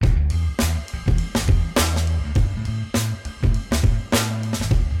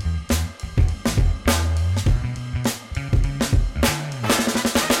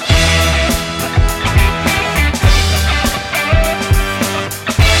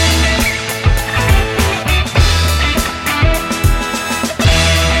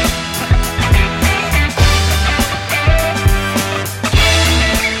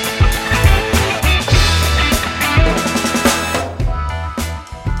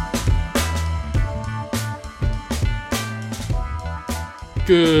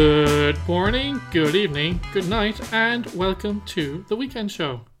Good morning, good evening, good night, and welcome to the weekend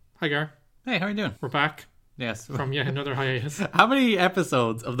show. Hi, Gar. Hey, how are you doing? We're back Yes. from yet another hiatus. How many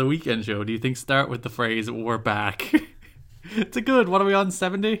episodes of the weekend show do you think start with the phrase "we're back"? It's a good. What are we on?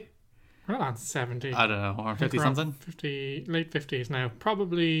 70? We're not on 70. I don't know. Or 50 We're on something? 50, late 50s now.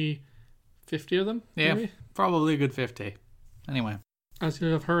 Probably 50 of them. Yeah, Maybe. probably a good 50. Anyway. As you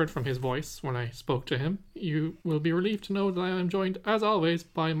have heard from his voice when I spoke to him, you will be relieved to know that I am joined, as always,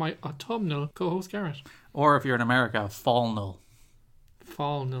 by my autumnal co-host Garrett. Or if you're in America, fallnal.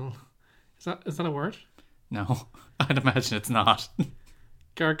 Fallnal. Is that a word? No, I'd imagine it's not.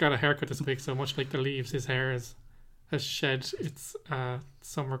 Garrett got a haircut this week, so much like the leaves, his hair has shed its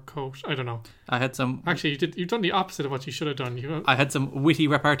summer coat. I don't know. I had some. Actually, you've done the opposite of what you should have done. I had some witty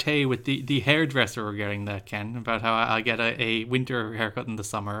repartee with the hairdresser regarding that, Ken, about how I get a winter haircut in the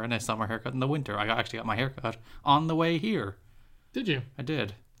summer and a summer haircut in the winter. I actually got my haircut on the way here. Did you? I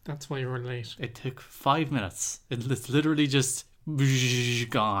did. That's why you were late. It took 5 minutes. It's literally just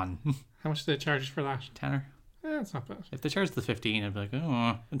gone. How much did they charge you for that? Tenner. It's not bad. If they charged the 15, I'd be like,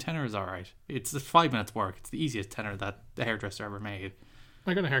 oh, a tenner is alright. It's 5 minutes work. It's the easiest tenner that the hairdresser ever made.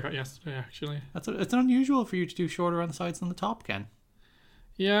 I got a haircut yesterday, actually. It's unusual for you to do shorter on the sides than the top, Ken.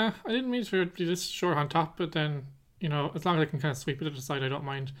 Yeah, I didn't mean to be this short on top, but then, as long as I can kind of sweep it to the side, I don't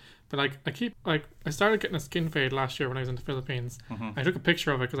mind. But I started getting a skin fade last year when I was in the Philippines. Mm-hmm. I took a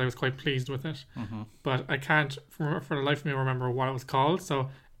picture of it because I was quite pleased with it. Mm-hmm. But I can't, for the life of me, remember what it was called. So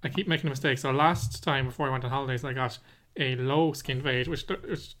I keep making a mistake. So last time before I went on holidays, I got a low skin fade, which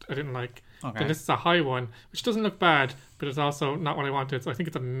I didn't like. Okay. Then this is a high one, which doesn't look bad, but it's also not what I wanted. So I think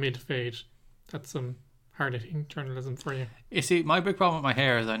it's a mid fade. That's some hard-hitting journalism for you. You see, my big problem with my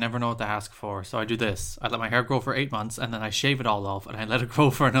hair is I never know what to ask for. So I do this. I let my hair grow for 8 months and then I shave it all off and I let it grow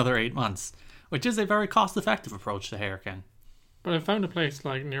for another 8 months, which is a very cost-effective approach to hair, Ken. But I found a place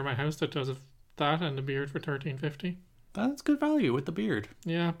like near my house that does that and the beard for $13.50. That's good value with the beard.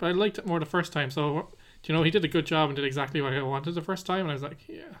 Yeah, but I liked it more the first time. So, he did a good job and did exactly what I wanted the first time. And I was like,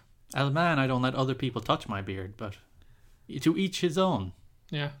 yeah. As a man, I don't let other people touch my beard, but to each his own.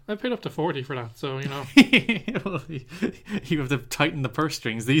 Yeah, I paid up to 40 for that, so, You have to tighten the purse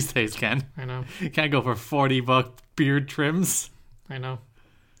strings these days, Ken. I know. You can't go for $40 beard trims. I know.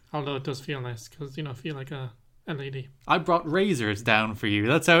 Although it does feel nice, because, feel like a lady. I brought razors down for you.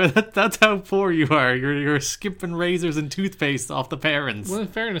 That's how poor you are. You're skipping razors and toothpaste off the parents. Well, in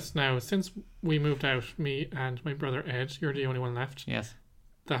fairness now, since we moved out, me and my brother Ed, you're the only one left. Yes.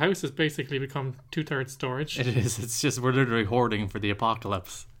 The house has basically become 2/3 storage. It is. It's just we're literally hoarding for the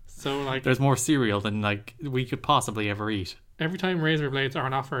apocalypse. So, there's more cereal than, we could possibly ever eat. Every time razor blades are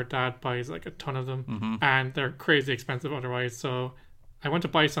on offer, Dad buys, a ton of them. Mm-hmm. And they're crazy expensive otherwise. So, I went to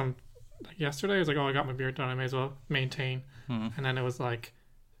buy some yesterday. I was like, oh, I got my beard done. I may as well maintain. Mm-hmm. And then it was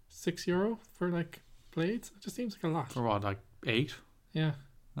 €6 for, blades. It just seems like a lot. For what, 8? Yeah.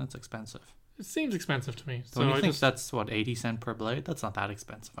 That's expensive. It seems expensive to me. So I think that's, 80 cents per blade? That's not that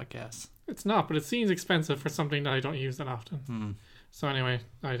expensive, I guess. It's not, but it seems expensive for something that I don't use that often. Hmm. So anyway,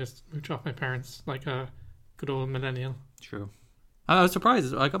 I just moved off my parents like a good old millennial. True. I was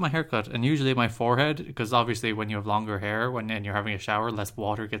surprised. I got my hair cut, and usually my forehead, because obviously when you have longer hair and you're having a shower, less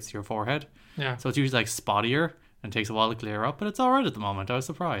water gets to your forehead. Yeah. So it's usually spottier and takes a while to clear up, but it's alright at the moment. I was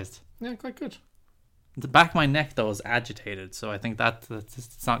surprised. Yeah, quite good. The back of my neck, though, is agitated, so I think that's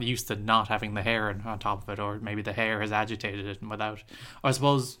it's not used to not having the hair on top of it, or maybe the hair has agitated it and without. Or I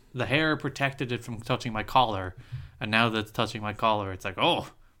suppose the hair protected it from touching my collar, and now that it's touching my collar, it's like, oh,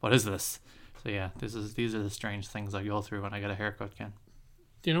 what is this? So yeah, these are the strange things I go through when I get a haircut, Ken.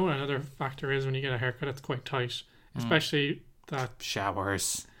 Do you know what another factor is when you get a haircut? It's quite tight, especially that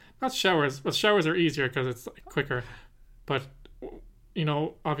showers. Not showers, but showers are easier because it's quicker. But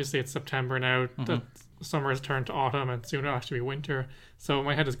obviously it's September now. Mm-hmm. That summer has turned to autumn, and soon it'll actually be winter. So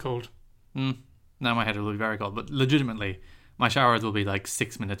my head is cold. Now my head will be very cold, but legitimately, my showers will be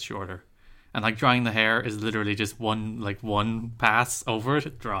 6 minutes shorter. And drying the hair is literally just one pass over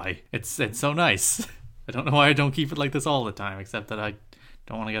it, dry. It's so nice. I don't know why I don't keep it like this all the time, except that I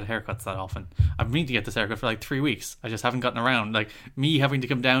don't want to get haircuts that often. I've been meaning to get this haircut for 3 weeks. I just haven't gotten around. Me having to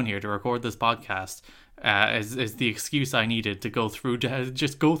come down here to record this podcast is the excuse I needed to go through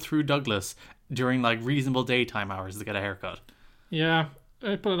Douglas during reasonable daytime hours to get a haircut. Yeah,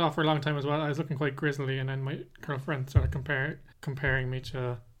 I put it off for a long time as well. I was looking quite grizzly, and then my girlfriend started comparing me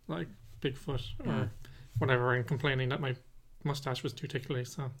to Bigfoot or whatever, and complaining that my mustache was too tickly.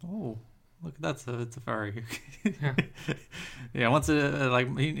 So look, it's a very yeah. Yeah, once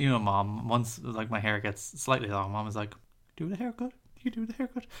Mom, once my hair gets slightly long, Mom is like, do the haircut, you do the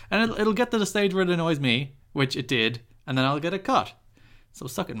haircut, and it'll get to the stage where it annoys me, which it did, and then I'll get it cut. So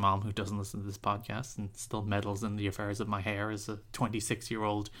suck it, Mom, who doesn't listen to this podcast and still meddles in the affairs of my hair as a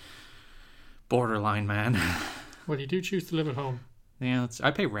 26-year-old borderline man. Well, you do choose to live at home. Yeah,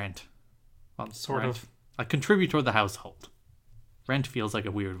 I pay rent. Well, Sort rent. of. I contribute toward the household. Rent feels like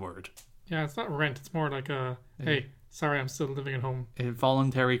a weird word. Yeah, it's not rent. It's more like hey, sorry, I'm still living at home. A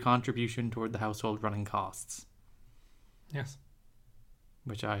voluntary contribution toward the household running costs. Yes.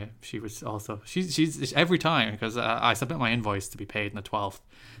 Which she was also, she's every time, because I submit my invoice to be paid on the 12th,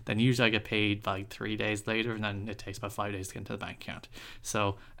 then usually I get paid like 3 days later, and then it takes about 5 days to get into the bank account.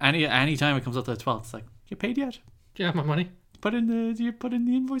 So any time it comes up to the 12th, it's like, you paid yet? Yeah, my money. Do you put in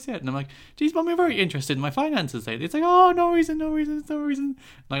the invoice yet? And I'm like, geez, Mum, I'm very interested in my finances lately. It's like, oh, no reason.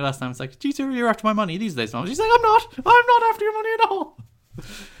 Like last time, it's like, geez, you're after my money these days, Mum. She's like, I'm not after your money at all.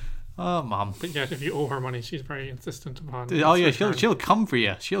 Oh, Mom. But yet, if you owe her money, she's very insistent upon. Oh yeah, she'll come for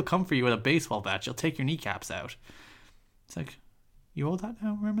you. She'll come for you with a baseball bat. She'll take your kneecaps out. It's like, you owe that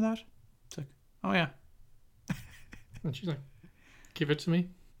now? Remember that? It's like, oh yeah. And she's like, give it to me.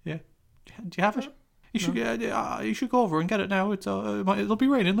 Yeah. Do you have it? You should go over and get it now. It'll be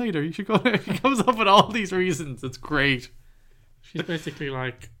raining later. You should go. She comes up with all these reasons. It's great. She's basically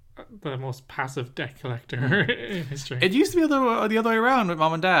like the most passive debt collector in history. It used to be the other way around with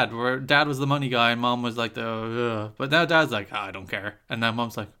Mom and Dad, where Dad was the money guy and Mom was like but now Dad's like, I don't care, and then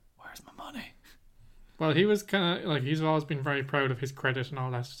Mom's like, where's my money? Well, he was kind of like, he's always been very proud of his credit and all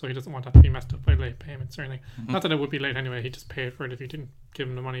that, so he doesn't want that to be messed up by late payments or anything. Mm-hmm. Not that it would be late anyway. He'd just pay for it if you didn't give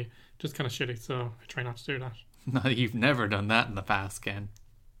him the money. Just kind of shitty. So I try not to do that. No, you've never done that in the past, Ken.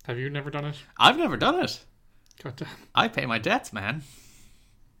 Have you never done it? I've never done it. God damn. I pay my debts, man.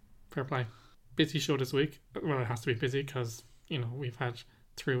 Fair play. Busy show this week. Well, it has to be busy because, we've had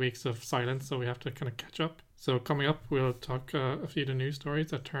 3 weeks of silence, so we have to kind of catch up. So coming up, we'll talk a few of the news stories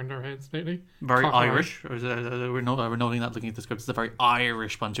that turned our heads lately. Very Irish. We're noting that looking at the script. It's a very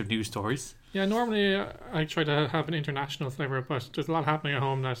Irish bunch of news stories. Yeah, normally I try to have an international flavour, but there's a lot happening at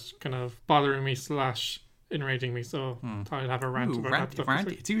home that's kind of bothering me / enraging me, so I'll have a rant about that stuff.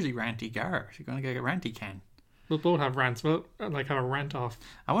 Ranty. It's usually ranty gar. You're going to get a ranty, Ken. We'll both have rants. We'll have a rant off.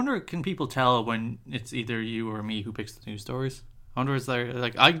 I wonder, can people tell when it's either you or me who picks the news stories? I wonder, is there,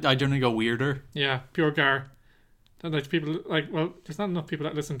 like, I generally go weirder. Yeah, pure gar. Like people, there's not enough people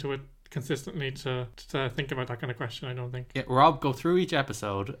that listen to it consistently to think about that kind of question, I don't think. Yeah, Rob, go through each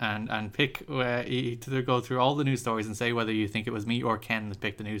episode and pick, either go through all the news stories and say whether you think it was me or Ken that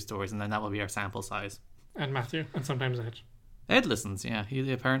picked the news stories, and then that will be our sample size. And Matthew, and sometimes Ed. Ed listens, yeah.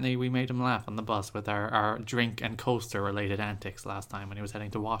 Apparently we made him laugh on the bus with our drink and coaster related antics last time when he was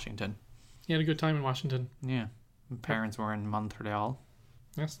heading to Washington. He had a good time in Washington. Yeah. Parents were in Montreal.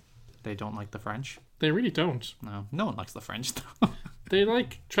 Yes. They don't like the French. They really don't. No one likes the French, though. They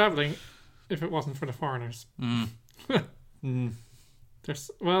like travelling if it wasn't for the foreigners. Well,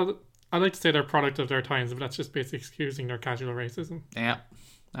 I like to say they're a product of their times, but that's just basically excusing their casual racism. Yeah.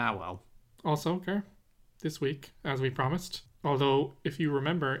 Well. Also, Gar, this week, as we promised, although if you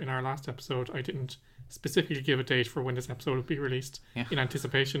remember in our last episode, I didn't specifically give a date for when this episode would be released in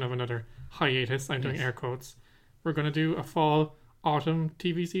anticipation of another hiatus. I'm doing air quotes. We're going to do a fall-autumn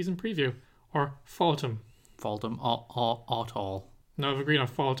TV season preview, or Falltum. Falltum, all. No, I've agreed on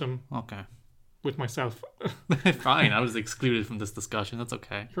Falltum. Okay. With myself. Fine, I was excluded from this discussion. That's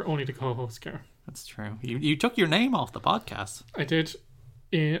okay. You're only the co-host, Gar. That's true. You took your name off the podcast. I did,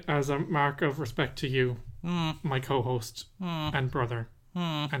 as a mark of respect to you, my co-host and brother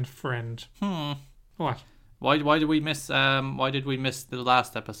and friend. What? Why did we miss the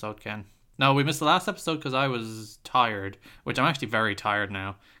last episode, Ken? No, we missed the last episode because I was tired, which I'm actually very tired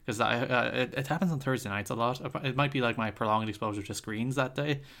now because it happens on Thursday nights a lot. It might be like my prolonged exposure to screens that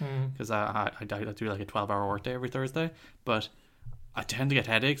day because I do like a 12-hour workday every Thursday, but I tend to get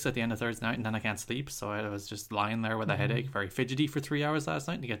headaches at the end of Thursday night and then I can't sleep, so I was just lying there with a headache, very fidgety for 3 hours last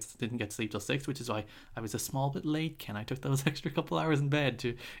night and didn't get sleep till 6, which is why I was a small bit late, Ken. I took those extra couple hours in bed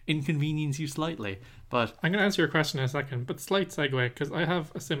to inconvenience you slightly. But I'm going to answer your question in a second, but slight segue, because I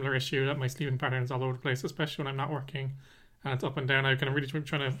have a similar issue that my sleeping pattern's all over the place, especially when I'm not working and it's up and down. I've kind of really been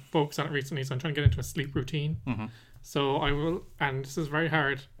trying to focus on it recently, so I'm trying to get into a sleep routine. So I will, and this is very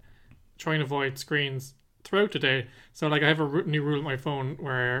hard, try and avoid screens throughout the day. So like I have a new rule on my phone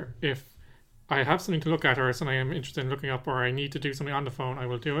where if I have something to look at or something I'm interested in looking up or I need to do something on the phone, I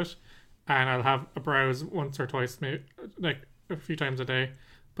will do it, and I'll have a browse once or twice, maybe like a few times a day.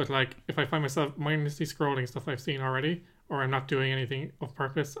 But like if I find myself mindlessly scrolling stuff I've seen already or I'm not doing anything of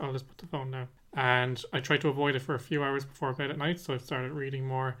purpose, I'll just put the phone down, and I try to avoid it for a few hours before bed at night. So I've started reading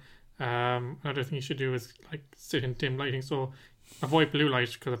more. Another thing you should do is like sit in dim lighting, so avoid blue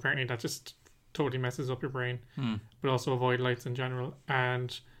light because apparently that just totally messes up your brain, Hmm. but also avoid lights in general.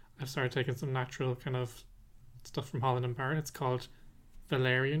 And I've started taking some natural kind of stuff from Holland and Barrett. It's called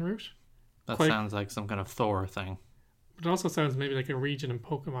Valerian root. That Quite- sounds like some kind of Thor thing. But it also sounds maybe like a region in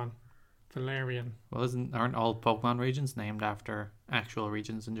Pokemon. Valerian. Well, aren't all Pokemon regions named after actual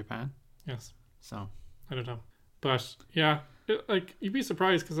regions in Japan? Yes. So, I don't know. But yeah, like you'd be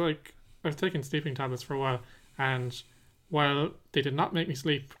surprised because like I've taken sleeping tablets for a while, and while they did not make me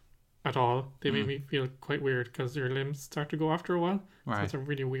sleep at all, they made me feel quite weird because your limbs start to go after a while. So right. it's a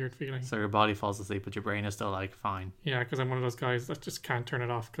really weird feeling. So your body falls asleep, but your brain is still like fine. Yeah, because I'm one of those guys that just can't turn it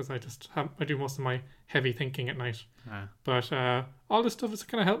off because I do most of my heavy thinking at night. Yeah. But all this stuff has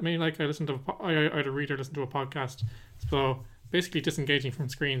kind of helped me. Like I either read or listen to a podcast. So basically disengaging from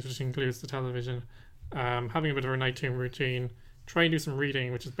screens, which includes the television, having a bit of a nighttime routine, try and do some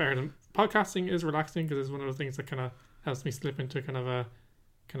reading, which is better than podcasting. Is relaxing because it's one of the things that kind of helps me slip into kind of a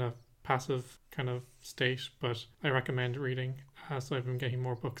kind of passive kind of state. But I recommend reading. So I've been getting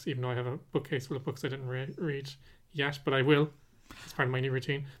more books, even though I have a bookcase full of books I didn't read yet, but I will. It's part of my new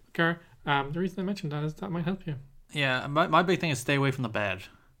routine. But Cara, the reason I mentioned that is that might help you. Yeah, my big thing is stay away from the bed.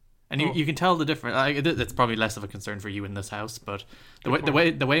 And Oh. you can tell the difference. It's probably less of a concern for you in this house, but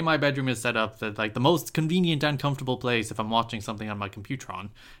the way my bedroom is set up, that like the most convenient and comfortable place if I'm watching something on my computer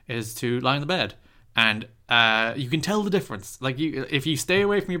is to lie in the bed. And you can tell the difference. Like if you stay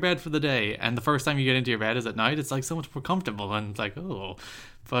away from your bed for the day, and the first time you get into your bed is at night, it's like so much more comfortable, and it's like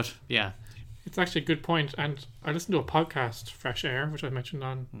but yeah, It's actually a good point. And I listened to a podcast, Fresh Air, which I mentioned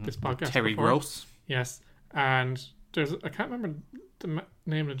on this podcast Terry before. Gross. Yes, and I can't remember the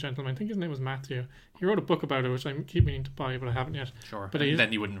name of the gentleman. I think his name was Matthew. He wrote a book about it, which I keep meaning to buy, but I haven't yet. Sure, But and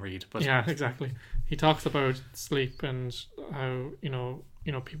then you wouldn't read. But Yeah, exactly. He talks about sleep and how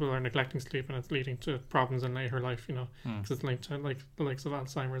people are neglecting sleep, and it's leading to problems in later life. Because it's linked to like the likes of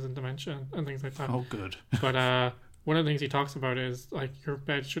Alzheimer's and dementia and things like that. oh, good. But one of the things he talks about is like your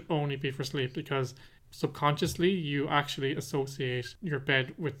bed should only be for sleep because subconsciously you actually associate your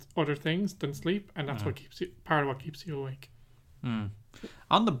bed with other things than sleep, and that's part of what keeps you awake.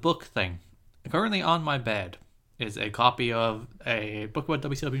 On the book thing, currently on my bed is a copy of a book about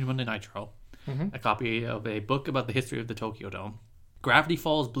WCW Monday Nitro, a copy of a book about the history of the Tokyo Dome, Gravity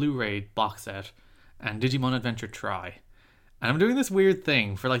Falls Blu-ray box set, and Digimon Adventure Tri. And I'm doing this weird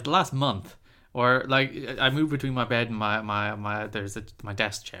thing for like the last month, or like I move between my bed and my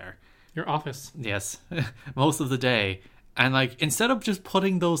desk chair. Your office. Yes, most of the day. And like instead of just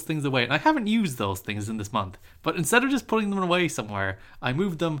putting those things away, and I haven't used those things in this month, but instead of just putting them away somewhere, I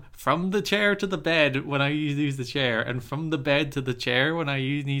moved them from the chair to the bed when I use the chair, and from the bed to the chair when I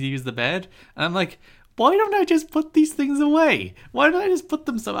need to use the bed. And I'm like, why don't I just put these things away? Why don't I just put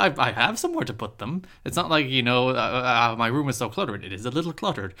them I have somewhere to put them. It's not like, my room is so cluttered. It is a little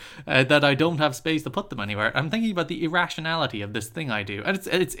cluttered that I don't have space to put them anywhere. I'm thinking about the irrationality of this thing I do. And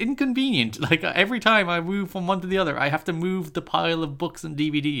it's inconvenient. Like every time I move from one to the other, I have to move the pile of books and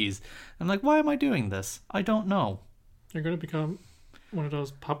DVDs. I'm like, why am I doing this? I don't know. You're going to become one of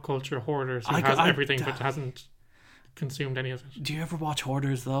those pop culture hoarders who has everything but hasn't consumed any of it. Do you ever watch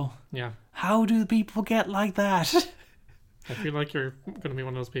Hoarders though? Yeah. How do people get like that? I feel like you're going to be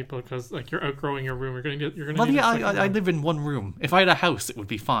one of those people because like you're outgrowing your room. Well, yeah, I live in one room. If I had a house, it would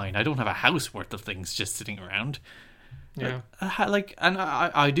be fine. I don't have a house worth of things just sitting around. Yeah.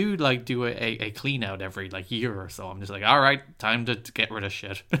 I do like do a clean out every like year or so. I'm just like, all right, time to get rid of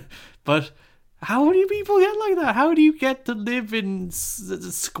shit. But how do people get like that? How do you get to live in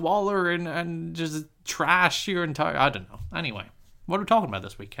squalor and just trash your entire... I don't know. Anyway, what are we talking about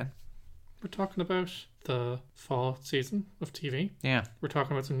this weekend? We're talking about the fall season of TV. Yeah. We're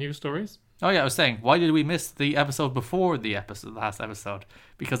talking about some news stories. Oh yeah, I was saying, why did we miss the episode before the last episode?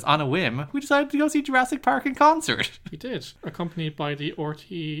 Because on a whim, we decided to go see Jurassic Park in concert. We did, accompanied by the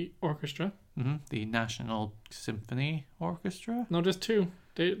RTE Orchestra. The National Symphony Orchestra. No, just two.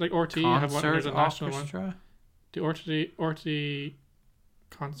 They like RTE have one. There's a national one. The RTE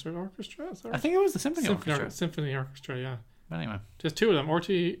Concert Orchestra. Is that I think it was the Symphony Orchestra. Symphony Orchestra, yeah. But anyway, there's two of them.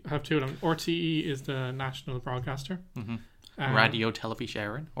 RTE have two of them. RTE is the national broadcaster. Radio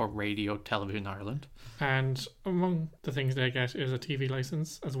Television or Radio Television Ireland. And among the things they get is a TV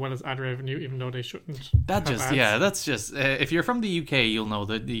license as well as ad revenue, even though they shouldn't. That's just if you're from the UK, you'll know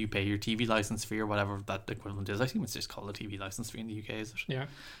that you pay your TV license fee or whatever that equivalent is. I think it's just called a TV license fee in the UK, is it? Yeah.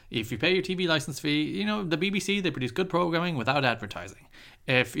 If you pay your TV license fee, the BBC, they produce good programming without advertising.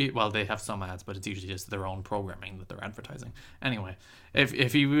 They have some ads, but it's usually just their own programming that they're advertising. Anyway,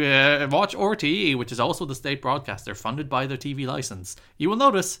 if you watch RTE, which is also the state broadcaster funded by their TV license, you will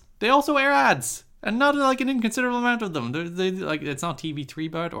notice they also air ads. And not like an inconsiderable amount of them. They like it's not TV3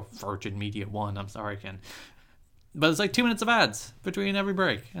 but or Virgin Media 1. I'm sorry, Ken. But it's like 2 minutes of ads between every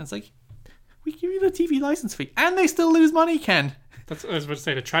break. And it's like, we give you the TV license fee. And they still lose money, Ken. That's I was about to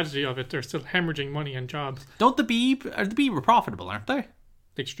say, the tragedy of it. They're still hemorrhaging money and jobs. Don't the Beeb are profitable, aren't they?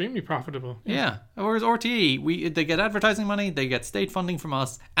 Extremely profitable. Yeah. Whereas RTE, they get advertising money, they get state funding from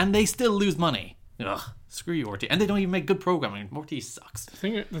us, and they still lose money. Ugh, screw you, RTE. And they don't even make good programming. RTE sucks. The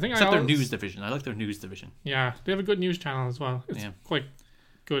thing Except their news division. I like their news division. Yeah, they have a good news channel as well. It's quite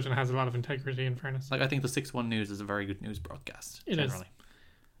good and has a lot of integrity, in fairness. Like, I think the 6-1 News is a very good news broadcast. It generally is.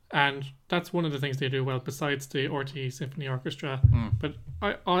 And that's one of the things they do well, besides the RTE Symphony Orchestra. But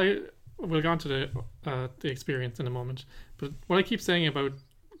I will go on to the experience in a moment. But what I keep saying about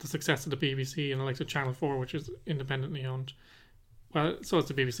the success of the BBC and like the Channel 4, which is independently owned, well, so is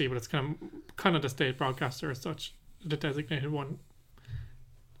the BBC, but it's kind of the state broadcaster as such, the designated one,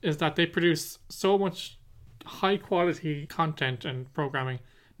 is that they produce so much high quality content and programming,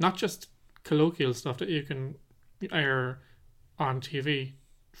 not just colloquial stuff that you can air on TV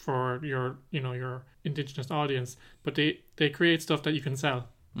for your indigenous audience, but they create stuff that you can sell.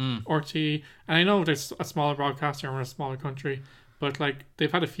 RTE, and I know there's a smaller broadcaster and we're a smaller country, but like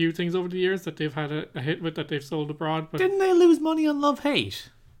they've had a few things over the years that they've had a hit with that they've sold abroad. But didn't they lose money on Love Hate?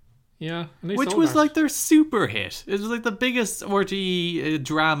 Yeah, which was like their super hit. It was like the biggest RTE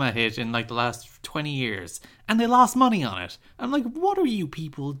drama hit in like the last 20 years, and they lost money on it. I'm like, what are you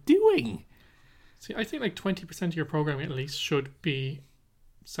people doing? See, I think like 20% of your programming at least should be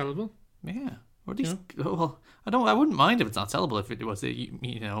sellable. Yeah. Or at least, well, I wouldn't mind if it's not sellable if it was,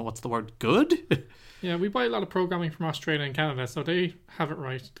 what's the word, good? Yeah, we buy a lot of programming from Australia and Canada, so they have it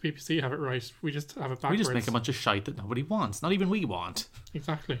right. The BBC have it right. We just have it backwards. We just make a bunch of shite that nobody wants. Not even we want.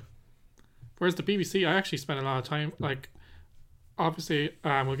 Exactly. Whereas the BBC, I actually spend a lot of time, like, obviously,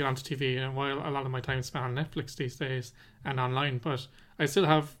 we'll get onto TV, and while a lot of my time is spent on Netflix these days and online, but I still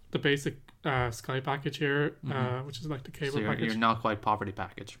have the basic Sky package here, which is like the cable package. You're not quite poverty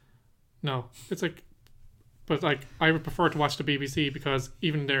package. No, it's like, but like I would prefer to watch the BBC because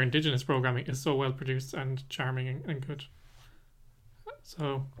even their indigenous programming is so well produced and charming and good.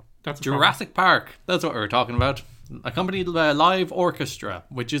 So that's Jurassic Park. That's what we were talking about. Accompanied by a live orchestra,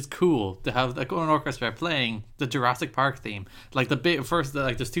 which is cool to have an orchestra playing the Jurassic Park theme. Like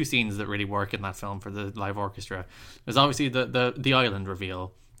there's two scenes that really work in that film for the live orchestra. There's obviously the island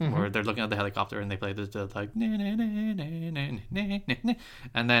reveal. Where they're looking at the helicopter and they play the like and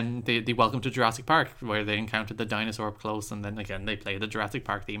then the Welcome to Jurassic Park where they encountered the dinosaur up close, and then again they play the Jurassic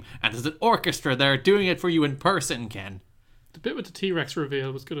Park theme, and there's an orchestra there doing it for you in person, Ken. The bit with the T-Rex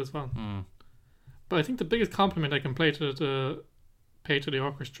reveal was good as well. But I think the biggest compliment I can pay to the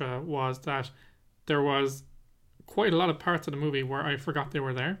orchestra was that there was quite a lot of parts of the movie where I forgot they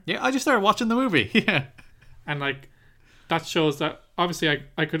were there. Yeah, I just started watching the movie. Yeah. And like that shows that obviously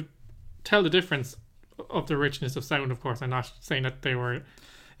I could tell the difference of the richness of sound. Of course, I'm not saying that they were.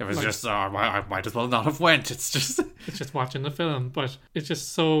 It was like, just I might as well not have went. It's just watching the film, but it's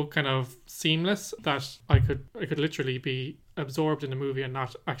just so kind of seamless that I could literally be absorbed in the movie and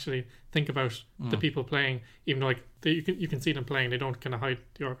not actually think about the people playing, even though like you can see them playing. They don't kind of hide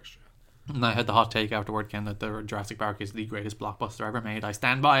the orchestra. And I had the hot take afterward, Ken, that the Jurassic Park is the greatest blockbuster ever made. I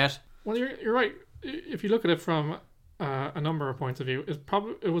stand by it. Well, you're right. If you look at it from a number of points of view,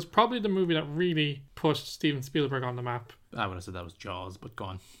 it was probably the movie that really pushed Steven Spielberg on the map. I would have said that was Jaws, but go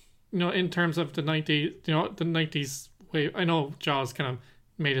on. In terms of the 90s, the 90s way, I know Jaws kind of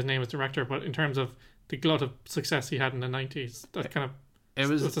made his name as director, but in terms of the glut of success he had in the 90s, that kind of it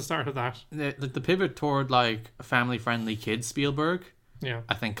was the start of that. The pivot toward like family-friendly kids Spielberg, yeah,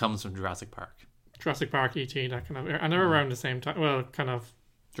 I think comes from Jurassic Park. Jurassic Park, E.T., that kind of, and they're around the same time. Well, kind of.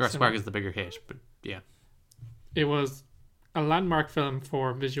 Jurassic Park is the bigger hit, but yeah. It was a landmark film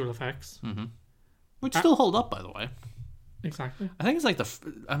for visual effects, which still hold up, by the way. Exactly. I think it's like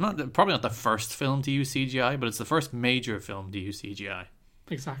probably not the first film to use CGI, but it's the first major film to use CGI.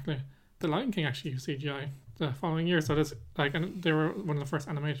 Exactly. The Lion King actually used CGI the following year, so there's like, and they were one of the first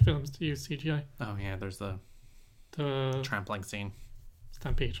animated films to use CGI. Oh yeah, there's the trampling scene.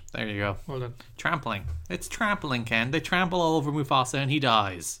 Stampede. There you go. Well done. Trampling. It's trampling, Ken. They trample all over Mufasa and he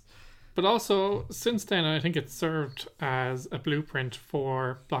dies. But also, since then, I think it served as a blueprint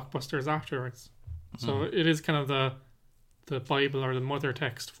for blockbusters afterwards. So it is kind of the Bible or the mother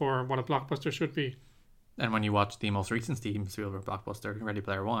text for what a blockbuster should be. And when you watch the most recent Steven Spielberg blockbuster, Ready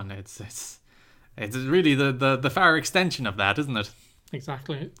Player One, it's really the far extension of that, isn't it?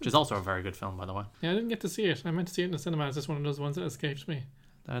 Exactly. Which is also a very good film, by the way. Yeah, I didn't get to see it. I meant to see it in the cinema. It's just one of those ones that escaped me.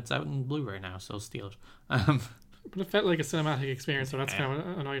 It's out in Blu-ray now, so steal it. But it felt like a cinematic experience, so that's Yeah. kind of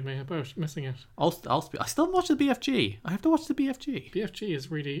what annoyed me about missing it. I still haven't watched the BFG. I have to watch the BFG. BFG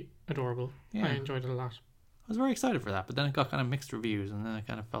is really adorable. Yeah. I enjoyed it a lot. I was very excited for that, but then it got kind of mixed reviews, and then it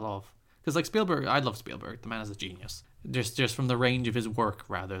kind of fell off. Because like Spielberg, I love Spielberg. The man is a genius. Just from the range of his work,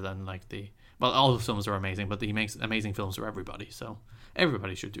 rather than like all the films are amazing, but he makes amazing films for everybody. So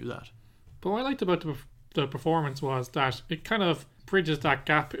everybody should do that. But what I liked about the performance was that it kind of bridges that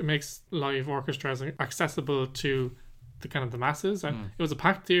gap. It makes live orchestras accessible to the kind of the masses. And it was a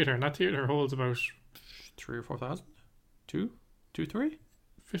packed theatre, and that theatre holds about 3,000 or 4,000, 3.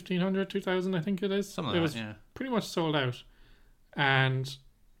 1,500, 2,000, I think it is. Something it like was that, yeah. pretty much sold out, and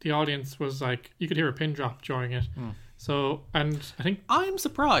the audience was like, you could hear a pin drop during it. So, and I think, I'm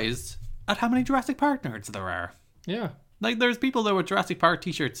surprised at how many Jurassic Park nerds there are. yeah, Like, there's people there with Jurassic Park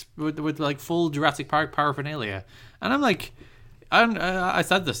t-shirts with like full Jurassic Park paraphernalia, and I'm like, I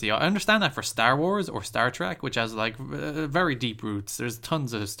said this to you. I understand that for Star Wars or Star Trek, which has like very deep roots. There's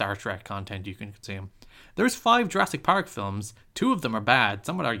tons of Star Trek content you can consume. There's 5 Jurassic Park films. 2 of them are bad.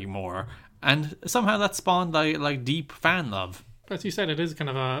 Some would argue more, and somehow that spawned like deep fan love. as you said, it is kind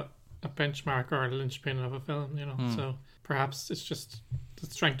of a benchmark or a linchpin of a film, you know. So perhaps it's just the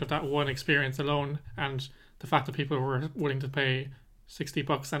strength of that one experience alone, and the fact that people were willing to pay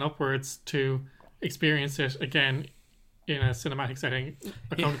 $60 and upwards to experience it again in a cinematic setting,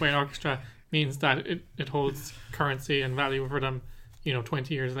 accompanied by an orchestra, means that it holds currency and value for them, you know,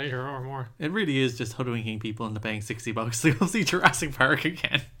 20 years later or more. It really is just hoodwinking people into paying $60 to go see Jurassic Park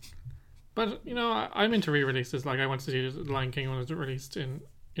again. But, you know, I'm into re-releases. Like, I went to see The Lion King when it was released in,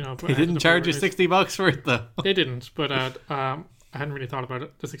 you know... They didn't charge you $60 for it, though. They didn't, but I hadn't really thought about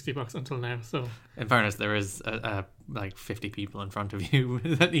it, the $60 until now, so... In fairness, there is like 50 people in front of you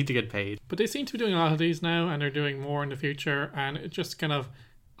that need to get paid. But they seem to be doing a lot of these now, and they're doing more in the future, and it just kind of...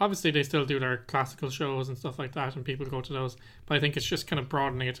 Obviously, they still do their classical shows and stuff like that, and people go to those, but I think it's just kind of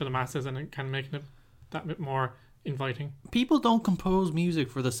broadening it to the masses and kind of making it that bit more inviting. People don't compose music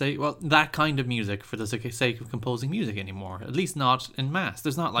for the sake... Well, that kind of music for the sake of composing music anymore. At least not in mass.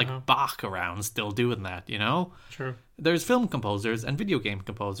 There's not like Bach around still doing that, you know? True. There's film composers and video game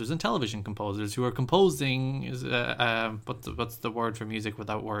composers and television composers who are composing... what's the word for music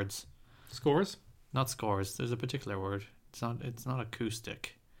without words? Scores? Not scores. There's a particular word. It's not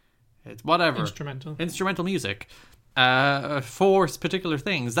acoustic. It's whatever. Instrumental music. For particular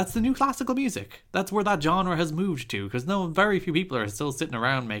things. That's the new classical music. That's where that genre has moved to, because very few people are still sitting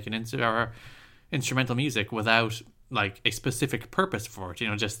around making instrumental music without like a specific purpose for it, you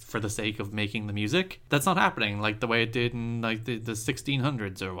know, just for the sake of making the music. That's not happening like the way it did in like the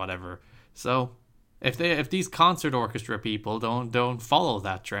 1600s or whatever. So if these concert orchestra people don't follow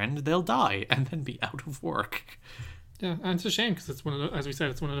that trend, they'll die and then be out of work. Yeah, and it's a shame because it's one of the, as we said,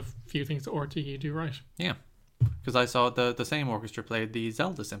 it's one of the few things that RTE do right. Yeah. Because I saw the same orchestra played the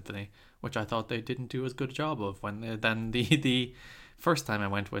Zelda Symphony, which I thought they didn't do as good a job of than the first time I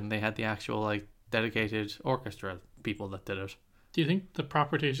went, when they had the actual like dedicated orchestra people that did it. Do you think the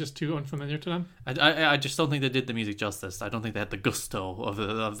property is just too unfamiliar to them? I just don't think they did the music justice. I don't think they had the gusto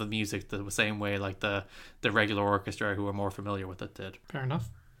of the music the same way like the regular orchestra who are more familiar with it did. Fair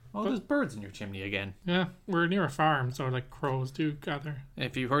enough. Oh, there's birds in your chimney again. Yeah, we're near a farm, so like crows do gather.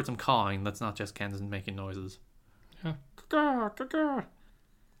 If you heard some cawing, that's not just Ken's making noises. Yeah. Caw, caw, caw.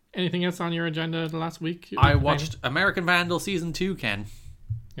 Anything else on your agenda the last week? I watched American Vandal Season 2, Ken.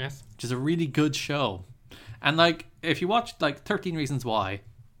 Yes. Which is a really good show. And like, if you watched like 13 Reasons Why,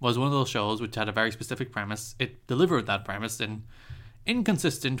 was one of those shows which had a very specific premise. It delivered that premise in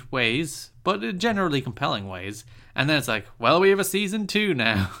inconsistent ways, but in generally compelling ways. And then it's like, well, we have a season 2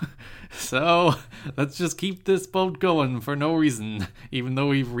 now. So let's just keep this boat going for no reason, even though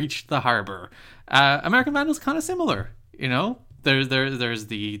we've reached the harbor. American Vandal's kind of similar, you know? There's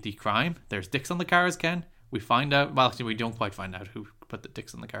the crime. There's dicks on the cars, Ken. We find out, well, actually, we don't quite find out who put the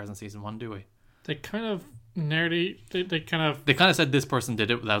dicks on the cars in season 1, do we? They kind of nerdy. They kind of said this person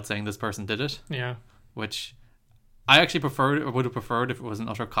did it without saying this person did it. Yeah. Which I actually would have preferred if it was an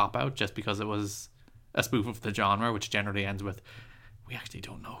utter cop-out, just because it was a spoof of the genre, which generally ends with, we actually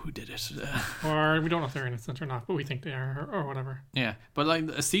don't know who did it. Or we don't know if they're innocent or not, but we think they are, or whatever. Yeah, but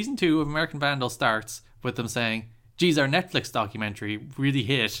like season 2 of American Vandal starts with them saying, geez, our Netflix documentary really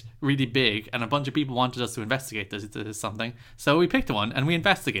hit, really big, and a bunch of people wanted us to investigate this something, so we picked one and we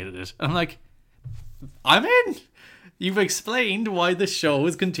investigated it. And I'm like, I'm in! You've explained why the show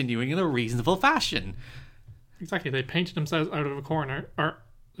is continuing in a reasonable fashion. Exactly, they painted themselves out of a corner, or,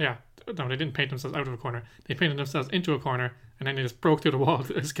 yeah, no, they didn't paint themselves out of a corner. They painted themselves into a corner and then they just broke through the wall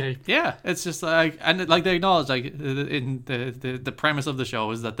to escape. Yeah, it's just like, and like they acknowledge, like in the premise of the show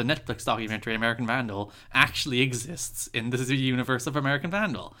is that the Netflix documentary American Vandal actually exists in the universe of American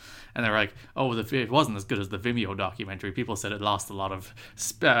Vandal, and they're like, oh, it wasn't as good as the Vimeo documentary. People said it lost a lot of,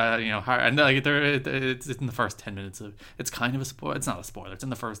 and like it's in the first 10 minutes of. It's kind of a spoiler. It's not a spoiler. It's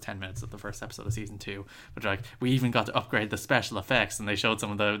in the first 10 minutes of the first episode of season 2. But like, we even got to upgrade the special effects, and they showed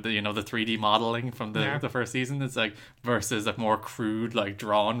some of the 3D modeling from the first season. It's like versus a more crude, like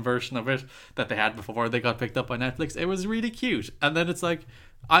drawn version of it that they had before they got picked up by Netflix. It was really cute. And then it's like,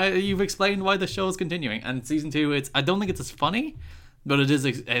 you've explained why the show is continuing. And season 2, I don't think it's as funny, but it is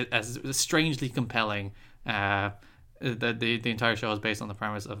as strangely compelling. The entire show is based on the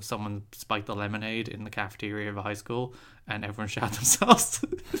premise of someone spiked the lemonade in the cafeteria of a high school and everyone shot themselves.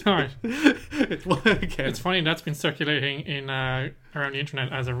 Alright. It's funny, that's been circulating in around the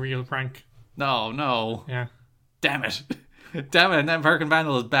internet as a real prank. No. Yeah. Damn it. And American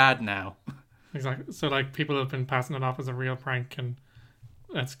Vandal is bad now. Exactly. So like people have been passing it off as a real prank, and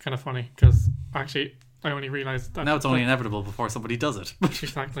that's kind of funny because actually I only realised that now it's only inevitable before somebody does it.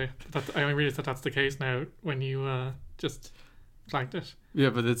 Exactly. I only realised that that's the case now when you just flagged it. Yeah,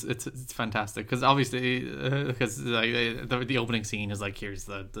 but it's fantastic because obviously the opening scene is like, here's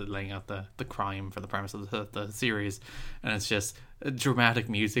the laying out the crime for the premise of the series, and it's just dramatic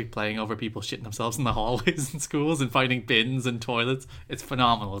music playing over people shitting themselves in the hallways in schools and finding bins and toilets. It's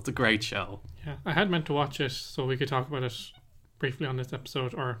phenomenal. It's a great show. Yeah, I had meant to watch it so we could talk about it briefly on this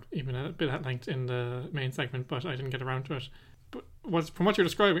episode, or even a bit at length in the main segment, but I didn't get around to it. But from what you're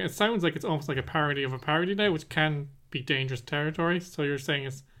describing, it sounds like it's almost like a parody of a parody now, which can be dangerous territory. So you're saying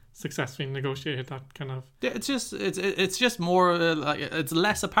it's successfully negotiated that kind of. Yeah, it's just more like, it's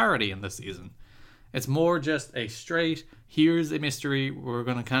less a parody in this season. It's more just a straight, here's a mystery, we're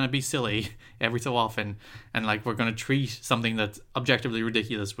going to kind of be silly every so often, and like we're going to treat something that's objectively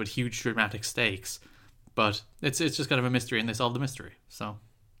ridiculous with huge dramatic stakes, but it's just kind of a mystery and they solve the mystery. So,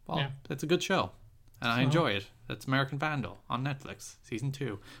 It's a good show and I enjoy it. That's American Vandal on Netflix, season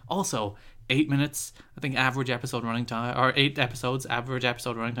 2. Also, 8 minutes, I think average episode running time, or 8 episodes, average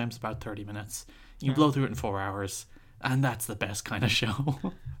episode running time is about 30 minutes. You blow through it in 4 hours, and that's the best kind of show.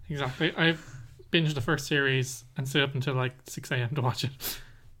 Exactly. I've binged the first series and stayed up until like 6 a.m. to watch it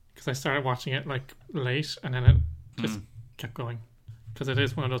because I started watching it like late and then it just kept going because it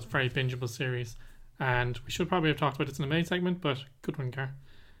is one of those very bingeable series, and we should probably have talked about it in the main segment, but good one, Gar.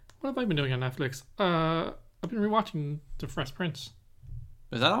 What have I been doing on Netflix? I've been rewatching The Fresh Prince.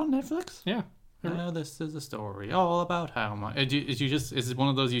 Is that on Netflix? Yeah. I know this is a story all about how much. Is it one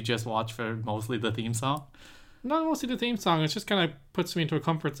of those you just watch for mostly the theme song? Not mostly the theme song. It just kind of puts me into a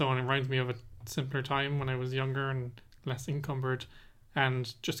comfort zone and reminds me of a simpler time when I was younger and less encumbered,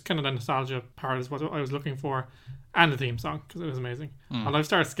 and just kind of the nostalgia part is what I was looking for, and the theme song because it was amazing. Although I've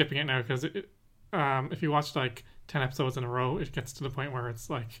started skipping it now because if you watch like 10 episodes in a row, it gets to the point where it's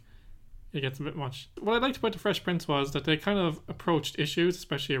like it gets a bit much. What I liked about The Fresh Prince was that they kind of approached issues,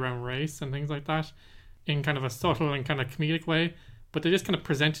 especially around race and things like that, in kind of a subtle and kind of comedic way, but they just kind of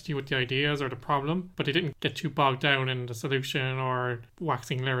presented you with the ideas or the problem, but they didn't get too bogged down in the solution or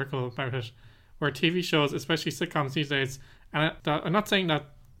waxing lyrical about it. Where TV shows, especially sitcoms these days, and I'm not saying that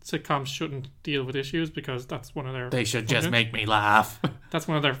sitcoms shouldn't deal with issues because that's one of their They should just make me laugh. That's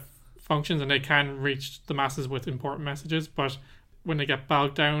one of their functions, and they can reach the masses with important messages, but when they get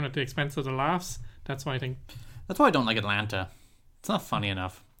bogged down at the expense of the laughs, that's why I think. That's why I don't like Atlanta. It's not funny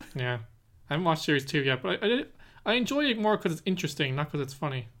enough. Yeah. I haven't watched series 2 yet, but I enjoy it more because it's interesting, not because it's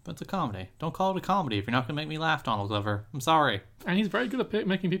funny. But it's a comedy. Don't call it a comedy if you're not going to make me laugh, Donald Glover. I'm sorry. And he's very good at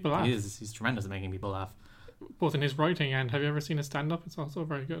making people laugh. He is. He's tremendous at making people laugh. Both in his writing and have you ever seen his stand-up? It's also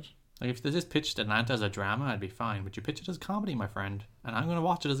very good. Like if they just pitched Atlanta as a drama, I'd be fine. But you pitch it as a comedy, my friend. And I'm going to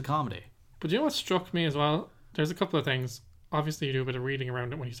watch it as a comedy. But you know what struck me as well? There's a couple of things. Obviously you do a bit of reading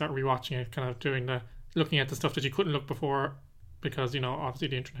around it when you start rewatching it, kind of looking at the stuff that you couldn't look before because, obviously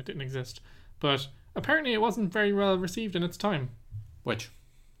the internet didn't exist. But apparently it wasn't very well received in its time. Which?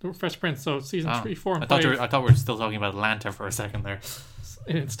 The Fresh Prince, so season 3, 4 and 5. I thought we were still talking about Atlanta for a second there.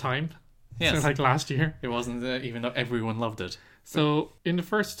 In its time. Yes. So like last year. It wasn't, even though everyone loved it. So in the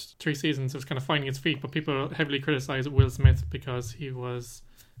first 3 seasons it was kind of finding its feet, but people heavily criticised Will Smith because he was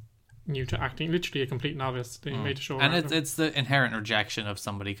new to acting, literally a complete novice. They made a show and it's the inherent rejection of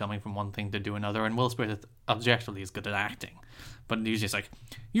somebody coming from one thing to do another, and Will Smith objectively is good at acting, but he's just like,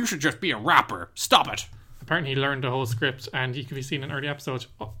 you should just be a rapper, stop it. Apparently he learned the whole script, and he can be seen in early episodes,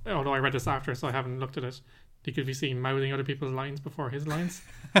 although I read this after so I haven't looked at it. he could be seen mouthing other people's lines before his lines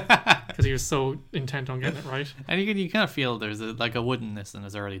because he was so intent on getting it right. And you kind of feel there's a woodenness in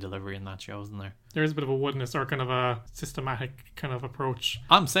his early delivery in that show, isn't there? There is a bit of a woodenness or kind of a systematic kind of approach.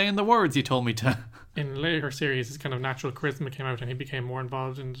 I'm saying the words you told me to. In later series, his kind of natural charisma came out and he became more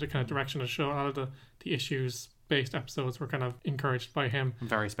involved in the kind of direction of the show. A lot of the issues-based episodes were kind of encouraged by him.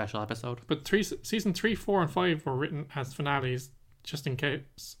 Very special episode. But season 3, 4 and 5 were written as finales just in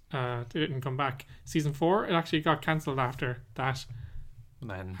case they didn't come back. Season 4, it actually got cancelled after that.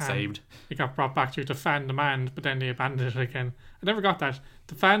 Then saved. It got brought back due to fan demand, but then they abandoned it again. I never got that.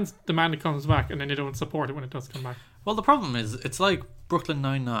 The fans demand it comes back, and then they don't support it when it does come back. Well, the problem is, it's like Brooklyn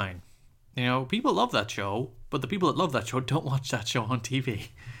Nine-Nine. You know, people love that show, but the people that love that show don't watch that show on TV.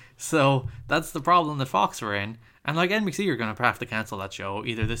 So that's the problem that Fox are in. And like NBC are going to have to cancel that show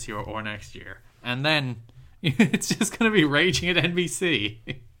either this year or next year. And then it's just going to be raging at NBC.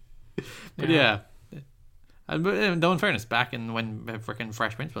 But yeah. And though in fairness, back in when freaking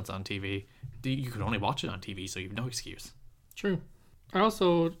Fresh Prince was on TV, you could only watch it on TV, so you have no excuse. True. I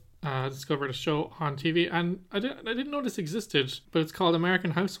also discovered a show on TV, and I didn't know this existed, but it's called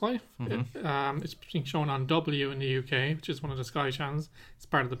American Housewife. Mm-hmm. It's being shown on W in the UK, which is one of the Sky channels. It's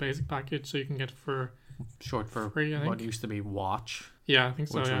part of the basic package, so you can get it for short for free, I think. What used to be Watch. Yeah, I think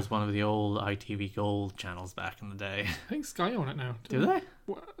so. Which was one of the old ITV Gold channels back in the day. I think Sky own it now. Do they?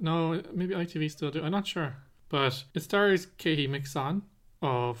 No, maybe ITV still do. I'm not sure. But it stars Katie Mixon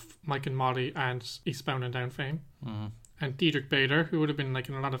of Mike and Molly and Eastbound and Down fame. Mm. And Diedrich Bader, who would have been like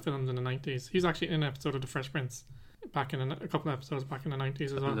in a lot of films in the 90s. He's actually in an episode of The Fresh Prince back in a couple of episodes back in the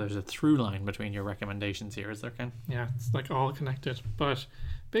 90s as well. There's a through line between your recommendations here, is there, Ken? Yeah, it's like all connected. But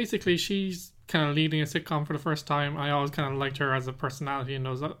basically, she's kind of leading a sitcom for the first time. I always kind of liked her as a personality in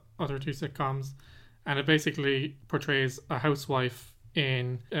those other two sitcoms. And it basically portrays a housewife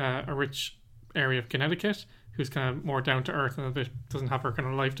in a rich area of Connecticut who's kind of more down to earth and a bit doesn't have her kind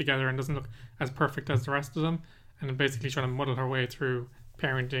of life together and doesn't look as perfect as the rest of them, and then basically trying to muddle her way through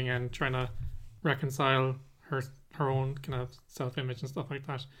parenting and trying to reconcile her own kind of self-image and stuff like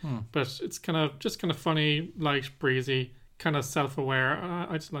that. But it's kind of funny, light, breezy, kind of self-aware.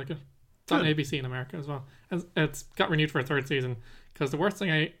 I just like it. It's on ABC in America as well. And it's got renewed for a third season, because the worst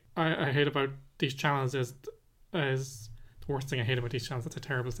thing I hate about these channels is the worst thing I hate about these channels. That's a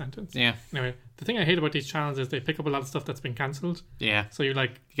terrible sentence. Yeah. Anyway, the thing I hate about these channels is they pick up a lot of stuff that's been cancelled. Yeah. So you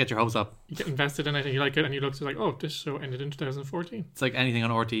get your hopes up. You get invested in it and you like it, and you look to like, oh, this show ended in 2014. It's like anything on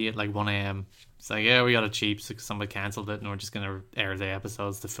RTE at like 1 a.m. It's like, yeah, we got it cheap, so somebody cancelled it, and we're just going to air the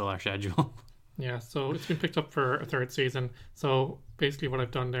episodes to fill our schedule. Yeah, so it's been picked up for a third season. So basically what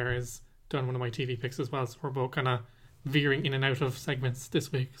I've done there is done one of my TV picks as well. So we're both kind of veering in and out of segments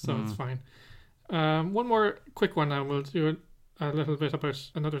this week, so it's fine. One more quick one, and we'll do a little bit about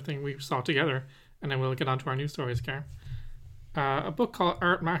another thing we saw together, and then we'll get on to our news stories, Gar. A book called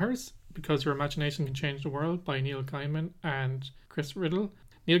Art Matters, Because Your Imagination Can Change the World by Neil Gaiman and Chris Riddle.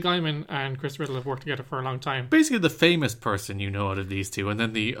 Neil Gaiman and Chris Riddle have worked together for a long time. Basically the famous person you know out of these two, and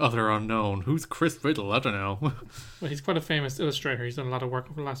then the other unknown. Who's Chris Riddle? I don't know. Well, he's quite a famous illustrator. He's done a lot of work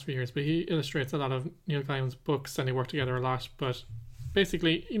over the last few years, but he illustrates a lot of Neil Gaiman's books, and they work together a lot. But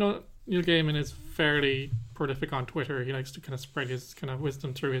basically, Neil Gaiman is fairly prolific on Twitter. He likes to kind of spread his kind of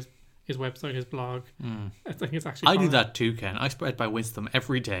wisdom through his website, his blog. I think it's actually... I do that too, Ken. I spread my wisdom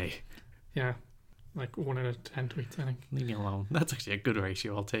every day. Yeah. Like 1 out of 10 tweets, I think. Leave me alone. That's actually a good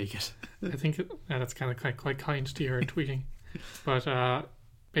ratio. I'll take it. I think that's kind of quite kind to your tweeting. But I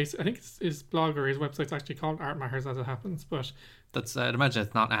think his blog or his website's actually called Art Matters as it happens. But that's I'd imagine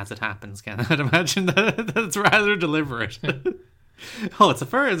it's not as it happens, Ken. I'd imagine that it's rather deliberate. It's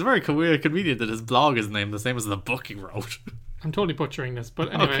very convenient that his blog is named the same as the book he wrote. I'm totally butchering this,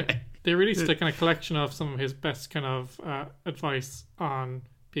 but anyway, Okay. They released a kind of collection of some of his best kind of advice on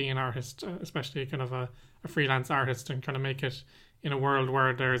being an artist, especially kind of a freelance artist, and trying to make it in a world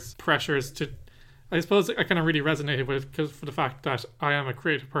where there's pressures to... I suppose I kind of really resonated with it because for the fact that I am a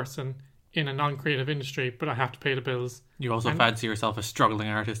creative person in a non-creative industry, but I have to pay the bills. You also fancy yourself a struggling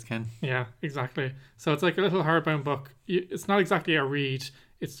artist, Ken. Yeah, exactly. So it's like a little hardbound book. It's not exactly a read.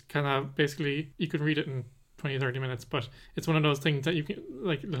 It's kind of basically, you can read it in 20, 30 minutes, but it's one of those things that you can,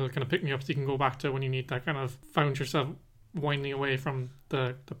 like, little kind of pick-me-ups you can go back to when you need that kind of, found yourself winding away from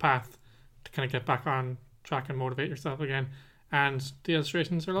the path to kind of get back on track and motivate yourself again. And the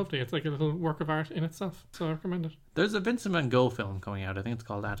illustrations are lovely. It's like a little work of art in itself, so I recommend it. There's a Vincent Van Gogh film coming out. I think it's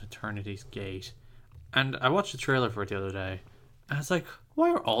called At Eternity's Gate. And I watched the trailer for it the other day. And it's like,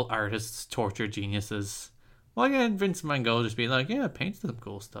 why are all artists tortured geniuses? Why can't Vincent Van Gogh just be like, yeah, paint some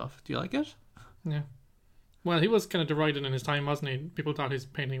cool stuff. Do you like it? Yeah. Well, he was kind of derided in his time, wasn't he? People thought his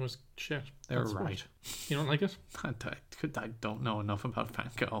painting was shit. They're right. You don't like it? I don't know enough about Van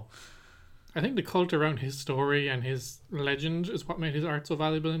Gogh. I think the cult around his story and his legend is what made his art so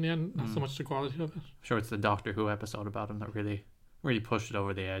valuable in the end, not so much the quality of it. I'm sure it's the Doctor Who episode about him that really pushed it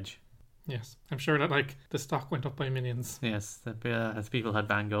over the edge. Yes, I'm sure that like the stock went up by millions. Yes, as people had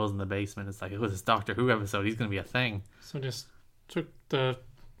Van Goghs in the basement, it's like, oh, this Doctor Who episode, he's going to be a thing. So just took the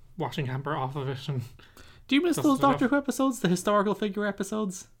washing hamper off of it. And do you miss those Doctor Who episodes, the historical figure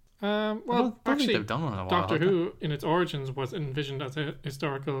episodes? Well, I don't actually, think they've done one in a while. Doctor Who, in its origins, was envisioned as a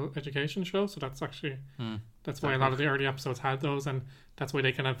historical education show. So that's actually that's why a lot of the early episodes had those, and that's why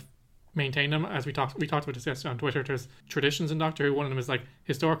they kind of maintain them. As we talked about this yesterday on Twitter. There's traditions in Doctor Who. One of them is like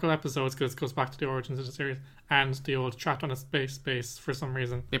historical episodes because it goes back to the origins of the series, and the old trapped on a space base for some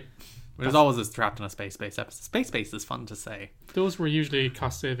reason. Yep. There's always this trapped on a space base episode. Space base is fun to say. Those were usually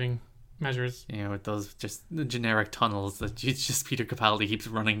cost saving measures. You know, with those just the generic tunnels that just Peter Capaldi keeps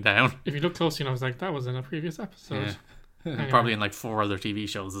running down. If you look closely, I was like, that was in a previous episode. Yeah. Anyway. Probably in like 4 other TV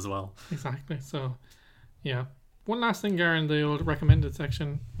shows as well. Exactly. So, yeah. One last thing, Garen, the old recommended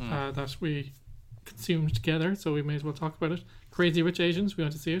section that we consumed together, so we may as well talk about it. Crazy Rich Asians, we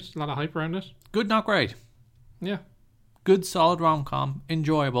went to see it. A lot of hype around it. Good, not great. Yeah. Good, solid rom-com.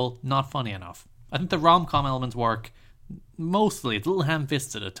 Enjoyable, not funny enough. I think the rom-com elements work. Mostly, it's a little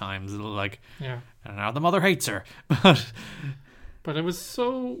ham-fisted at times. A little like, yeah. I don't know, the mother hates her. But it was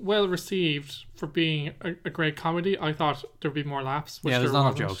so well received for being a great comedy. I thought there'd be more laughs. Yeah, there's not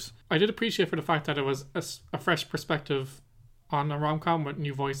enough jokes. I did appreciate for the fact that it was a fresh perspective on a rom-com with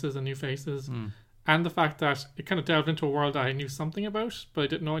new voices and new faces. And the fact that it kind of delved into a world that I knew something about, but I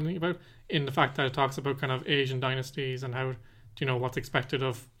didn't know anything about, in the fact that it talks about kind of Asian dynasties and how, what's expected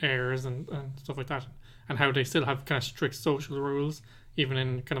of heirs and stuff like that, and how they still have kind of strict social rules, even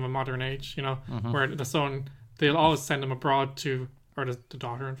in kind of a modern age, where the son, they'll always send him abroad to, or the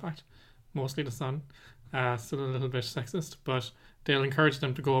daughter, in fact, mostly the son, still a little bit sexist, but they'll encourage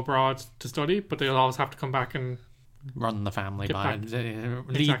them to go abroad to study, but they'll always have to come back and run the family lead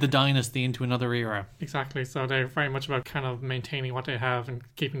Exactly. the dynasty into another era. Exactly. So they're very much about kind of maintaining what they have and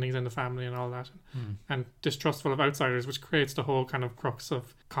keeping things in the family and all that, and distrustful of outsiders, which creates the whole kind of crux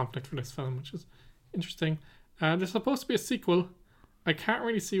of conflict for this film, which is interesting. There's supposed to be a sequel. I can't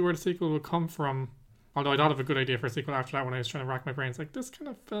really see where the sequel will come from, although I thought of a good idea for a sequel after that when I was trying to rack my brains. Like, this kind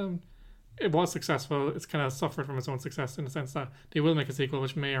of film, it was successful. It's kind of suffered from its own success in the sense that they will make a sequel,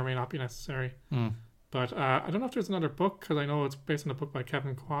 which may or may not be necessary. But I don't know if there's another book, because I know it's based on a book by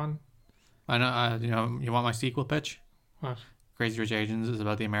Kevin Kwan. I know. You want my sequel pitch? What? Crazy Rich Asians is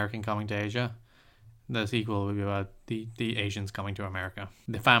about the American coming to Asia. The sequel will be about the Asians coming to America.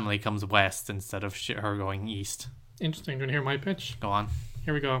 The family comes west instead of her going east. Interesting. Do you want to hear my pitch? Go on.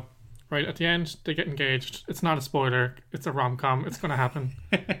 Here we go. Right, at the end, they get engaged. It's not a spoiler. It's a rom-com. It's going to happen.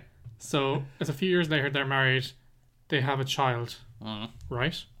 So, it's a few years later, they're married. They have a child.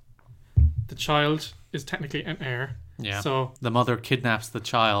 Right? The child is technically an heir. Yeah. So the mother kidnaps the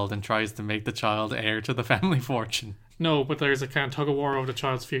child and tries to make the child heir to the family fortune. No, but there's a kind of tug-of-war over the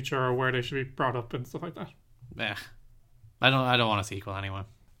child's future or where they should be brought up and stuff like that. Yeah. I don't want a sequel anyway.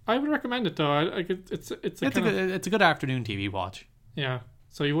 I would recommend it, though. It's a good afternoon TV watch. Yeah.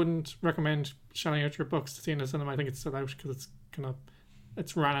 So you wouldn't recommend shelling out your books to see in the cinema? I think it's still out because it's kind of...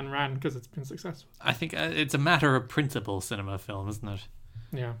 It's ran because it's been successful. I think it's a matter of principle, cinema film, isn't it?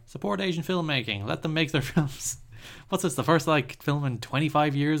 Yeah. Support Asian filmmaking. Let them make their films. What's this? The first film in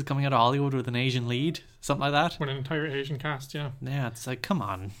 25 years coming out of Hollywood with an Asian lead? Something like that? With an entire Asian cast, yeah. Yeah, it's like, come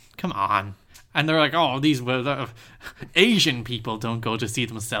on. And they're like, oh, these Asian people don't go to see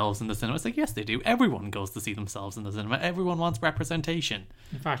themselves in the cinema. It's like, yes, they do. Everyone goes to see themselves in the cinema. Everyone wants representation.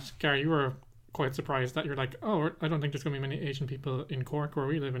 In fact, Gary, you were quite surprised that you're like, oh, I don't think there's going to be many Asian people in Cork where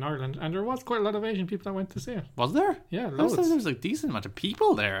we live in Ireland. And there was quite a lot of Asian people that went to see it. Was there? Yeah, loads. There was a decent amount of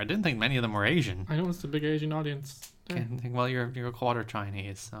people there. I didn't think many of them were Asian. I noticed a big Asian audience there. Well, you're a quarter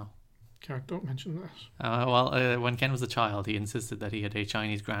Chinese, so... Gary, don't mention that. When Ken was a child, he insisted that he had a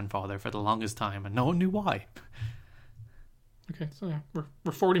Chinese grandfather for the longest time, and no one knew why. Okay, so yeah,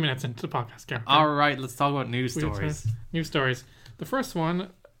 we're 40 minutes into the podcast, Gary. All right, let's talk about news stories. News stories. The first one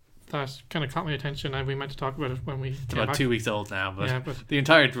that kind of caught my attention, and we meant to talk about it when we It's about 2 weeks old now, but, but the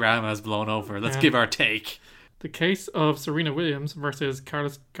entire drama has blown over. Let's give our take. The case of Serena Williams versus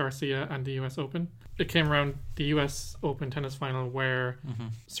Carlos Garcia and the US Open. It came around the US Open tennis final where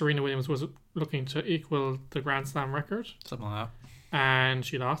Serena Williams was looking to equal the Grand Slam record. Something like that. And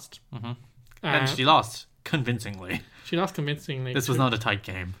she lost. And she lost convincingly. She lost convincingly. This was not a tight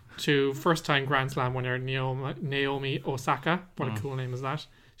game. To first-time Grand Slam winner Naomi Osaka. What a cool name is that.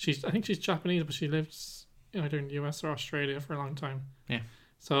 I think she's Japanese, but she lives either in the US or Australia for a long time. Yeah.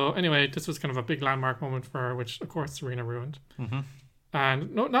 So anyway, this was kind of a big landmark moment for her, which of course Serena ruined. Mm-hmm.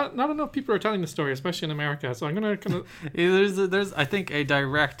 And not enough people are telling the story, especially in America. So I'm gonna kind of there's I think a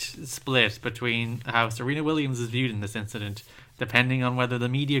direct split between how Serena Williams is viewed in this incident, depending on whether the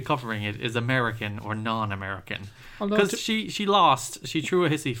media covering it is American or non-American. Because she lost, she threw a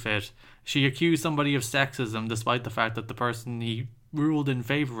hissy fit, she accused somebody of sexism, despite the fact that the person he ruled in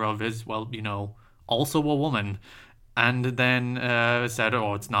favor of is, well, you know, also a woman, and then said,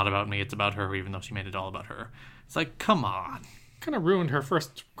 "Oh, it's not about me, it's about her," even though she made it all about her. It's like, come on. Kind of ruined her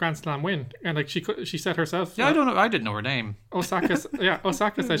first Grand Slam win, and like she said herself. Yeah, I don't know. I didn't know her name.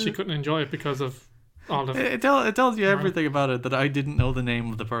 Osaka said she couldn't enjoy it because of all of it. It tells you everything about it, that I didn't know the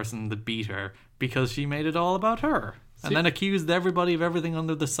name of the person that beat her because she made it all about her, and then accused everybody of everything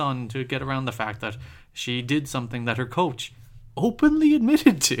under the sun to get around the fact that she did something that her coach openly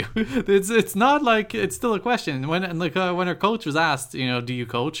admitted to. It's not like it's still a question. When her coach was asked, you know, do you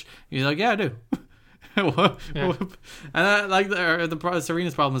coach? He's like, yeah, I do. Yeah. And the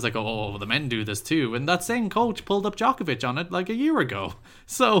Serena's problem is like, oh, the men do this too, and that same coach pulled up Djokovic on it like a year ago.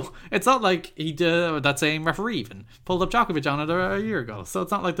 So it's not like he did, that same referee even pulled up Djokovic on it a year ago. So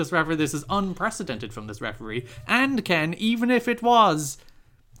it's not like this is unprecedented from this referee. And Ken, even if it was,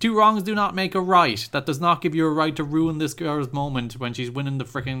 two wrongs do not make a right. That does not give you a right to ruin this girl's moment when she's winning the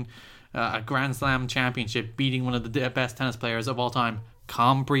freaking Grand Slam championship, beating one of the best tennis players of all time.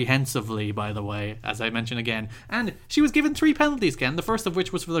 Comprehensively, by the way, as I mentioned again. And she was given 3 penalties, Ken, the first of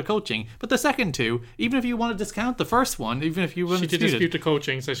which was for the coaching. But the second 2, even if you want to discount the first one, even if you want to dispute it. She did dispute the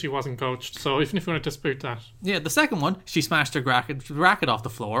coaching, so she wasn't coached. So even if you want to dispute that. Yeah, the second one, she smashed her racket off the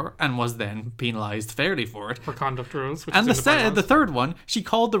floor and was then penalised fairly for it. For conduct rules. And the third one, she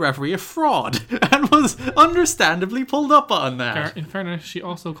called the referee a fraud and was understandably pulled up on that. In fairness, she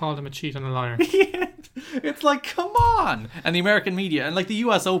also called him a cheat and a liar. Yeah. It's like, come on. And the American media and like the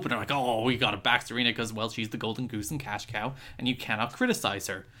US Open are like, oh, we gotta back Serena because, well, she's the golden goose and cash cow and you cannot criticize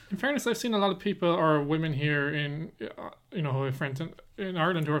her. In fairness, I've seen a lot of people or women here in who have friends in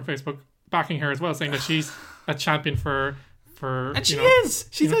Ireland who are on Facebook backing her as well, saying that she's a champion for and she is.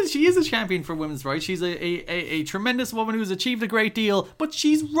 She says she is a champion for women's rights. She's a tremendous woman who's achieved a great deal, but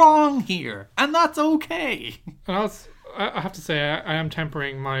she's wrong here, and that's okay. And I have to say, I am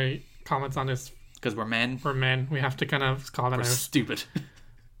tempering my comments on this. Because we're men. We're men. We have to kind of call them out. Stupid.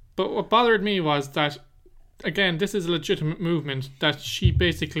 But what bothered me was that, again, this is a legitimate movement that she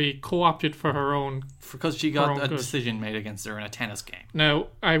basically co-opted for her own. Because she got a decision made against her in a tennis game. Now,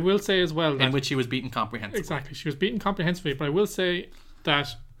 I will say as well that, in which she was beaten comprehensively. Exactly. She was beaten comprehensively, but I will say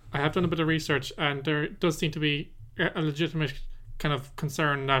that I have done a bit of research and there does seem to be a legitimate kind of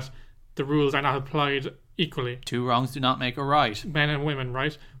concern that the rules are not applied equally. Two wrongs do not make a right. Men and women,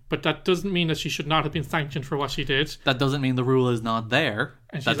 right? But that doesn't mean that she should not have been sanctioned for what she did. That doesn't mean the rule is not there.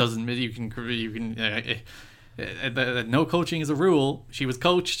 That doesn't mean you can no coaching is a rule. She was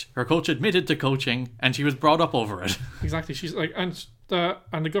coached. Her coach admitted to coaching, and she was brought up over it. Exactly. She's like, and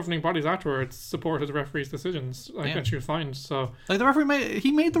the governing bodies afterwards supported the referee's decisions, and she was fined. So, like, the referee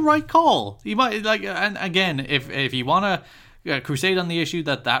made the right call. He might, like, and again, if you want to crusade on the issue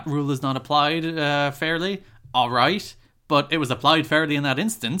that rule is not applied fairly, all right. But it was applied fairly in that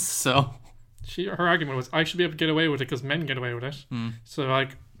instance, so... Her argument was, I should be able to get away with it because men get away with it. So,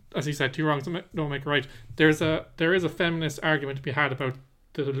 like, as he said, two wrongs don't make a right. There is a feminist argument to be had about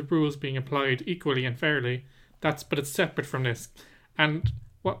the rules being applied equally and fairly. But it's separate from this. And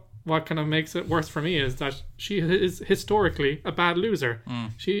what kind of makes it worse for me is that she is historically a bad loser.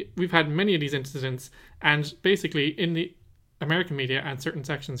 We've had many of these incidents, and basically in the American media and certain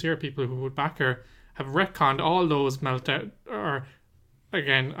sections here, people who would back her have retconned all those meltdown, or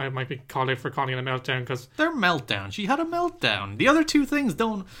again, I might be called out for calling it a meltdown because they're meltdown. She had a meltdown. The other two things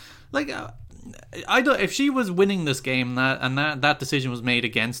don't like. I don't. If she was winning this game that decision was made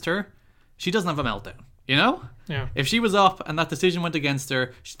against her, she doesn't have a meltdown. You know? Yeah. If she was up and that decision went against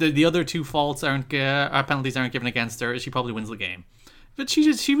her, the other two faults penalties aren't given against her, she probably wins the game. But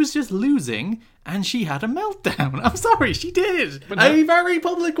she was just losing, and she had a meltdown. I'm sorry, she did. A very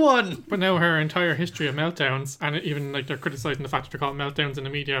public one. But now her entire history of meltdowns, and even like they're criticising the fact that they're called meltdowns in the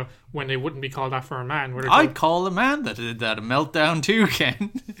media when they wouldn't be called that for a man. I'd call a man that did that a meltdown too, Ken.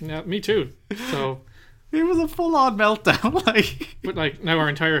 Yeah, me too. So it was a full-on meltdown. But like now her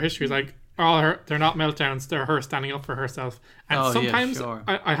entire history is like, they're not meltdowns, they're her standing up for herself. And sometimes, yeah, sure.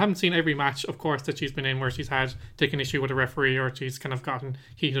 I haven't seen every match, of course, that she's been in where she's had taken issue with a referee or she's kind of gotten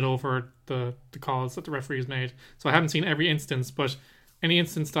heated over the calls that the referee's made. So I haven't seen every instance, but any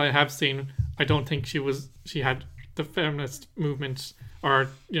instance that I have seen, I don't think she had the feminist movement or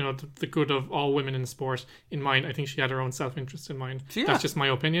the good of all women in sport in mind. I think she had her own self-interest in mind. Yeah. That's just my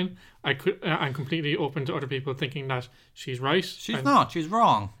opinion. I'm completely open to other people thinking that she's right. She's not. She's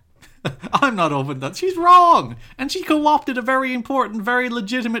wrong. I'm not open to that. She's wrong. And she co-opted a very important, very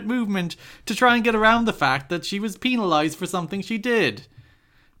legitimate movement to try and get around the fact that she was penalised for something she did.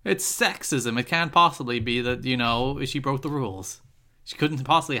 It's sexism. It can't possibly be that, she broke the rules. She couldn't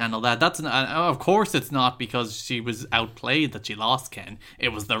possibly handle that. Of course it's not because she was outplayed that she lost, Ken. It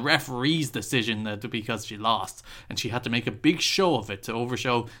was the referee's decision because she lost. And she had to make a big show of it to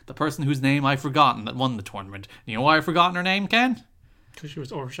overshow the person whose name I've forgotten that won the tournament. You know why I've forgotten her name, Ken? Because she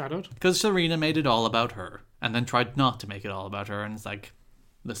was overshadowed. Because Serena made it all about her. And then tried not to make it all about her. And it's like,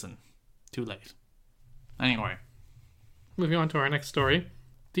 listen, too late. Anyway. Moving on to our next story.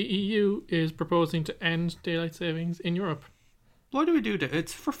 The EU is proposing to end daylight savings in Europe. Why do we do that?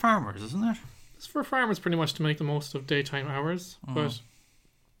 It's for farmers, isn't it? It's for farmers pretty much to make the most of daytime hours, but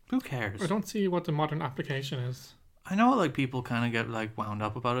who cares? I don't see what the modern application is. I know people kind of get wound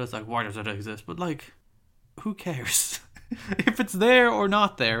up about it. It's why does it exist? But who cares? If it's there or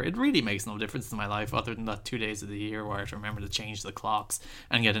not there, it really makes no difference to my life other than that 2 days of the year where I have to remember to change the clocks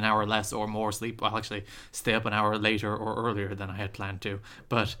and get an hour less or more sleep. I'll actually stay up an hour later or earlier than I had planned to,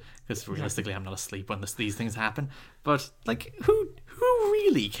 but because realistically I'm not asleep when these things happen. But who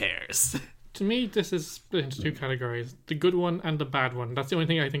really cares? To me, this is split into two categories: the good one and the bad one. That's the only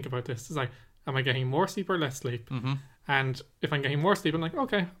thing I think about this. Is am I getting more sleep or less sleep? Mm-hmm. And if I'm getting more sleep, I'm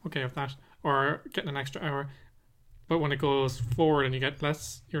okay with that, or getting an extra hour. But when it goes forward and you get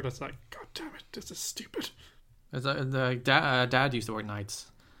less, you're just God damn it, this is stupid. Dad used to work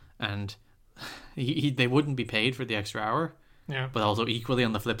nights, and they wouldn't be paid for the extra hour. Yeah. But also equally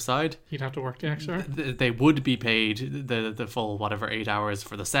on the flip side, he'd have to work the extra hour. They would be paid the full 8 hours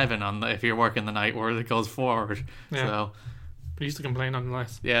for the 7 if you're working the night where it goes forward. Yeah. So, but he used to complain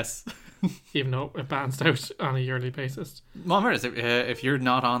nonetheless. Yes. Even though it balanced out on a yearly basis. Well, if you're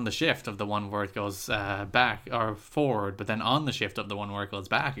not on the shift of the one where it goes back or forward, but then on the shift of the one where it goes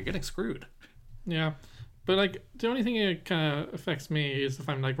back, you're getting screwed. Yeah. But the only thing it kind of affects me is if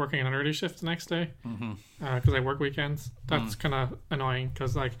I'm working an early shift the next day, because I work weekends. That's kind of annoying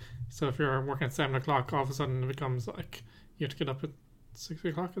because so if you're working at 7 o'clock, all of a sudden it becomes you have to get up at 6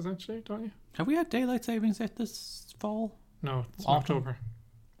 o'clock essentially, don't you? Have we had daylight savings yet this fall? No, it's October.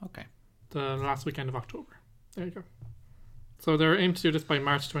 Okay. The last weekend of October. There you go. So they're aimed to do this by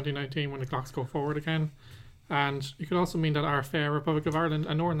March 2019 when the clocks go forward again. And it could also mean that our fair Republic of Ireland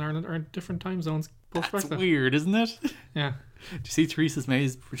and Northern Ireland are in different time zones. That's weird, isn't it? Yeah. Did you see Theresa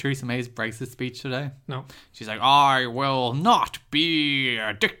May's Brexit speech today? No. She's I will not be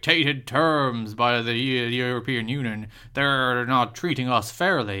dictated terms by the European Union. They're not treating us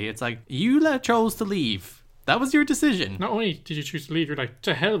fairly. It's you chose to leave. That was your decision. Not only did you choose to leave, you're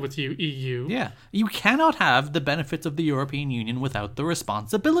to hell with you, EU. Yeah. You cannot have the benefits of the European Union without the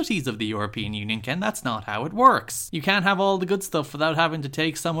responsibilities of the European Union, Ken. That's not how it works. You can't have all the good stuff without having to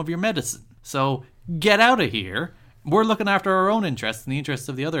take some of your medicine. So, get out of here. We're looking after our own interests and the interests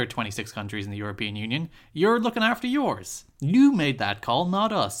of the other 26 countries in the European Union. You're looking after yours. You made that call,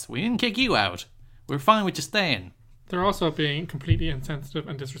 not us. We didn't kick you out. We're fine with you staying. They're also being completely insensitive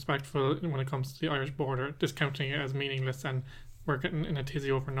and disrespectful when it comes to the Irish border, discounting it as meaningless, and we're getting in a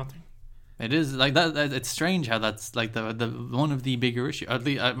tizzy over nothing. It is that. It's strange how that's the one of the bigger issues.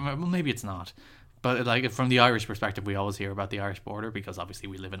 Maybe it's not, but from the Irish perspective, we always hear about the Irish border because obviously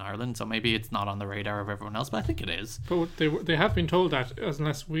we live in Ireland, so maybe it's not on the radar of everyone else. But I think it is. But they have been told that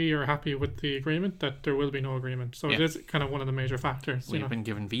unless we are happy with the agreement, that there will be no agreement. So It is kind of one of the major factors. We've been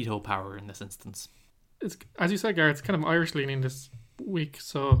given veto power in this instance. It's, as you said, Gareth, it's kind of Irish leaning this week.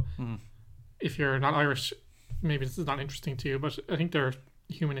 So if you're not Irish, maybe this is not interesting to you. But I think there are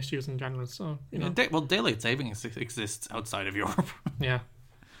human issues in general. So daylight savings exists outside of Europe. Yeah.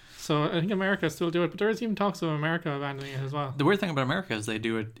 So I think America still do it, but there is even talks of America abandoning it as well. The weird thing about America is they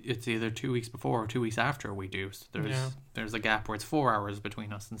do it. It's either 2 weeks before or 2 weeks after we do. So there's a gap where it's 4 hours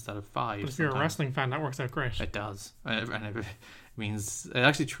between us instead of 5. But if you're a wrestling fan, that works out great. It does, and it means it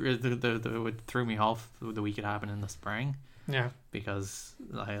actually it threw me off the week it happened in the spring. Yeah, because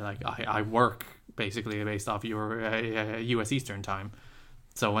I work basically based off your US Eastern time.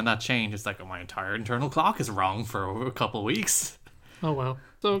 So when that changed, it's my entire internal clock is wrong for a couple of weeks. Oh well.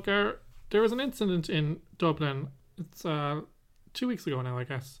 So there was an incident in Dublin. It's 2 weeks ago now, I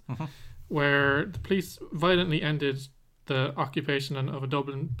guess, where the police violently ended the occupation of a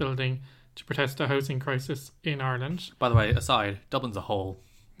Dublin building to protest a housing crisis in Ireland. By the way, aside, Dublin's a whole.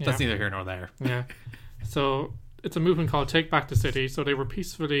 That's neither here nor there. Yeah. So it's a movement called Take Back the City. So they were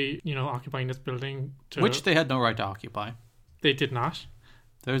peacefully, occupying this building. Which they had no right to occupy. They did not.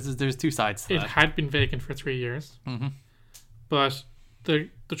 There's two sides to It that. had been vacant for 3 years. Mm-hmm. But the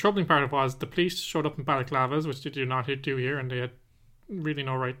troubling part of it was the police showed up in balaclavas, which they do not do here, and they had really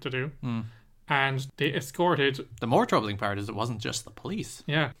no right to do. Mm. And they escorted. The more troubling part is it wasn't just the police.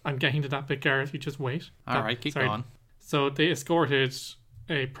 Yeah, I'm getting to that bit, Gareth. You just wait. All right, keep going. So they escorted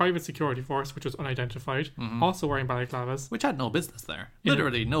a private security force, which was unidentified, also wearing balaclavas. Which had no business there.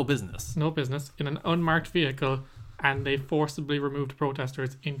 Literally no business. No business, in an unmarked vehicle, and they forcibly removed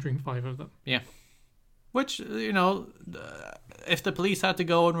protesters, injuring 5 of them. Yeah. Which, if the police had to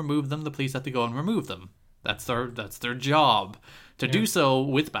go and remove them, the police had to go and remove them. That's their job. To do so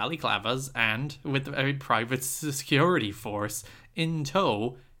with balaclavas and with a private security force in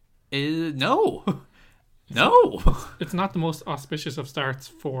tow is no. No. It's not the most auspicious of starts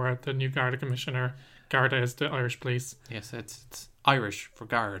for the new Garda Commissioner. Garda is the Irish police. Yes, it's Irish for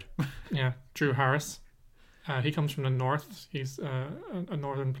guard. Yeah, Drew Harris. He comes from the north. He's a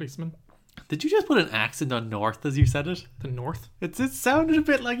northern policeman. Did you just put an accent on north as you said it? The north? It sounded a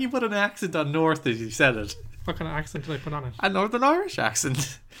bit like you put an accent on north as you said it. What kind of accent did I put on it? A Northern Irish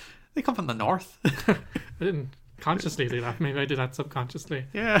accent. They come from the north. I didn't consciously do that. Maybe I did that subconsciously.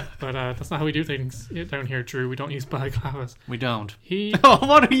 Yeah. But that's not how we do things down here, Drew. We don't use balaclavas. We don't. Oh,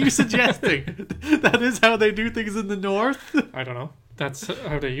 what are you suggesting? That is how they do things in the north? I don't know. That's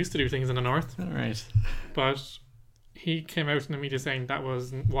how they used to do things in the north. All right. But he came out in the media saying that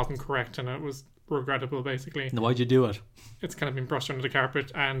wasn't correct and it was regrettable, basically. Why'd you do it? It's kind of been brushed under the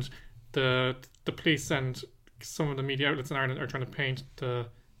carpet, and the police and some of the media outlets in Ireland are trying to paint the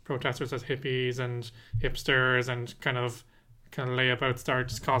protesters as hippies and hipsters and kind of layabout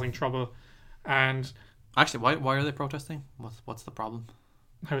starts causing trouble. And actually, why are they protesting? What's the problem?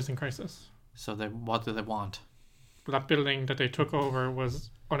 Housing crisis. So what do they want? That building that they took over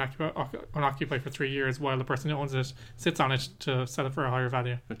was unoccupied for 3 years, while the person who owns it sits on it to sell it for a higher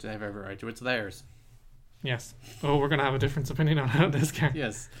value. Which they have every right to. It's theirs. Yes. Oh, we're going to have a different opinion on this guy.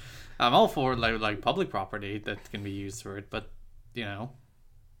 Yes. I'm all for like public property that can be used for it, but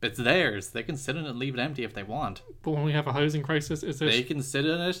it's theirs. They can sit in it and leave it empty if they want. But when we have a housing crisis, they can sit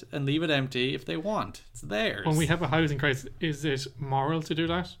in it and leave it empty if they want. It's theirs. When we have a housing crisis, is it moral to do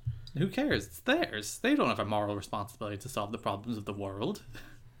that? Who cares? It's theirs. They don't have a moral responsibility to solve the problems of the world.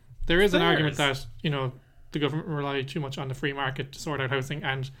 There is an argument that the government rely too much on the free market to sort out housing,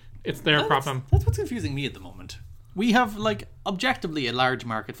 and it's their problem. That's what's confusing me at the moment. We have, objectively a large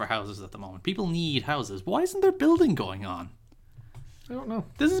market for houses at the moment. People need houses. Why isn't there building going on? I don't know.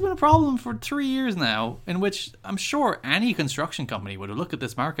 This has been a problem for 3 years now, in which I'm sure any construction company would have looked at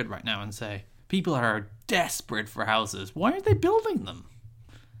this market right now and say, people are desperate for houses. Why aren't they building them?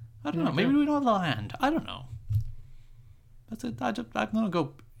 I don't know. Maybe we don't have the land. I don't know. That's it. I'm going to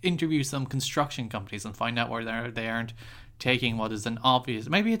go interview some construction companies and find out where they aren't taking what is an obvious...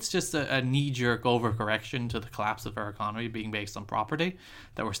 Maybe it's just a knee-jerk overcorrection to the collapse of our economy being based on property,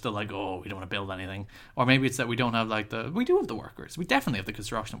 that we're still we don't want to build anything. Or maybe it's that we don't have we do have the workers. We definitely have the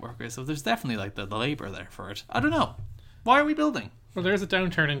construction workers. So there's definitely the labour there for it. I don't know. Why are we building? Well, there's a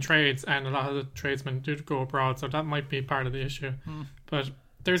downturn in trades, and a lot of the tradesmen do go abroad, so that might be part of the issue. But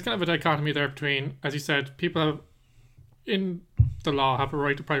there's kind of a dichotomy there between, as you said, people in the law have a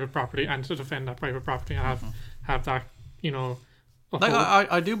right to private property and to defend that private property and have that,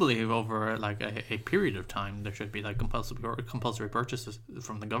 I do believe over a period of time there should be compulsory purchases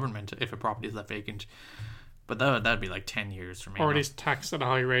from the government if a property is left vacant. But that'd be 10 years for me. Or at least taxed at a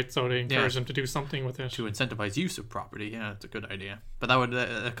high rate, so they encourage them to do something with it. To incentivize use of property, yeah, it's a good idea. But that would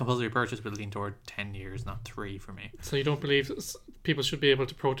a compulsory purchase would lean toward 10 years, not 3 for me. So you don't believe people should be able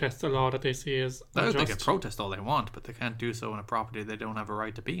to protest a law that they see as unjust? They can protest all they want, but they can't do so in a property they don't have a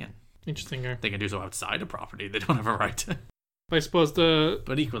right to be in. Interesting. They can do so outside a property they don't have a right to. But I suppose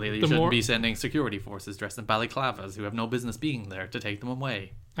But equally, they shouldn't be sending security forces dressed in balaclavas who have no business being there to take them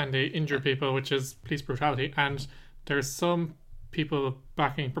away. And they injure people, which is police brutality. And there's some people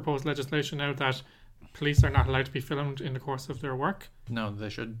backing proposed legislation now that police are not allowed to be filmed in the course of their work. No, they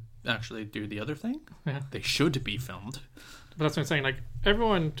should actually do the other thing. Yeah. They should be filmed. But that's what I'm saying.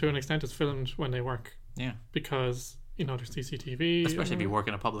 Everyone, to an extent, is filmed when they work. Yeah. Because... there's CCTV. Especially if you work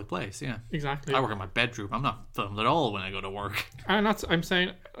in a public place, yeah. Exactly. I work in my bedroom. I'm not filmed at all when I go to work. And I'm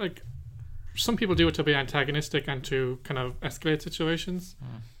saying, some people do it to be antagonistic and to kind of escalate situations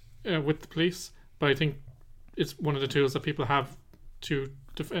with the police. But I think it's one of the tools that people have to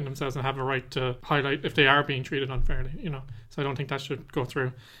defend themselves and have a right to highlight if they are being treated unfairly, So I don't think that should go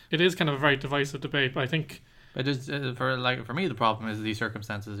through. It is kind of a very divisive debate, but I think... But for me, the problem is the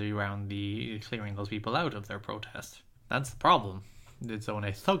circumstances around the clearing those people out of their protest. That's the problem. Did so in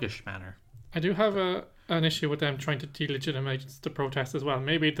a thuggish manner. I do have an issue with them trying to delegitimize the protest as well.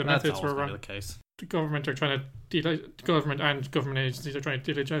 Maybe the That's methods always were going to wrong. be the case. The government are trying to government and government agencies are trying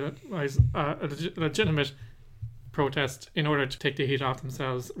to delegitimize a legitimate protest in order to take the heat off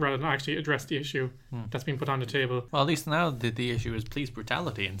themselves rather than actually address the issue that's been put on the table. Well, at least now the issue is police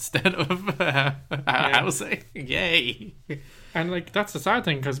brutality instead of housing. Yay! And like that's the sad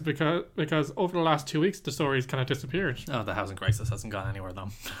thing because over the last 2 weeks the story's kind of disappeared. Oh, the housing crisis hasn't gone anywhere though.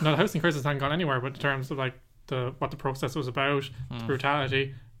 No, the housing crisis hasn't gone anywhere, but in terms of like what the process was about, the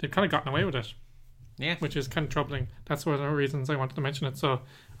brutality, they've kind of gotten away with it. Yeah. Which is kind of troubling. That's one of the reasons I wanted to mention it. So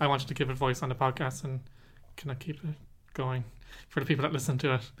I wanted to give it voice on the podcast and kind of keep it going for the people that listen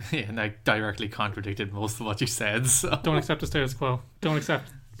to it. Yeah, and I directly contradicted most of what you said. So. Don't accept the status quo. Don't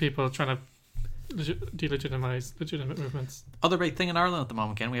accept people trying to delegitimize legitimate movements. Other big thing in Ireland at the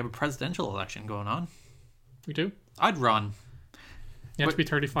moment, Ken, we have a presidential election going on. We do? I'd run. You have to be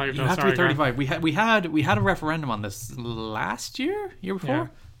 35 though. You have Sorry, to be 35. We had a referendum on this year before? Yeah.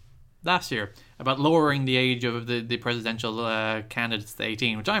 Last year, about lowering the age of the presidential candidates to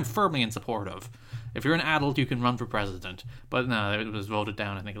 18, which I'm firmly in support of. If you're an adult, you can run for president. But no, it was voted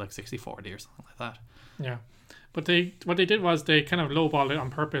down, I think, like 60-40 or something like that. Yeah. But what they did was they kind of lowballed it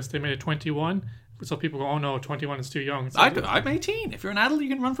on purpose. They made it 21, so people go, oh no, 21 is too young. So I'm 18. If you're an adult, you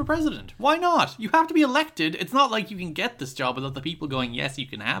can run for president. Why not? You have to be elected. It's not like you can get this job without the people going, yes, you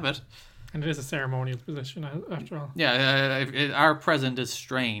can have it. And it is a ceremonial position, after all. Yeah, our president is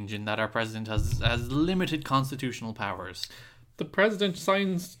strange in that our president has limited constitutional powers. The president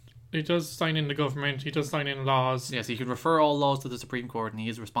he does sign in the government, he does sign in laws. Yes, he can refer all laws to the Supreme Court, and he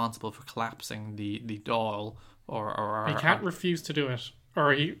is responsible for collapsing the Dáil or he can't refuse to do it,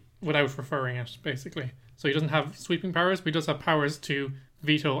 without referring it, basically. So he doesn't have sweeping powers, but he does have powers to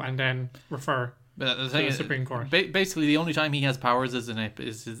veto and then refer to the Supreme Court. Basically, the only time he has powers is in a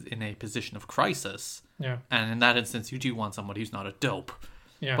position of crisis. Yeah. And in that instance, you do want somebody who's not a dope.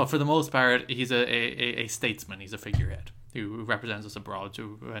 Yeah. But for the most part, he's a statesman. He's a figurehead who represents us abroad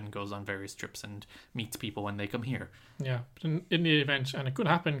and goes on various trips and meets people when they come here. Yeah. But in the event, and it could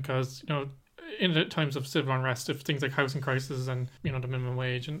happen because, in the times of civil unrest, if things like housing crisis and, the minimum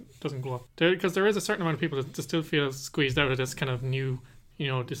wage and doesn't go up. Because there is a certain amount of people that still feel squeezed out of this kind of new,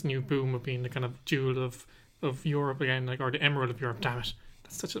 this new boom of being the kind of jewel of Europe again, like, or the emerald of Europe. Damn it.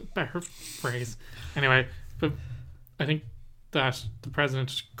 That's such a better phrase. Anyway, but I think that the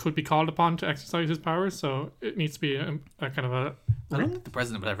president could be called upon to exercise his powers, so it needs to be a kind of a... I don't think the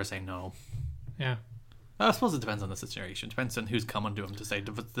president would ever say no. Yeah. I suppose it depends on the situation. It depends on who's coming to him to say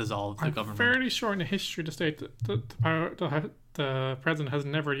dissolve the government. I'm fairly sure in the history of the state that the president has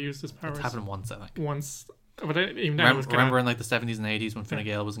never used his powers. It's happened once, I think. Once. But even now remember in like the 70s and 80s when Fine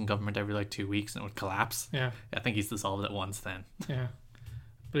Gael was in government every like 2 weeks and it would collapse? Yeah. I think he's dissolved it once then. Yeah.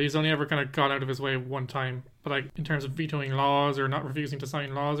 But he's only ever kind of gone out of his way one time. But like in terms of vetoing laws or not refusing to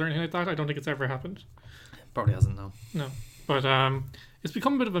sign laws or anything like that, I don't think it's ever happened. Probably hasn't, no. No. But it's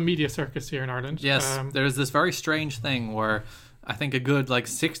become a bit of a media circus here in Ireland. Yes, there's this very strange thing where I think a good like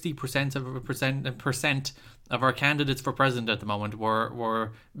 60% of our candidates for president at the moment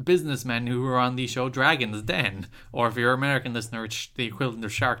were businessmen who were on the show Dragon's Den, or if you're an American listener, it's the equivalent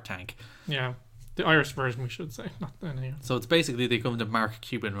of Shark Tank. Yeah, the Irish version, we should say, not any. So it's basically the equivalent of Mark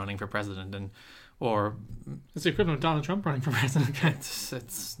Cuban running for president, or it's the equivalent of Donald Trump running for president.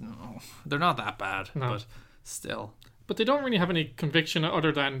 It's no, they're not that bad, but still. But they don't really have any conviction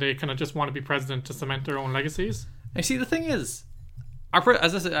other than they kind of just want to be president to cement their own legacies. I see. The thing is,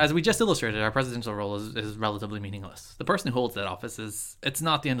 as we just illustrated, our presidential role is relatively meaningless. The person who holds that office it's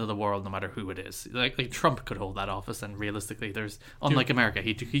not the end of the world, no matter who it is. Like Trump could hold that office, and realistically, unlike America,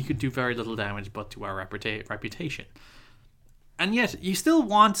 he could do very little damage, but to our reputation. And yet, you still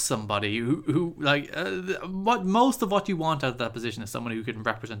want somebody who most of what you want out of that position is someone who can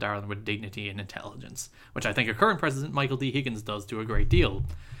represent Ireland with dignity and intelligence, which I think our current president, Michael D. Higgins, does to a great deal.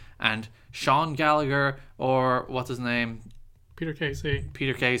 And Sean Gallagher, or what's his name? Peter Casey,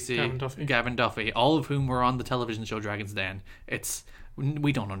 Gavin Duffy, all of whom were on the television show Dragon's Den.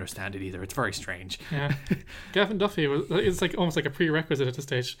 We don't understand it either. It's very strange. Yeah, Gavin Duffy it's like almost like a prerequisite at this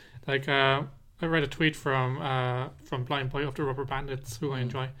stage. Like I read a tweet from Blind Boy of the Rubber Bandits, who I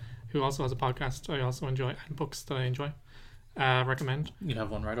enjoy, who also has a podcast I also enjoy, and books that I enjoy. Recommend. You have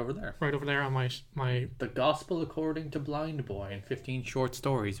one right over there. Right over there on my The Gospel According to Blind Boy in 15 short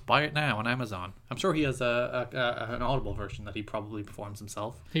stories. Buy it now on Amazon. I'm sure he has an Audible version that he probably performs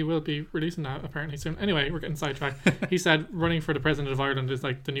himself. He will be releasing that apparently soon. Anyway, we're getting sidetracked. He said running for the president of Ireland is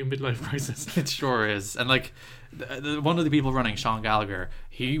like the new midlife crisis. It sure is. And like one of the people running, Sean Gallagher,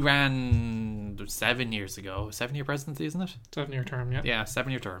 he ran 7 years ago. 7-year presidency, isn't it? 7-year term, yeah. Yeah,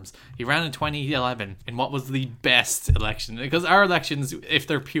 7-year terms. He ran in 2011 in what was the best election. Because our elections, if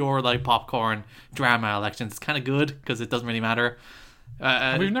they're pure like popcorn drama elections, it's kind of good because it doesn't really matter.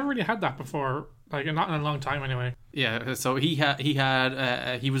 And we've never really had that before, like not in a long time anyway. Yeah, so he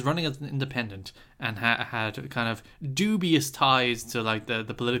was running as an independent and had kind of dubious ties to like the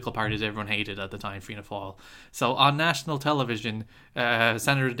political parties everyone hated at the time, Fianna Fáil. So on national television,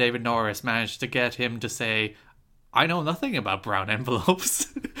 Senator David Norris managed to get him to say, "I know nothing about brown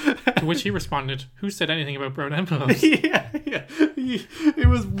envelopes." To which he responded, "Who said anything about brown envelopes?" yeah. It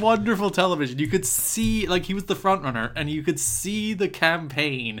was wonderful television. You could see, like, he was the front runner, and you could see the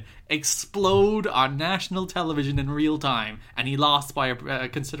campaign explode on national television in real time, and he lost by a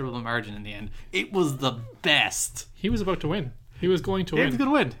considerable margin in the end. It was the best. He was about to win. He was going to win. He was going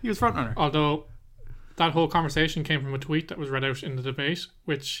to win. He was front runner. Although that whole conversation came from a tweet that was read out in the debate,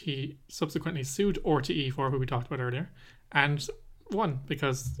 which he subsequently sued RTE for, who we talked about earlier, and won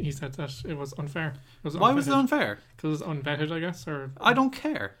because he said that it was unfair. Why was it unfair? Because it was unvetted, I guess. Or I don't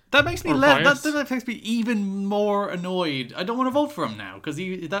care. That makes me that makes me even more annoyed. I don't want to vote for him now because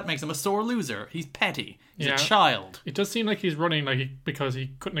that makes him a sore loser. He's petty. He's a child. It does seem like he's running because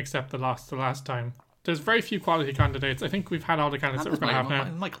he couldn't accept the loss the last time. There's very few quality candidates. I think we've had all the candidates that we're going to have now.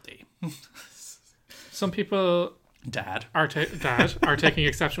 Michael D. Some people Dad are taking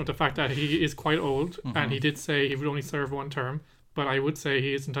exception with the fact that he is quite old, and he did say he would only serve one term. But I would say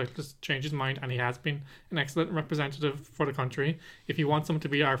he is entitled to change his mind, and he has been an excellent representative for the country. If he wants him to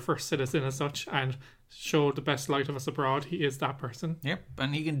be our first citizen as such and show the best light of us abroad, he is that person. Yep,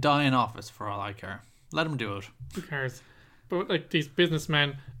 and he can die in office for all I care. Let him do it. Who cares? But like these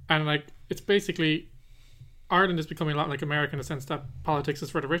businessmen, and like it's basically Ireland is becoming a lot like America in the sense that politics is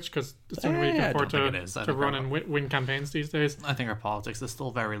for the rich because it's the only way you can afford to run and win campaigns these days. I think our politics is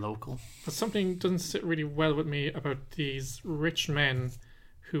still very local. But something doesn't sit really well with me about these rich men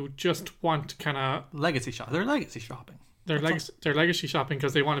who just want kind of legacy shop. They're legacy shopping. They're legacy shopping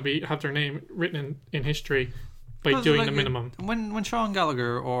because they want to have their name written in history by doing the minimum. When Sean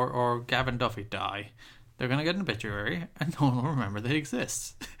Gallagher or Gavin Duffy die, they're going to get an obituary and no one will remember they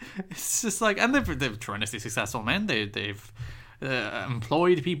exist. It's just like, and they're tremendously successful men. They've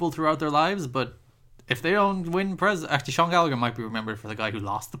employed people throughout their lives, but if they don't win actually Sean Gallagher might be remembered for the guy who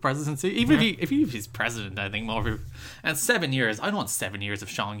lost the presidency. Even if he's president, I think more. And 7 years, I don't want 7 years of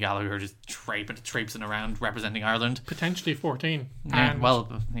Sean Gallagher just traipsing around representing Ireland. Potentially 14. Yeah,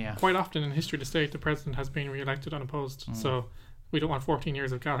 and quite often in history of the state, the president has been re-elected unopposed. So we don't want 14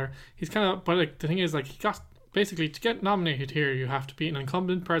 years of Gallagher. He's kind of, but like the thing is, like he got basically to get nominated here, you have to be an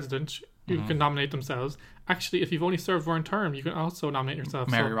incumbent president who can nominate themselves. Actually, if you've only served one term, you can also nominate yourself.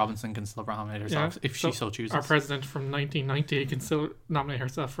 Mary Robinson can still nominate herself if she so chooses. Our president from 1990 can still nominate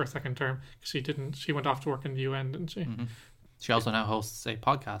herself for a second term. She didn't. She went off to work in the UN, didn't she? Mm-hmm. She also now hosts a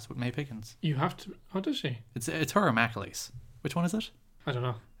podcast with May Pickens. You have to. Oh, does she? It's her or Macaleese. Which one is it? I don't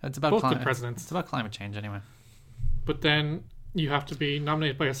know. It's about both good presidents. It's about climate change anyway. But then you have to be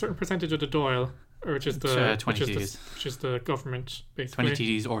nominated by a certain percentage of the Dáil, which is the 20 TDs. Which is the government, basically.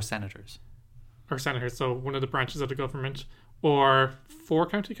 20 TDs or senators. Or senators, so one of the branches of the government, or 4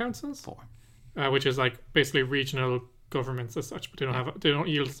 county councils. 4, which is like basically regional governments as such, but they don't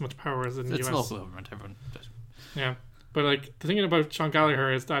yield as much power as in the US. It's local government, everyone does. Yeah, but like the thing about Sean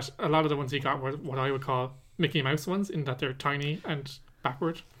Gallagher is that a lot of the ones he got were what I would call Mickey Mouse ones, in that they're tiny and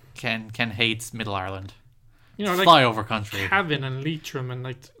backward. Ken hates Middle Ireland. You know, like flyover country. Cavan and Leitrim and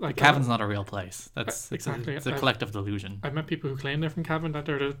like Cavan's not a real place. That's exactly. It's a collective delusion. I've met people who claim they're from Cavan, that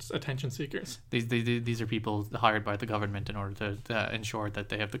they're the attention seekers. These are people hired by the government in order to ensure that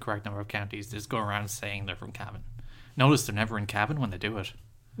they have the correct number of counties. They just go around saying they're from Cavan. Notice they're never in Cavan when they do it.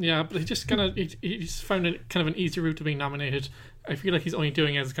 Yeah, but he just he's found it kind of an easy route to being nominated. I feel like he's only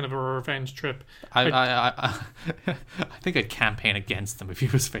doing it as kind of a revenge trip. I think I'd campaign against him if he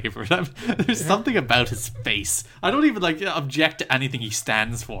was favourite. There's something about his face. I don't even object to anything he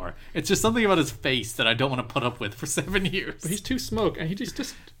stands for. It's just something about his face that I don't want to put up with for 7 years. But he's too smug, and he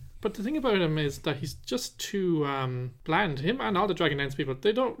just. But the thing about him is that he's just too bland. Him and all the Dragon Dance people,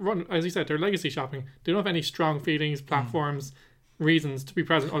 they don't run, as you said, they're legacy shopping. They don't have any strong feelings, platforms. Reasons to be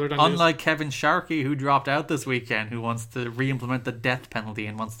present other than unlike Kevin Sharkey, who dropped out this weekend, who wants to re-implement the death penalty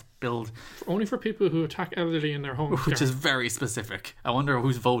and wants to build only for people who attack elderly in their homes, which is very specific. I wonder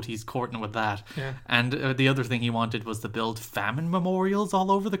whose vote he's courting with that. Yeah. And the other thing he wanted was to build famine memorials all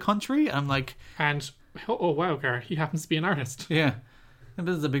over the country. I'm like, and oh wow, Gar, he happens to be an artist. Yeah.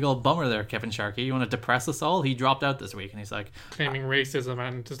 This is a big old bummer there, Kevin Sharkey. You want to depress us all? He dropped out this week, and he's like claiming racism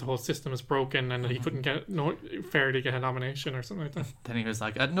and just the whole system is broken and he couldn't fairly get a nomination or something like that. Then he was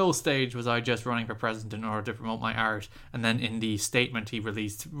like, at no stage was I just running for president in order to promote my art. And then in the statement he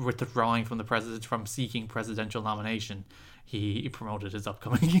released withdrawing from from seeking presidential nomination, he promoted his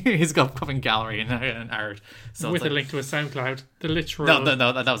upcoming gallery in art. So with a link to his SoundCloud, the literal.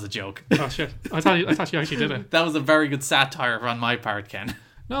 No, that was a joke. Oh shit! I thought you actually did it. That was a very good satire on my part, Ken.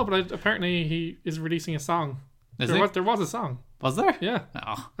 No, but apparently he is releasing a song. There was a song. Was there? Yeah.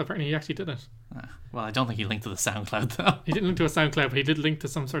 Oh. Apparently he actually did it. Well, I don't think he linked to the SoundCloud though. He didn't link to a SoundCloud, but he did link to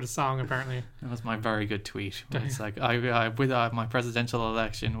some sort of song apparently. That was my very good tweet. It's like my presidential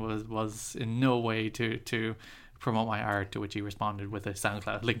election was in no way to promote my art, to which he responded with a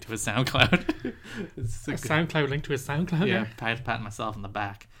SoundCloud link to his SoundCloud. SoundCloud link to his SoundCloud. Yeah, patting myself on the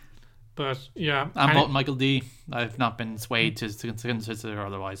back. But yeah, I'm voting Michael D. I've not been swayed to consider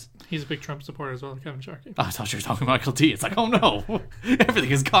otherwise. He's a big Trump supporter as well, Kevin Sharkey. I thought you were talking Michael D. It's like, oh no,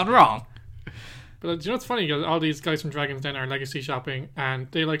 everything has gone wrong. But do you know what's funny? All these guys from Dragon's Den are legacy shopping, and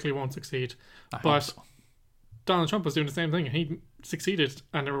they likely won't succeed. I hope so. Donald Trump was doing the same thing, and he succeeded,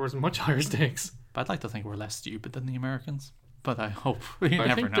 and there was much higher stakes. But I'd like to think we're less stupid than the Americans. But I hope.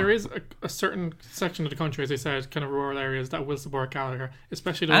 I think there is a certain section of the country, as I said, kind of rural areas that will support Gallagher,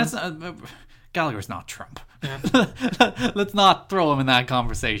 especially the Gallagher's not Trump. Yeah. Let's not throw him in that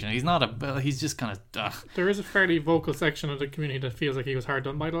conversation. He's not he's just kind of. There is a fairly vocal section of the community that feels like he was hard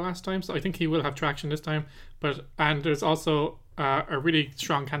done by the last time, so I think he will have traction this time. And there's also a really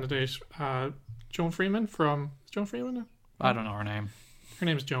strong candidate, Joan Freeman from. Is Joan Freeman? I don't know her name. Her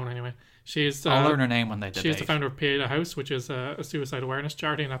name's Joan anyway. I'll learn her name when they debate. She's the founder of Pieta House, which is a suicide awareness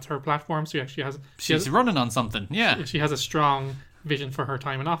charity, and that's her platform. So she's running on something. Yeah, she has a strong vision for her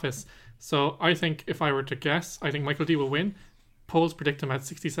time in office. So I think if I were to guess, I think Michael D will win. Polls predict him at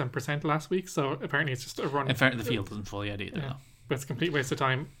 67% last week, so apparently it's just a run. In fact, the field isn't full yet either. Yeah, but it's a complete waste of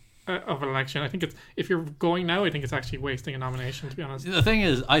time of an election. I think if you're going now, I think it's actually wasting a nomination, to be honest. The thing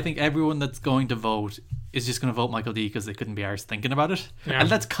is, I think everyone that's going to vote is just going to vote Michael D because they couldn't be arsed thinking about it. Yeah. And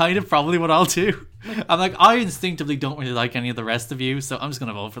that's kind of probably what I'll do. I'm like, I instinctively don't really like any of the rest of you, so I'm just going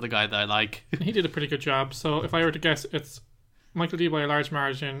to vote for the guy that I like. He did a pretty good job. So if I were to guess, it's Michael D by a large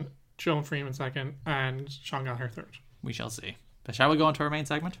margin, Joan Freeman second, and Sean Gallagher third. We shall see. But shall we go on to our main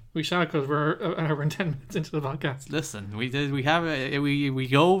segment? We shall, because we're an hour and 10 minutes into the podcast. Listen, we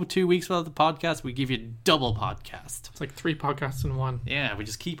go 2 weeks without the podcast, we give you double podcast. It's like 3 podcasts in one. Yeah, we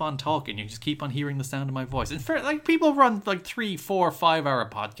just keep on talking. You just keep on hearing the sound of my voice. In fact, like, people run like 3, 4, 5 hour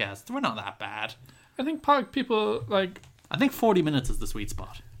podcasts. We're not that bad. I think people like. I think 40 minutes is the sweet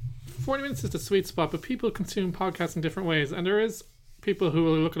spot. 40 minutes is the sweet spot, but people consume podcasts in different ways, and there is people who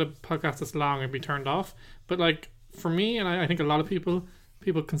will look at a podcast that's long and be turned off. But like, for me, and I think a lot of people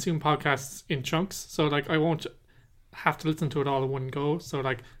consume podcasts in chunks, so like I won't have to listen to it all in one go. So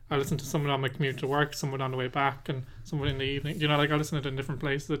like I listen to someone on my commute to work, someone on the way back, and someone in the evening. You know, like I listen to it in different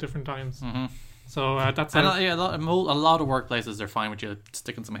places at different times. Mm-hmm. So that's and a lot of workplaces are fine with you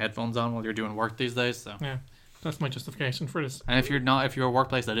sticking some headphones on while you're doing work these days. So yeah, that's my justification for this. And if you're a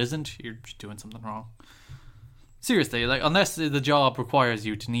workplace that isn't, you're just doing something wrong. Seriously, like, unless the job requires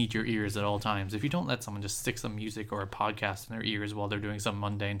you to need your ears at all times, if you don't let someone just stick some music or a podcast in their ears while they're doing some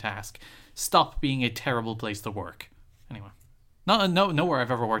mundane task, stop being a terrible place to work. Anyway, nowhere I've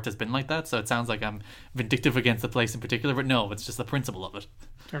ever worked has been like that, so it sounds like I'm vindictive against the place in particular, but no, it's just the principle of it.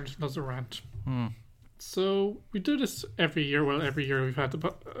 There's another rant. So we do this every year. Well, every year we've had the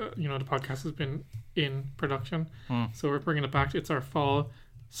podcast has been in production, so we're bringing it back. It's our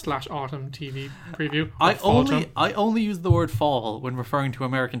fall/autumn TV preview. I only use the word fall when referring to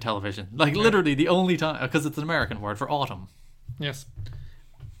American television. Like, literally the only time, because it's an American word for autumn. Yes.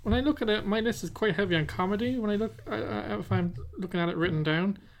 When I look at it, my list is quite heavy on comedy. When I look, if I'm looking at it written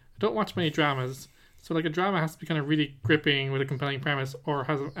down, I don't watch many dramas. So like a drama has to be kind of really gripping with a compelling premise, or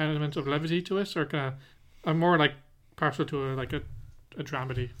has an element of levity to it, or kind of, I'm more like partial to a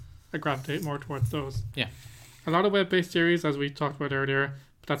dramedy. I gravitate more towards those. Yeah. A lot of web-based series, as we talked about earlier.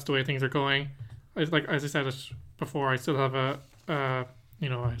 But that's the way things are going. As I said it before, I still have I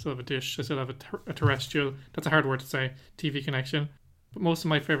still have a dish. I still have a terrestrial. That's a hard word to say. TV connection. But most of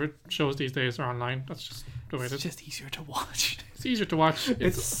my favorite shows these days are online. That's just the way it is. It's just easier to watch. It's easier to watch.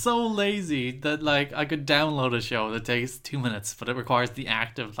 It's so lazy that like I could download a show that takes 2 minutes, but it requires the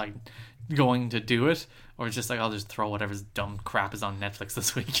act of like going to do it, or it's just like I'll just throw whatever dumb crap is on Netflix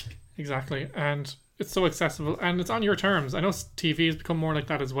this week. Exactly, and it's so accessible, and it's on your terms. I know TV has become more like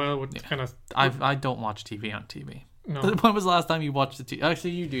that as well. With kind of, I don't watch TV on TV. No. When was the last time you watched the TV?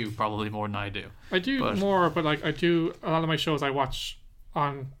 Actually, you do probably more than I do. I do more, but like I do a lot of my shows I watch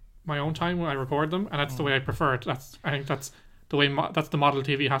on my own time when I record them, and that's the way I prefer it. I think that's the way that's the model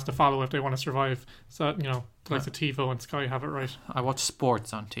TV has to follow if they want to survive. So like the TiVo and Sky have it right. I watch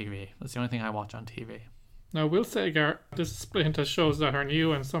sports on TV. That's the only thing I watch on TV. Now, we'll say, Gar, this is split into shows that are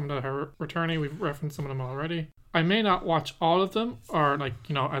new and some that are returning. We've referenced some of them already. I may not watch all of them, or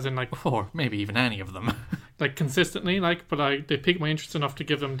as in or maybe even any of them, consistently, but they pique my interest enough to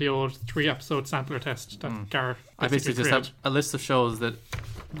give them the old 3-episode sampler test that Gar. I basically just have a list of shows that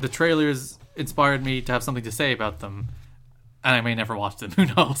the trailers inspired me to have something to say about them, and I may never watch them. Who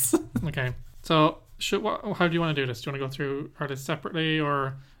knows? Okay, so how do you want to do this? Do you want to go through artists separately,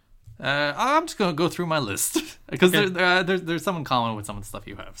 or? I'm just going to go through my list because there's some in common with some of the stuff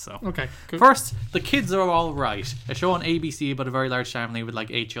you have. So okay, cool. First, The Kids Are All Right, a show on ABC about a very large family with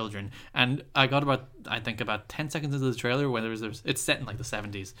 8 children, and I got about 10 seconds into the trailer when it's set in the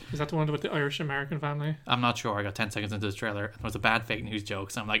 70s. Is that the one with the Irish American family? I'm not sure. I got 10 seconds into the trailer and there was a bad fake news joke,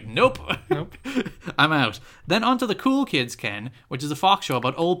 so I'm like, nope. I'm out. Then onto The Cool Kids, Ken, which is a Fox show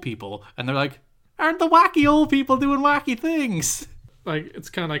about old people, and they're like, aren't the wacky old people doing wacky things? It's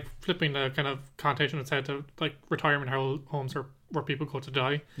kind of like flipping the kind of connotation it's had to retirement homes are where people go to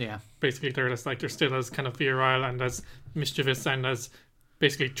die. Yeah. Basically, they're just they're still as kind of virile and as mischievous and as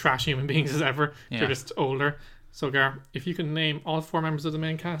basically trash human beings as ever. Yeah. They're just older. So, Gar, if you can name all 4 members of the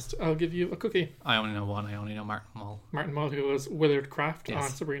main cast, I'll give you a cookie. I only know one. I only know Martin Mull. Martin Mull, who was Willard Kraft on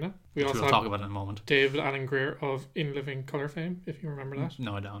Sabrina. We'll talk about it in a moment. David Alan Grier of In Living Colour fame, if you remember that.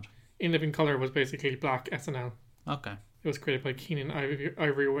 No, I don't. In Living Colour was basically black SNL. Okay. It was created by Keenan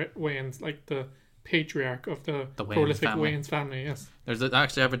Ivory Wayans, the patriarch of the prolific Wayans family. Yes.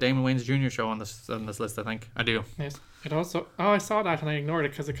 Actually, I have a Damon Wayans Jr. show on this list. I think I do. Yes. It also. I saw that and I ignored it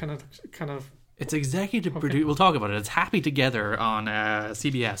because it kind of. It's executive produced. We'll talk about it. It's Happy Together on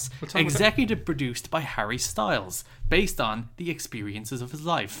CBS. Executive produced by Harry Styles, based on the experiences of his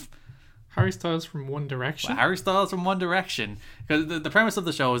life. Harry Styles from One Direction. Well, Harry Styles from One Direction. Because the premise of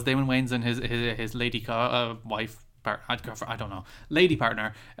the show is Damon Wayans and his lady wife. I don't know. Lady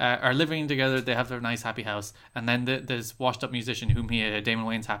partner are living together. They have their nice happy house, and then there's washed up musician whom Damon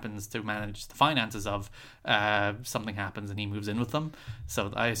Wayans happens to manage the finances of. Something happens and he moves in with them.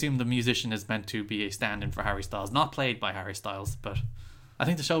 So I assume the musician is meant to be a stand-in for Harry Styles, not played by Harry Styles, but I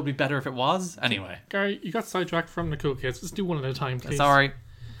think the show would be better if it was. Anyway, Gary, you got sidetracked from the Cool Kids. Let's do one at a time, please. It's alright.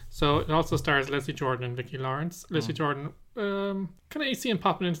 So it also stars Leslie Jordan and Vicki Lawrence. Leslie Jordan, kind of you see him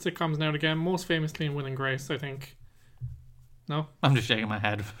popping into sitcoms now and again, most famously in Will and Grace, I think. No? I'm just shaking my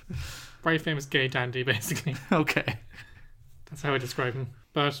head. Very famous gay dandy, basically. Okay. That's how I describe him.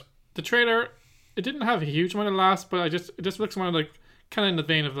 But the trailer, it didn't have a huge amount of laughs, but it just looks kind of in the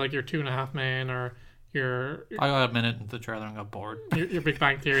vein of your 2.5 Men or your... I got a minute into the trailer and got bored. Your Big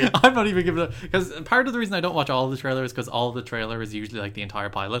Bang Theory. I'm not even giving it... Because part of the reason I don't watch all of the trailers is because all of the trailer is usually the entire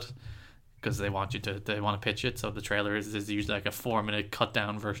pilot. Because they want to pitch it, so the trailer is usually a 4-minute cut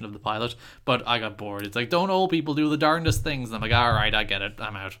down version of the pilot. But I got bored. It's don't old people do the darndest things? And I'm like, all right, I get it.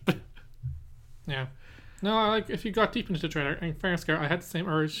 I'm out. Yeah. No, if you got deep into the trailer, in fairness, I had the same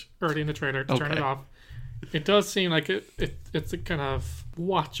urge early in the trailer to turn it off. It does seem like it's a kind of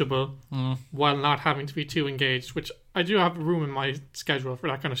watchable while not having to be too engaged, which I do have room in my schedule for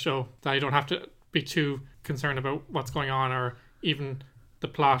that kind of show, that I don't have to be too concerned about what's going on or even the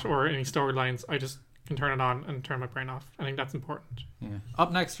plot or any storylines. I just can turn it on and turn my brain off. I think that's important. Yeah.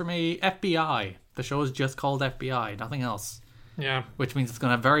 Up next for me, FBI. The show is just called FBI, nothing else. Yeah. Which means it's going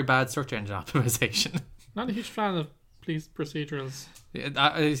to have very bad search engine optimization. Not a huge fan of police procedurals.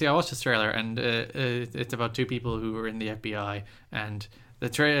 I watched this trailer and it's about 2 people who are in the FBI, and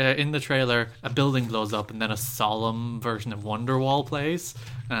in the trailer a building blows up and then a solemn version of Wonderwall plays,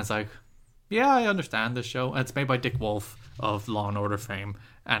 and it's like, yeah, I understand this show. And it's made by Dick Wolf of Law and Order fame,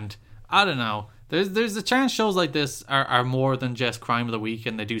 and I don't know, there's a chance shows like this are more than just crime of the week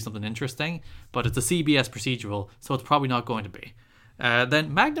and they do something interesting, but it's a CBS procedural, so it's probably not going to be.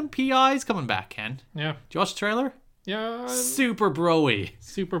 Then Magnum PI is coming back, Ken. Yeah. Do you watch the trailer? Yeah. Super broy.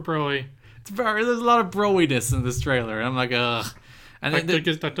 There's a lot of broiness in this trailer. I'm like, ugh. And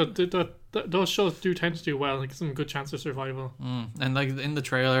those shows do tend to do well, some good chance of survival. And in the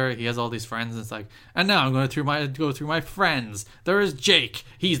trailer, he has all these friends, and it's like, and now I'm going to go through my friends. There is Jake,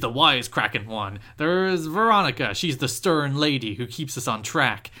 he's the wisecracking one. There is Veronica, she's the stern lady who keeps us on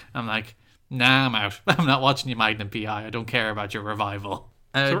track. I'm like, nah, I'm out. I'm not watching you, Magnum PI. I don't care about your revival.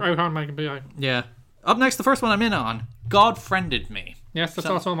 So we're out on Magnum PI. Yeah. Up next, the first one I'm in on, God Friended Me. Yes, that's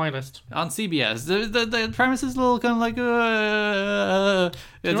also on my list. On CBS. The premise is a little kind of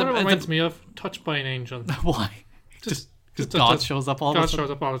it reminds me of? Touched by an Angel. Why? Just because God shows up all the time. God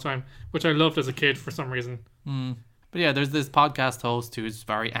shows up all the time, which I loved as a kid for some reason. But yeah, there's this podcast host who's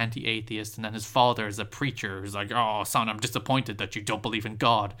very anti-atheist, and then his father is a preacher who's like, "Oh, son, I'm disappointed that you don't believe in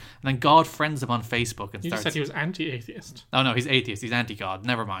God." And then God friends him on Facebook and You just starts. said he was anti-atheist. Oh no, he's atheist. He's anti-God.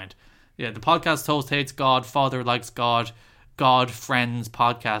 Never mind. Yeah, the podcast host hates God. Father likes God. God friends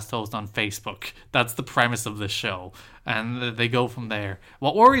podcast host on Facebook. That's the premise of this show, and they go from there.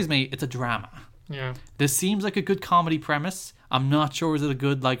 What worries me, it's a drama. Yeah. This seems like a good comedy premise. I'm not sure is it a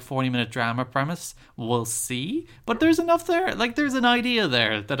good 40-minute drama premise. We'll see. But there's enough there. There's an idea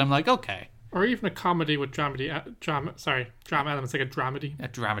there that I'm like, okay. Or even a comedy with drama elements, like a dramedy. A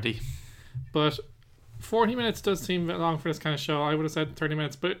dramedy. But 40 minutes does seem a bit long for this kind of show. I would have said 30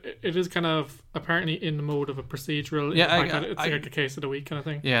 minutes, but it is kind of apparently in the mode of a procedural. Yeah, It's like a case of the week kind of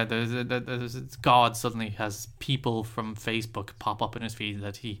thing. Yeah, there's God suddenly has people from Facebook pop up in his feed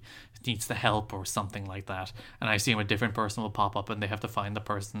that he needs the help or something like that. And I assume a different person will pop up and they have to find the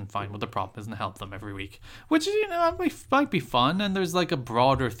person, find what the problem is, and help them every week. Which, might be fun. And there's a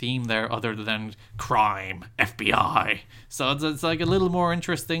broader theme there other than crime, FBI. So it's a little more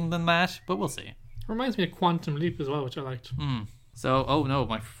interesting than that, but we'll see. Reminds me of Quantum Leap as well, which I liked. So, oh no,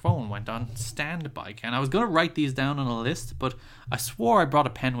 my phone went on standby, Ken. I was going to write these down on a list, but I swore I brought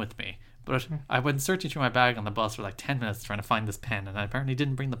a pen with me. But I went searching through my bag on the bus for 10 minutes trying to find this pen, and I apparently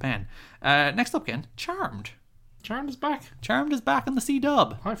didn't bring the pen. Next up, Ken, Charmed. Charmed is back. Charmed is back on the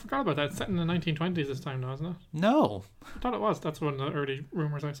C-dub. Oh, I forgot about that. It's set in the 1920s this time now, isn't it? No. I thought it was. That's one of the early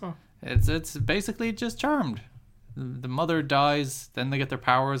rumours I saw. It's basically just Charmed. The mother dies, then they get their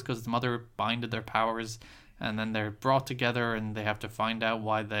powers because the mother binded their powers, and then they're brought together and they have to find out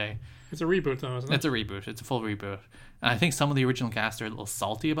why they... It's a reboot though, isn't it? It's a reboot. It's a full reboot. And I think some of the original cast are a little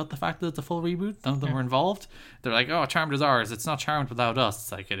salty about the fact that it's a full reboot. None of them were involved. They're like, oh, Charmed is ours. It's not Charmed without us.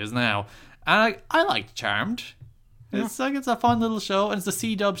 It's like, it is now. And I liked Charmed. Yeah. It's a fun little show, and it's a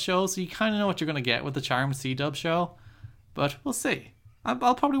C-dub show, so you kind of know what you're going to get with the Charmed C-dub show. But we'll see.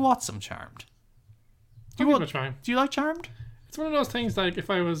 I'll probably watch some Charmed. I'll give it a try. Do you like Charmed? It's one of those things, if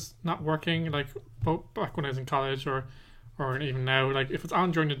I was not working, back when I was in college or even now, if it's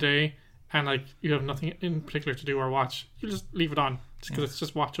on during the day and you have nothing in particular to do or watch, you just leave it on just because it's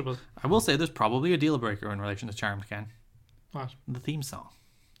just watchable. I will say there's probably a deal breaker in relation to Charmed, Ken. What? The theme song.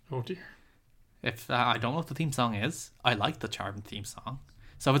 Oh dear. If I don't know what the theme song is, I like the Charmed theme song.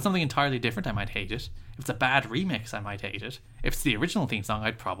 So if it's something entirely different, I might hate it. If it's a bad remix, I might hate it. If it's the original theme song,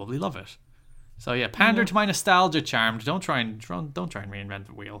 I'd probably love it. So yeah, pander to my nostalgia, Charmed. Don't try and reinvent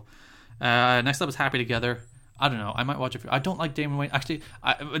the wheel. Next up is Happy Together. I don't know. I might watch it. I don't like Damon Wayans. Actually,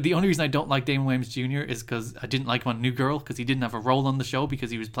 the only reason I don't like Damon Wayans Jr. is because I didn't like him on New Girl because he didn't have a role on the show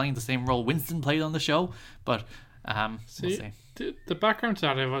because he was playing the same role Winston played on the show. But we'll see. The background to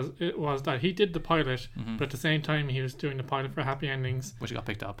that was that he did the pilot, but at the same time he was doing the pilot for Happy Endings, which got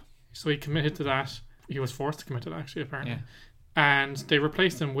picked up. So he committed to that. He was forced to commit to that, actually, apparently. Yeah. And they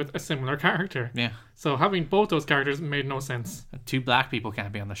replaced him with a similar character. Yeah. So having both those characters made no sense. Two black people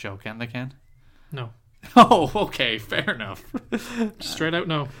can't be on the show, can they, Ken? No. Oh, okay, fair enough. Straight out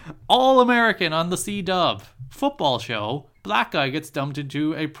no. All American on the C-dub. Football show. Black guy gets dumped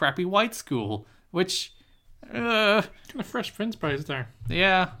into a preppy white school, which... kind of Fresh Prince prize there.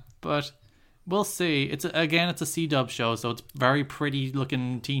 Yeah, but... We'll see. It's a C-dub show, so it's very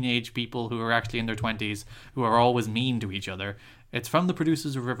pretty-looking teenage people who are actually in their 20s, who are always mean to each other. It's from the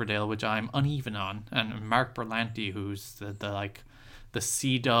producers of Riverdale, which I'm uneven on, and Mark Berlanti, who's the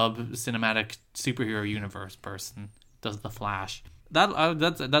C-dub cinematic superhero universe person, does The Flash. That's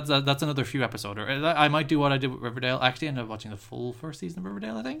another few episode. I might do what I did with Riverdale. I actually ended up watching the full first season of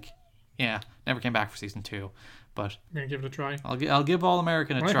Riverdale, I think. Yeah, never came back for season 2. But I'm gonna give it a try. I'll give All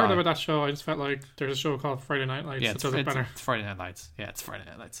American a try. When I heard about that show, I just felt like there's a show called Friday Night Lights. Yeah, that does it better. It's Friday Night Lights. Yeah, it's Friday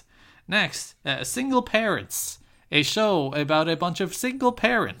Night Lights. Next, Single Parents, a show about a bunch of single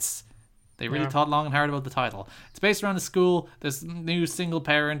parents. They really thought long and hard about the title. It's based around a school. This new single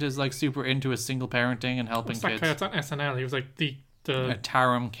parent is super into his single parenting and helping What's that kids. guy? It's on SNL. He was the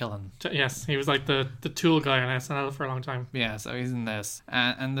Taram Killen. Yes, he was the tool guy on SNL for a long time. Yeah, so he's in this,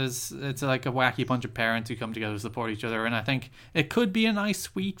 and it's a wacky bunch of parents who come together to support each other, and I think it could be a nice,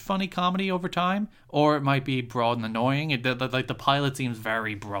 sweet, funny comedy over time, or it might be broad and annoying. The pilot seems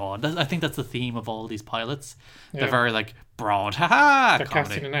very broad. I think that's the theme of all these pilots. Yeah. They're very broad, haha. They're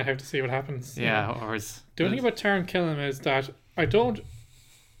casting a net out to see what happens. Yeah, the only thing about Taron Killam is that I don't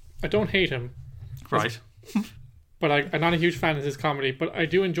hate him, right? But I'm not a huge fan of his comedy, but I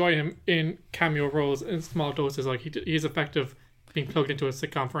do enjoy him in cameo roles in small doses. He's effective being plugged into a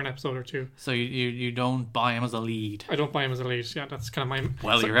sitcom for an episode or two. So you don't buy him as a lead? I don't buy him as a lead. Yeah, that's kind of my...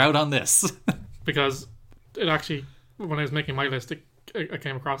 Well, you're out on this. Because it actually, when I was making my list, I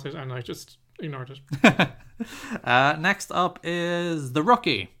came across it and I just ignored it. Next up is The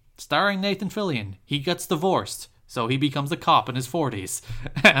Rookie, starring Nathan Fillion. He gets divorced, so he becomes a cop in his 40s.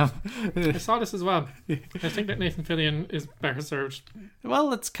 I saw this as well. I think that Nathan Fillion is better served.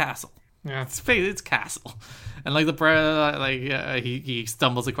 Well, it's Castle. Yeah, It's Castle, and like he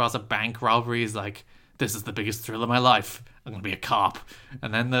stumbles across a bank robbery. He's like, "This is the biggest thrill of my life. I'm gonna be a cop."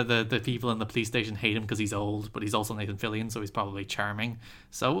 And then the people in the police station hate him because he's old, but he's also Nathan Fillion, so he's probably charming.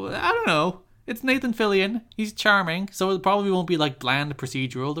 So I don't know. It's Nathan Fillion. He's charming, so it probably won't be like bland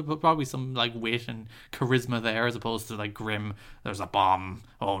procedural. There'll probably some like wit and charisma there, as opposed to like grim. There's a bomb.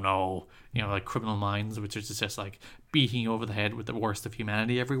 Oh no, like Criminal Minds, which is just like beating you over the head with the worst of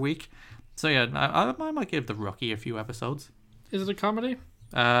humanity every week. So yeah, I might give The Rookie a few episodes. is it a comedy?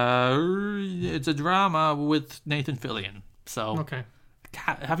 It's a drama with Nathan Fillion. So Okay,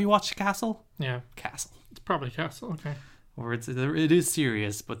 have you watched Castle? yeah, Castle. it's probably Castle. Okay, Or it is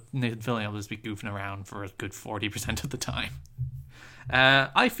serious, but Nathan Fillion will just be goofing around for a good 40% of the time.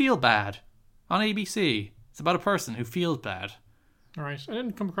 I Feel Bad on ABC. It's about a person who feels bad. all right. I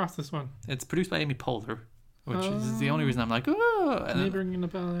didn't come across this one. It's produced by Amy Poehler, which is the only reason I'm like, oh. Maybe ringing a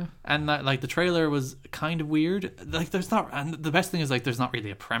bell. Yeah. And like the trailer was kind of weird. Like there's not, and the best thing is like there's not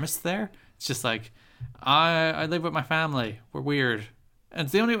really a premise there. It's just like I live with my family. We're weird. And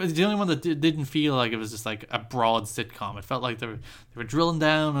it's the only one that didn't feel like it was just like a broad sitcom. It felt like they were drilling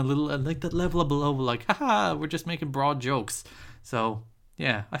down a little, like that level below, like haha, we're just making broad jokes. So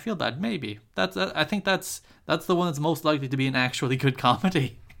yeah, I Feel Bad. Maybe I think that's the one that's most likely to be an actually good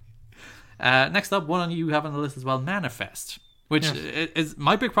comedy. Next up, one you have on the list as well, Manifest, which is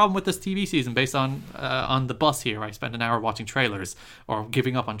my big problem with this TV season. Based on the bus here, I spent an hour watching trailers or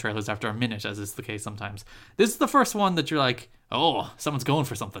giving up on trailers after a minute, as is the case sometimes. This is the first one that you're like, oh, someone's going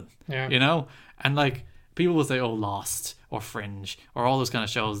for something, and like people will say, oh, Lost or Fringe or all those kind of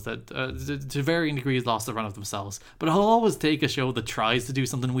shows that to varying degrees lost the run of themselves. But I'll always take a show that tries to do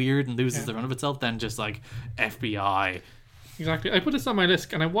something weird and loses the run of itself than just like FBI. Exactly. I put this on my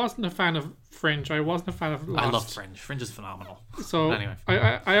list, and I wasn't a fan of Fringe. I wasn't a fan of Lost. I love Fringe. Fringe is phenomenal. So but anyway,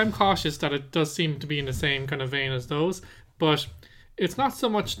 I am cautious that it does seem to be in the same kind of vein as those, but it's not so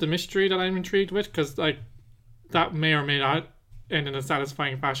much the mystery that I'm intrigued with, because like that may or may not end in a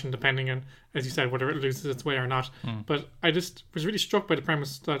satisfying fashion, depending on, as you said, whether it loses its way or not. But I just was really struck by the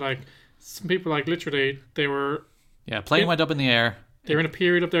premise that like some people, like literally they were plane went up in the air. They were in a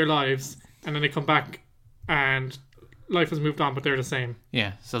period of their lives, and then they come back and life has moved on, but they're the same.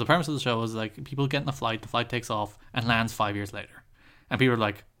 Yeah, so the premise of the show is like people get in the flight takes off and lands 5 years later. And people are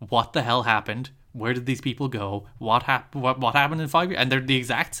like, what the hell happened? Where did these people go? What happened in 5 years? And they're the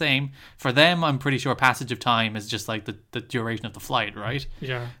exact same. For them, I'm pretty sure passage of time is just like the duration of the flight, right?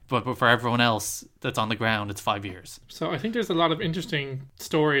 Yeah. But for everyone else that's on the ground, it's 5 years. So I think there's a lot of interesting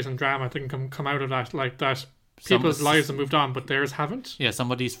stories and drama that can come out of that, like that. People's lives have moved on, but theirs haven't. Yeah,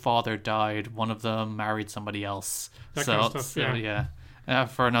 somebody's father died. One of them married somebody else. That kind of stuff, yeah.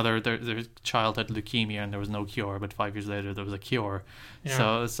 For another, their child had leukemia and there was no cure, but 5 years later there was a cure.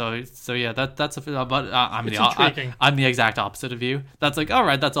 Yeah. So yeah, that's a. But I'm the exact opposite of you. That's like, all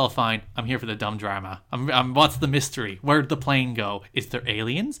right, that's all fine. I'm here for the dumb drama. What's the mystery? Where'd the plane go? Is there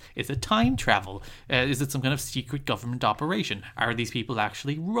aliens? Is it time travel? Is it some kind of secret government operation? Are these people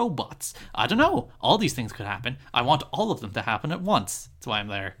actually robots? I don't know. All these things could happen. I want all of them to happen at once. That's why I'm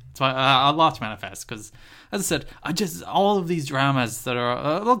there. That's why I'll watch Manifest, because, as I said, all of these dramas that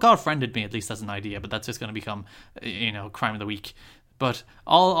are God friended me, at least as an idea, but that's just going to become crime of the week. But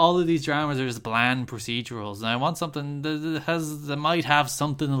all of these dramas are just bland procedurals, and I want something that might have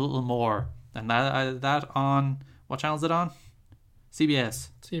something a little more. And that on what channel is it on? CBS.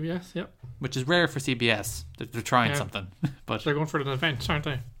 CBS, yep. Which is rare for CBS. They're trying something, but they're going for an event, aren't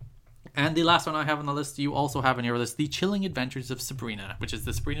they? And the last one I have on the list, you also have on your list, The Chilling Adventures of Sabrina, which is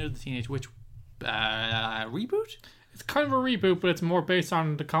the Sabrina the Teenage Witch reboot? It's kind of a reboot, but it's more based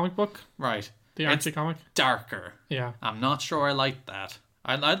on the comic book. Right. The Archie comic. Darker. Yeah. I'm not sure I like that.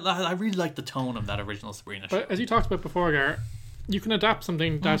 I really like the tone of that original Sabrina show. But as you talked about before, Gar, you can adapt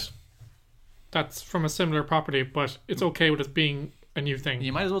something that's from a similar property, but it's okay with it being a new thing.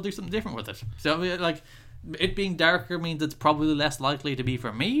 You might as well do something different with it. So, like, it being darker means it's probably less likely to be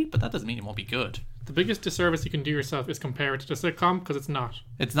for me, but that doesn't mean it won't be good. The biggest disservice you can do yourself is compare it to the sitcom, because it's not.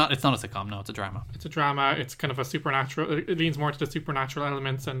 It's not a sitcom, no, it's a drama. It's a drama. It's kind of a supernatural. It leans more to the supernatural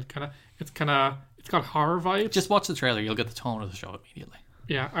elements, and it's got horror vibes. Just watch the trailer, you'll get the tone of the show immediately.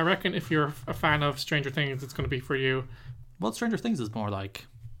 Yeah, I reckon if you're a fan of Stranger Things, it's going to be for you. Well, Stranger Things is more like,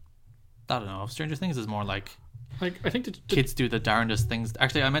 I don't know. Stranger Things is more like I think the kids do the darndest things.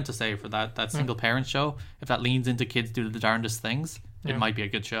 Actually, I meant to say for that single parent show, if that leans into kids do the darndest things, it might be a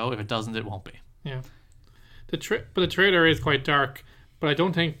good show. If it doesn't, it won't be. Yeah. But the trailer is quite dark. But I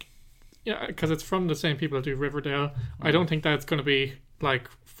don't think, because it's from the same people that do Riverdale. I don't think that's going to be like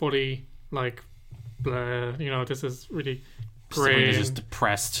fully like, blah. This is really grey. It's just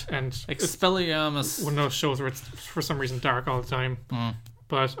depressed and Expelliarmus. One of those shows where it's for some reason dark all the time.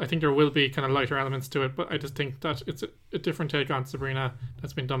 But I think there will be kind of lighter elements to it. But I just think that it's a different take on Sabrina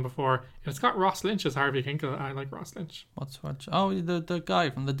that's been done before. And it's got Ross Lynch as Harvey Kinkle. I like Ross Lynch. Oh, the guy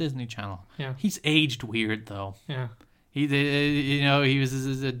from the Disney Channel. Yeah. He's aged weird though. Yeah. He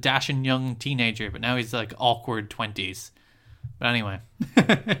was a dashing young teenager, but now he's like awkward 20s. But anyway,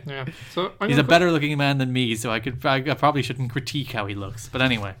 yeah. So he's a better looking man than me, so I probably shouldn't critique how he looks. But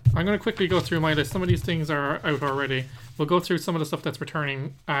anyway, I'm going to quickly go through my list. Some of these things are out already. We'll go through some of the stuff that's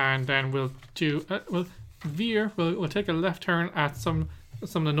returning, and then we'll do we'll take a left turn at some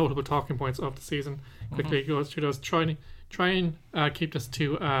of the notable talking points of the season. Quickly go through those. Try and keep this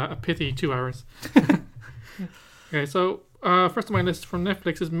to a pithy 2 hours. Okay, so first on my list from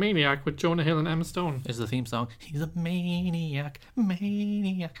Netflix is Maniac with Jonah Hill and Emma Stone. Is the theme song? He's a maniac.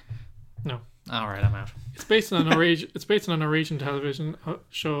 No. All right, I'm out. It's based on a Norwegian television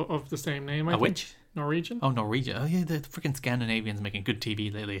show of the same name. Which? Norwegian. Oh, Norwegian. Oh yeah, the freaking Scandinavians making good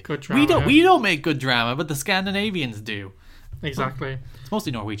TV lately. Good drama. We don't make good drama, but the Scandinavians do. Exactly. It's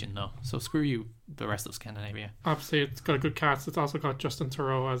mostly Norwegian though, so screw you, the rest of Scandinavia. Obviously, it's got a good cast. It's also got Justin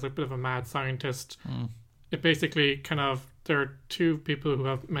Theroux as a bit of a mad scientist. It basically there are two people who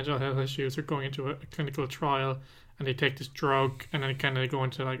have mental health issues who are going into a clinical trial, and they take this drug, and then kind of go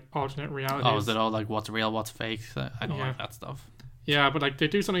into like alternate realities. Oh, is it all like what's real, what's fake? I don't like that stuff. Yeah, but like they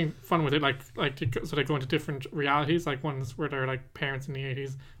do something fun with it, so they go into different realities. Like ones where they're like parents in the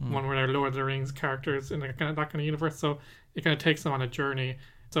 80s, one where they're Lord of the Rings characters in that kind of universe. So it kind of takes them on a journey.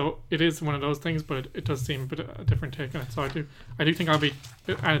 So it is one of those things, but it does seem a different take on it. So I do think I'll be,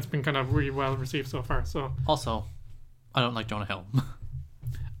 and it's been kind of really well received so far. So also, I don't like Jonah Hill.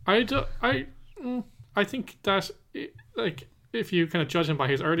 I think that like if you kind of judge him by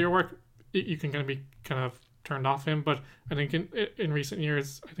his earlier work, you can kind of be kind of turned off him. But I think in recent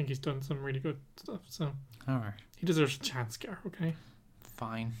years, I think he's done some really good stuff. So all right, he deserves a chance, Gar. Okay,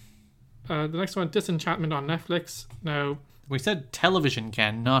 fine. The next one, Disenchantment on Netflix. Now we said television,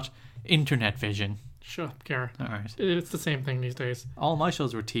 Ken, not internet vision. Shut up, Gar. All right. It's the same thing these days. All my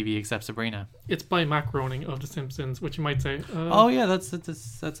shows were TV except Sabrina. It's by Matt Groening of The Simpsons, which you might say. Oh yeah, that's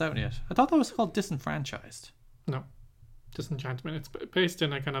out yet. I thought that was called Disenfranchised. No, Disenchantment. It's based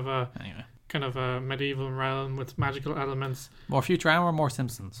in a kind of a medieval realm with magical elements. More Futurama or more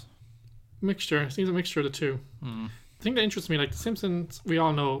Simpsons? Mixture. It seems a mixture of the two. The thing that interests me, like The Simpsons, we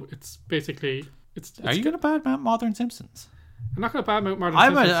all know it's basically Are you going to badmouth Modern Simpsons? I'm not going to badmouth Modern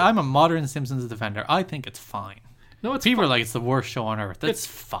Simpsons. I'm a Modern Simpsons defender. I think it's fine. No, it's people are like it's the worst show on earth. It's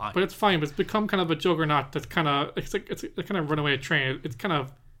fine, but it's fine. But it's become kind of a juggernaut. That's kind of it's a kind of runaway train. It's kind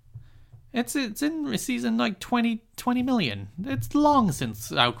of it's in season like 20 million. It's long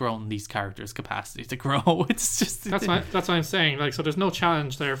since outgrown these characters' capacity to grow. It's just that's what I'm saying. Like, so there's no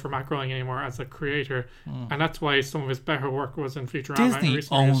challenge there for Matt Groening anymore as a creator, and that's why some of his better work was in Futurama. Disney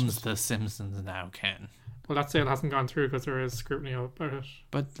owns The Simpsons now, Ken. Well, that sale hasn't gone through because there is scrutiny about it.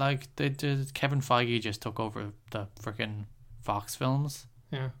 But like, Kevin Feige just took over the freaking Fox films.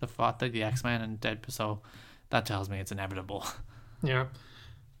 Yeah, the X-Men and Deadpool. So that tells me it's inevitable. Yeah,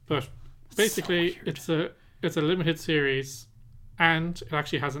 but basically, so it's a limited series, and it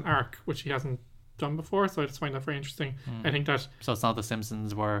actually has an arc which he hasn't done before. So I just find that very interesting. I think that so it's not The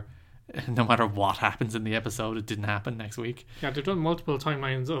Simpsons where no matter what happens in the episode, it didn't happen next week. Yeah, they've done multiple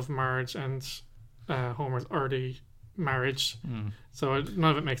timelines of Marge and Homer's early marriage, so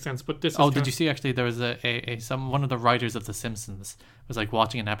none of it makes sense. But this. Oh, did you see? Actually, there was one of the writers of The Simpsons was like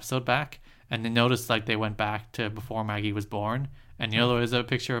watching an episode back, and they noticed like they went back to before Maggie was born. And there was a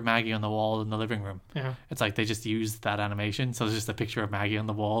picture of Maggie on the wall in the living room. Yeah. It's like they just used that animation. So there's just a picture of Maggie on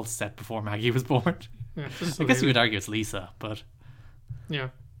the wall set before Maggie was born. Yeah, I guess you would argue it's Lisa, but... Yeah.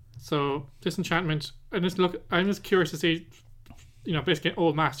 So, Disenchantment. I'm just curious to see, basically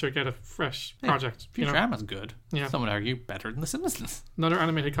Old Master get a fresh project. Futurama's good. Yeah. Some would argue better than The Simpsons. Another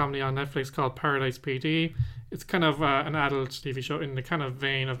animated comedy on Netflix called Paradise PD. It's kind of an adult TV show in the kind of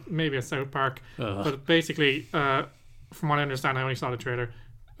vein of maybe a South Park. But basically... from what I understand, I only saw the trailer.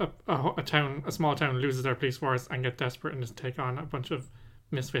 A small town loses their police force and get desperate and just take on a bunch of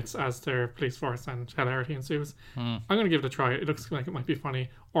misfits as their police force, and hilarity ensues. I'm going to give it a try. It looks like it might be funny,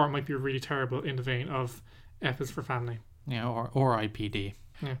 or it might be really terrible in the vein of F is for Family. Yeah, or IPD,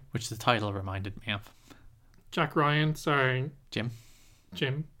 which the title reminded me of. Jack Ryan starring Jim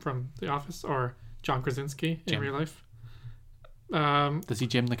from The Office, or John Krasinski in real life. Does he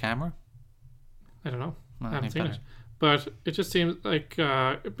gym the camera? I don't know. No, I haven't think seen better. it. But it just seems like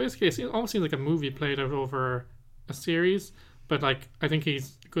it almost seems like a movie played out over a series. But like I think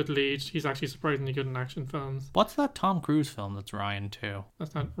he's a good lead. He's actually surprisingly good in action films. What's that Tom Cruise film that's Ryan too?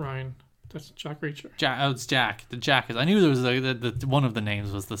 That's not Ryan. That's Jack Reacher. It's Jack. The Jack is. I knew there was the one of the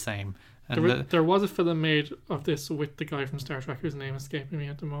names was the same. And There was a film made of this with the guy from Star Trek whose name is escaping me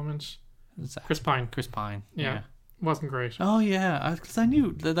at the moment. Chris Pine. Chris Pine. Yeah. Wasn't great. Oh yeah, because I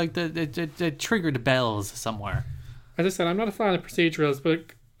knew it triggered bells somewhere. As I said, I'm not a fan of procedurals, but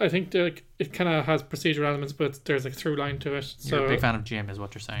I think it kind of has procedural elements, but there's a through line to it. You're a big fan of Jim, is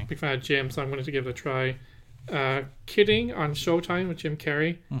what you're saying. Big fan of Jim, so I'm going to give it a try. Kidding on Showtime with Jim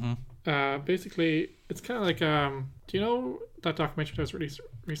Carrey. Mm-hmm. Basically, it's kind of like do you know that documentary that was released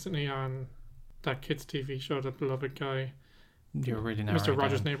recently on that kids TV show, that beloved guy, You're really Mr.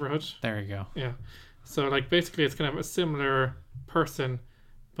 Rogers' Neighborhood? There you go. Yeah. So like basically, it's kind of a similar person,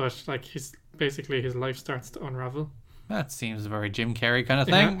 but like his life starts to unravel. That seems a very Jim Carrey kind of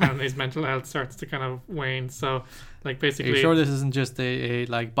thing. Yeah, and his mental health starts to kind of wane. So like basically, Are you sure this isn't just a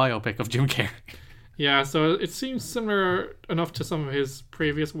like biopic of Jim Carrey? Yeah, so it seems similar enough to some of his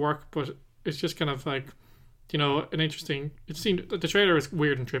previous work, but it's just kind of like, an interesting. It seemed the trailer was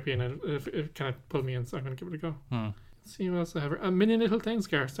weird and trippy, and it kind of pulled me in. So I'm going to give it a go. Let's see what else I have. A Million Little Things,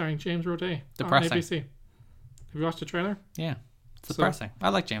 starring James Roday Depressing. on ABC. Have you watched the trailer? Yeah, it's depressing. I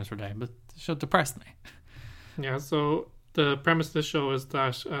like James Roday, but the show depressed me. Yeah, so the premise of the show is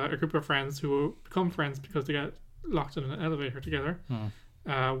that a group of friends who become friends because they get locked in an elevator together.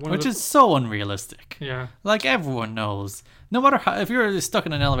 Which is so unrealistic. Yeah. Like everyone knows, no matter how, if you're stuck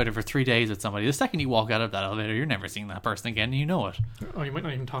in an elevator for 3 days with somebody, the second you walk out of that elevator, you're never seeing that person again. And you know it. Oh, you might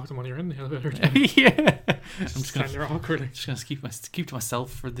not even talk to them when you're in the elevator. Yeah. I'm just just gonna stand there awkwardly. keep to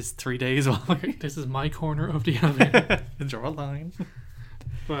myself for this 3 days while This is my corner of the elevator. draw a line.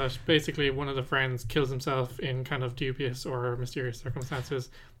 But basically, one of the friends kills himself in kind of dubious or mysterious circumstances.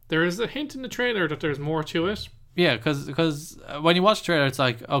 There is a hint in the trailer that there's more to it. Yeah, because when you watch the trailer, it's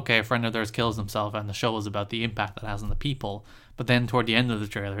like, okay, a friend of theirs kills himself, and the show is about the impact that has on the people. But then toward the end of the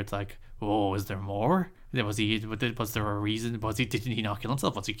trailer, it's like, oh, is there more? Was there a reason? Did he not kill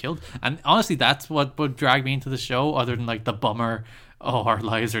himself? Was he killed? And honestly, that's what would drag me into the show, other than like the bummer, oh, our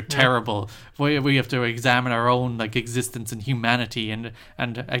lives are terrible. We have to examine our own like existence and humanity and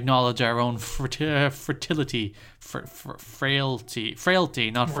acknowledge our own frailty,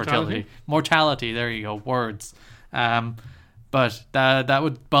 not fertility, mortality. There you go, words. But that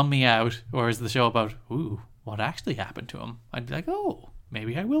would bum me out. Or is the show about what actually happened to him? I'd be like, oh,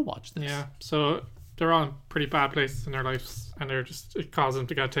 maybe I will watch this. Yeah. So they're all in pretty bad places in their lives, and it causes them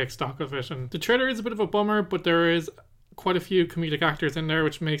to take stock of it. And the trailer is a bit of a bummer, but there is quite a few comedic actors in there,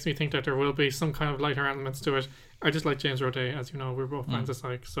 which makes me think that there will be some kind of lighter elements to it. I just like James Roday, as you know, we're both fans of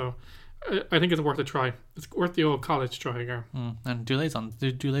Psych, so I think it's worth a try. It's worth the old college try again. And Dule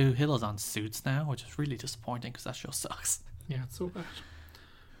Hill is on Suits now, which is really disappointing because that show sucks. Yeah, it's so bad.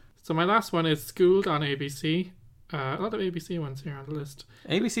 So my last one is Schooled on ABC. A lot of ABC ones here on the list.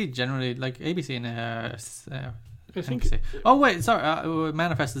 ABC generally, like ABC and I think. NBC. Oh wait, sorry.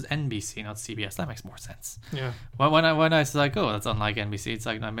 Manifest is NBC, not CBS. That makes more sense. Yeah. When I was like, oh, that's unlike NBC. It's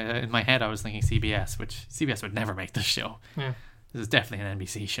like in my head I was thinking CBS, which CBS would never make this show. Yeah. This is definitely an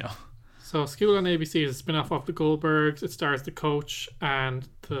NBC show. So School on ABC is a spin-off of The Goldbergs. It stars the coach and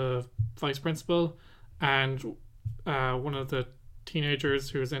the vice principal, and one of the teenagers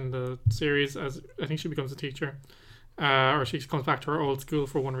who's in the series, as I think she becomes a teacher, or she comes back to her old school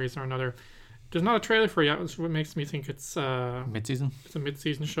for one reason or another. There's not a trailer for it yet, which makes me think it's mid-season. It's a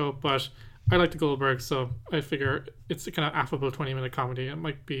mid-season show, but I like the Goldbergs, so I figure it's a kind of affable 20-minute comedy. It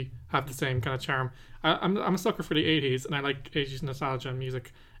might have the same kind of charm. I'm a sucker for the 80s, and I like 80s nostalgia and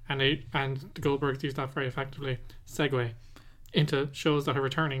music, and the Goldbergs use that very effectively. Segue into shows that are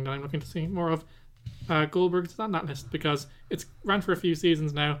returning that I'm looking to see more of. Goldbergs is on that list because it's ran for a few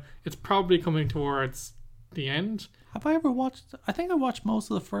seasons now. It's probably coming towards the end. Have I ever watched? I think I watched most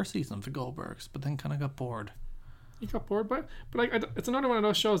of the first season of The Goldbergs, but then kind of got bored. You got bored by it? But like, it's another one of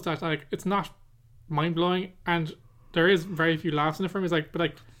those shows that like it's not mind blowing, and there is very few laughs in it for me. It's like, but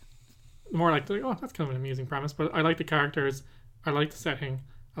like more like oh, that's kind of an amusing premise. But I like the characters, I like the setting,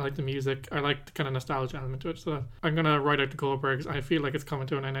 I like the music, I like the kind of nostalgia element to it. So I'm gonna write out the Goldbergs. I feel like it's coming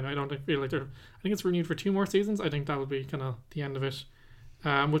to an end. I don't feel like I think it's renewed for 2 more seasons. I think that'll be kind of the end of it.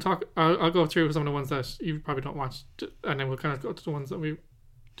 We'll talk. I'll go through some of the ones that you probably don't watch, and then we'll kind of go to the ones that we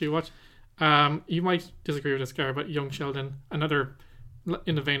do watch. You might disagree with this guy, but Young Sheldon, another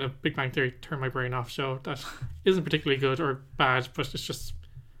in the vein of Big Bang Theory, turn my brain off show that isn't particularly good or bad, but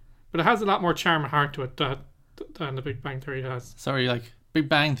it has a lot more charm and heart to it that than the Big Bang Theory has. Sorry, like Big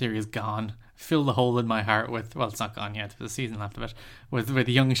Bang Theory is gone. Fill the hole in my heart with, well, it's not gone yet. There's a season left of it with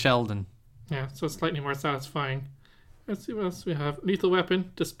young Sheldon. Yeah, so it's slightly more satisfying. Let's see what else we have. Lethal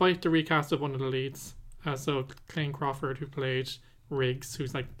Weapon, despite the recast of one of the leads. So Clayne Crawford, who played Riggs,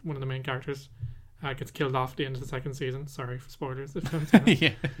 who's like one of the main characters, gets killed off at the end of the second season. Sorry for spoilers. If you haven't seen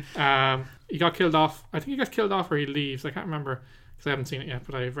it. Yeah. He got killed off. I think he got killed off or he leaves. I can't remember because I haven't seen it yet,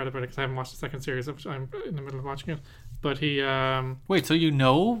 but I've read about it because I haven't watched the second series, which I'm in the middle of watching it. But he... Wait, so you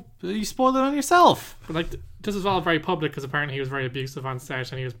know? You spoiled it on yourself. But like, this is all very public because apparently he was very abusive on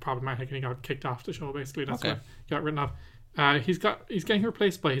set and he was problematic and he got kicked off the show, basically. That's Okay. what he got written off. He's getting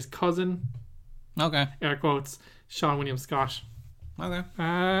replaced by his cousin, Okay. air quotes, Sean William Scott. Okay.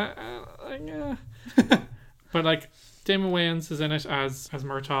 Yeah. But like, Damon Wayans is in it as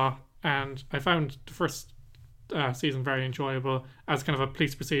Murtaugh, and I found the first season very enjoyable as kind of a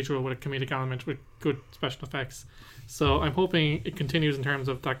police procedural with a comedic element with good special effects. So I'm hoping it continues in terms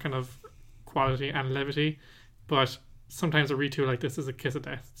of that kind of quality and levity, but sometimes a retool like this is a kiss of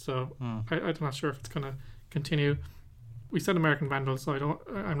death. So I'm not sure if it's going to continue. We said American Vandal, so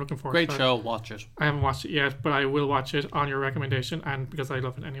I'm looking forward to Great that. show. Watch it. I haven't watched it yet, but I will watch it on your recommendation, and because I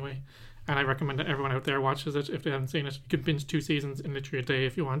love it anyway. And I recommend that everyone out there watches it if they haven't seen it. You can binge 2 seasons in literally a day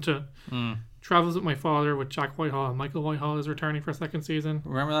if you want to. Travels with My Father with Jack Whitehall and Michael Whitehall is returning for a second season.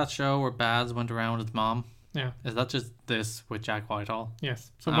 Remember that show where Baz went around with his mom? Yeah. Is that just this with Jack Whitehall?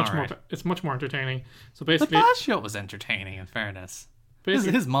 Yes. So All right. it's much more entertaining. So The basically, Baz show was entertaining, in fairness.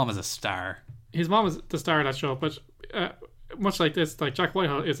 His mom is a star. his mom is the star of that show, but much like this, like Jack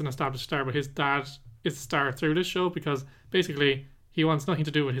Whitehall is an established star, but his dad is the star through this show because basically he wants nothing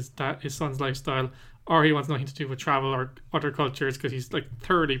to do with his son's lifestyle, or he wants nothing to do with travel or other cultures because he's like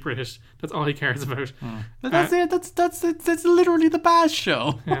thoroughly British. That's all he cares about. But that's it. That's literally the Baz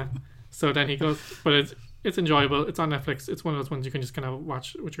show. Yeah. So then he goes, but it's enjoyable. It's on Netflix. It's one of those ones you can just kind of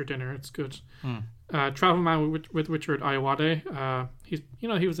watch with your dinner. It's good. Travel Man with Richard Ayoade. He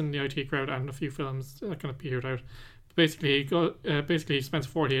was in the IT Crowd and a few films that kind of petered out. Basically, he spends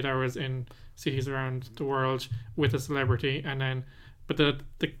 48 hours in cities around the world with a celebrity, and then, but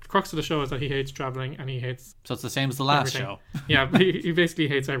the crux of the show is that he hates traveling and he hates. So it's the same as the last everything. show. Yeah, he basically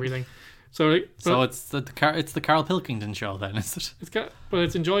hates everything. So it's the Carl Pilkington show then, is it? But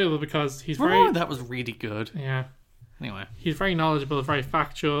it's enjoyable because he's That was really good. Yeah. Anyway, He's very knowledgeable, very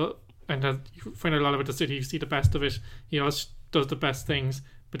factual, and you find out a lot about the city. You see the best of it. He always does the best things,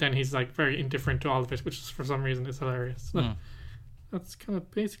 but then he's like very indifferent to all of it, which is, for some reason is hilarious. So that's kind of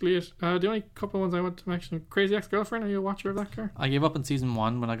basically it. The only couple of ones I want to mention: Crazy Ex-Girlfriend. Are you a watcher of that, Car? I gave up in season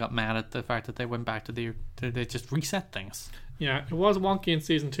 1 when I got mad at the fact that they went back to they just reset things. Yeah, it was wonky in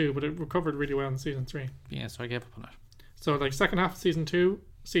season 2, but it recovered really well in season 3. Yeah, so I gave up on it. So like second half of season 2,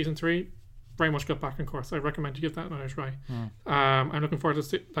 season 3, very much got back on course. I recommend you give that another try. I'm looking forward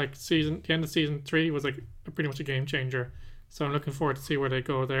to the end of season 3 was like pretty much a game changer. So I'm looking forward to see where they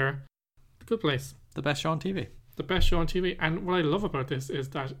go there. Good place. The best show on TV. The best show on TV. And what I love about this is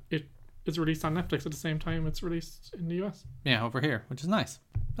that it is released on Netflix at the same time it's released in the US. Yeah, over here, which is nice.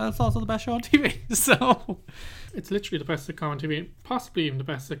 That's also the best show on TV. So it's literally the best sitcom on TV, possibly even the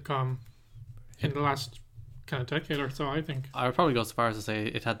best sitcom in the last kind of decade or so, I think. I would probably go so far as to say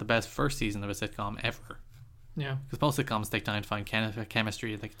it had the best first season of a sitcom ever. Yeah. Because most sitcoms take time to find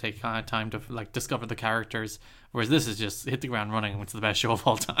chemistry, they take time to like discover the characters, whereas this is just hit the ground running, which is the best show of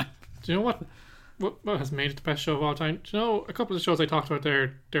all time. Do you know what has made it the best show of all time? Do you know a couple of shows I talked about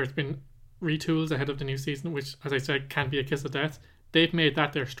there's been retools ahead of the new season, which, as I said, can be a kiss of death. They've made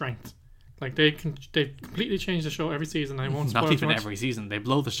that their strength. Like they've completely changed the show every season. I won't spoil Not even too much. every season. They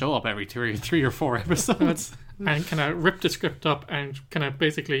blow the show up every three or four episodes. And kind of rip the script up and kind of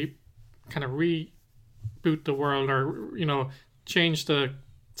basically kind of reboot the world, or change the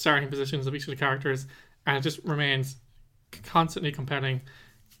starting positions of each of the characters, and it just remains constantly compelling,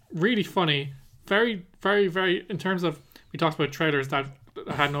 really funny, very, very, very. In terms of, we talked about trailers that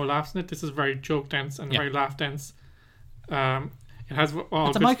had no laughs in it. This is very joke dense and very laugh dense. It has all.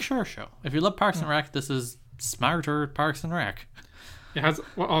 It's a Mike Schur show. If you love Parks and Rec, this is smarter Parks and Rec. It has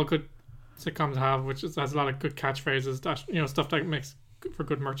what all good sitcoms have, which has a lot of good catchphrases that stuff that makes for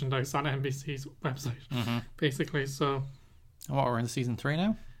good merchandise on NBC's website, basically. So, And what, we're in season 3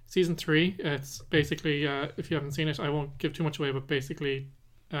 now? Season 3, it's basically if you haven't seen it, I won't give too much away, but basically,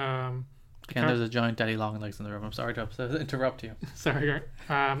 Again, there's a giant daddy long legs in the room. I'm sorry to interrupt you. sorry,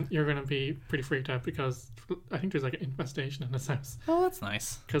 you're going to be pretty freaked out because I think there's like an infestation in this house. Oh, that's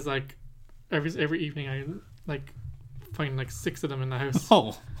nice. Because like every evening I like find like 6 of them in the house.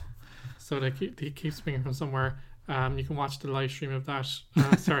 Oh, So they keep swinging from somewhere. You can watch the live stream of that.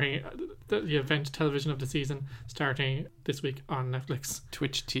 The event television of the season starting this week on Netflix.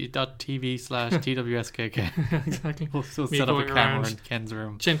 Twitch.tv/TWSKK. Exactly. We'll Me set up a going camera around in Ken's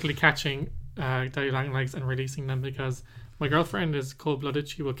room. gently catching Daddy Long Legs and releasing them because my girlfriend is cold-blooded.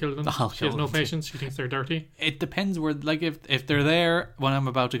 She will kill them. She has no patience. She thinks they're dirty. It depends where, like, if they're there when I'm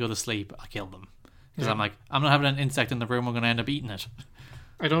about to go to sleep, I'll kill them. Because I'm like, I'm not having an insect in the room, I'm going to end up eating it.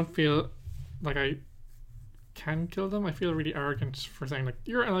 I don't feel like I can kill them. I feel really arrogant for saying, like,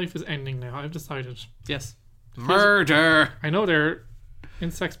 your life is ending now. I've decided. Yes. Murder! I know they're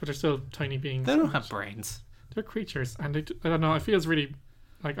insects, but they're still tiny beings. They don't have brains. They're creatures, and I don't know. It feels really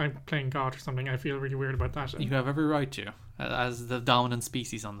like I'm playing God or something. I feel really weird about that. You have every right to, as the dominant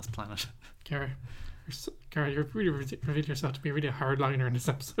species on this planet. Gary, you're really revealed yourself to be really a hardliner in this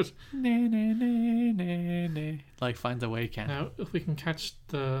episode. Like, finds a way, Ken. Now, if we can catch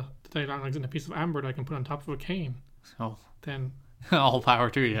the Daddy Long Legs in a piece of amber that I can put on top of a cane, Oh, then all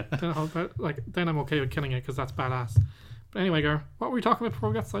power to you. then I'm okay with killing it because that's badass. But anyway, Gar, what were we talking about before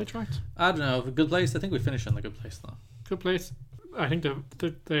we got sidetracked? I don't know. A good place? I think we finished on the good place, though. Good place. I think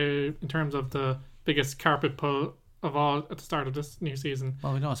the in terms of the biggest carpet pull of all at the start of this new season.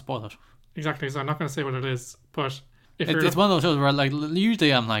 Well, we don't want to spoil it. Exactly, so I'm not going to say what it is, but it's one of those shows where, like,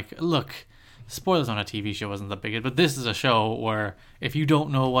 usually I'm like, look, spoilers on a TV show isn't that big, but this is a show where if you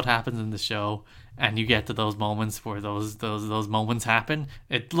don't know what happens in the show and you get to those moments where those moments happen,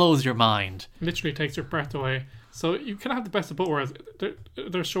 it blows your mind. Literally takes your breath away. So you can have the best of both worlds.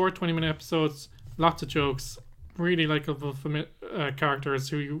 They're short 20-minute episodes, lots of jokes, really likeable characters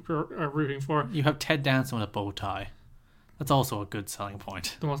who you are rooting for. You have Ted Danson with a bow tie. That's also a good selling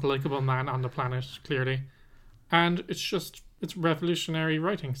point. The most likeable man on the planet, clearly. And it's revolutionary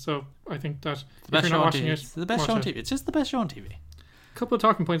writing. So I think that if you're not watching it, it's the best show on TV. It's just the best show on TV. A couple of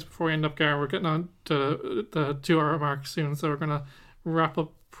talking points before we end up, Gar. We're getting on to the 2-hour mark soon, so we're going to wrap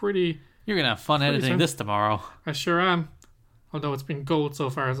up pretty... You're going to have fun editing this tomorrow. I sure am. Although it's been gold so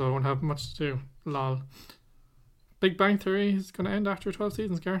far, so I won't have much to do. Lol. Big Bang Theory is going to end after 12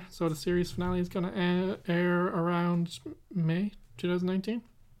 seasons, Gar. So the series finale is going to air around May 2019.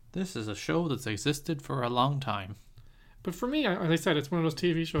 This is a show that's existed for a long time. But for me, as I said, it's one of those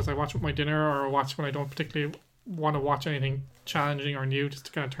TV shows I watch with my dinner or I watch when I don't particularly want to watch anything challenging or new, just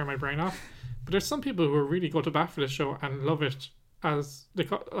to kind of turn my brain off. But there's some people who really go to bat for this show and love it, as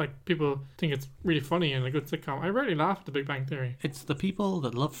people think it's really funny and a good sitcom. I rarely laugh at The Big Bang Theory. It's the people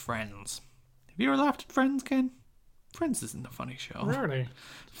that love Friends. Have you ever laughed at Friends, Ken? Friends isn't a funny show. Rarely.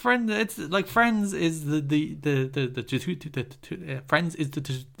 Friends is the Friends is to the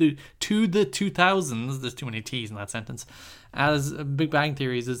 2000s. There's too many T's in that sentence. As Big Bang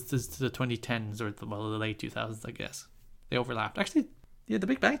Theories is to the 2010s or the late 2000s, I guess. They overlapped. Actually, yeah, the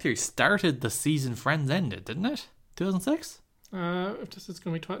Big Bang Theory started the season Friends ended, didn't it? 2006. If this is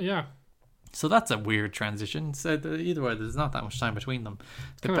going to be yeah. So that's a weird transition. So either way, there's not that much time between them.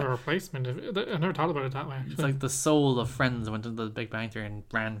 It's kind of a replacement. I never thought about it that way, actually. It's like the soul of Friends went into the Big Bang Theory and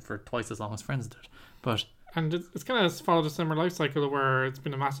ran for twice as long as Friends did. And it's kind of followed a similar life cycle where it's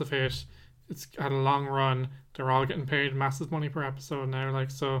been a massive hit. It's had a long run. They're all getting paid massive money per episode now.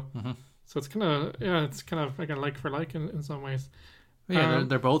 So it's kind of like a like for like in some ways. Yeah,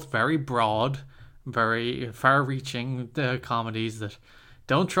 they're both very broad, very far-reaching comedies that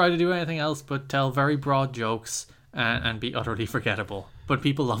don't try to do anything else but tell very broad jokes and be utterly forgettable. But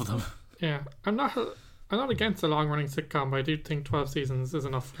people love them. Yeah, I'm not against a long-running sitcom, but I do think 12 seasons is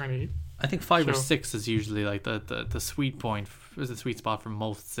enough for any. I think 5 or 6 is usually like the sweet point, is the sweet spot for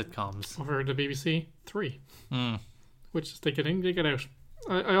most sitcoms. Over the BBC, 3. Which they get in, they get out.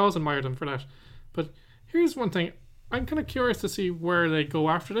 I always admire them for that. But here's one thing. I'm kind of curious to see where they go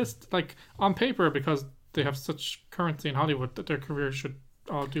after this. Like, on paper, because they have such currency in Hollywood, that their careers should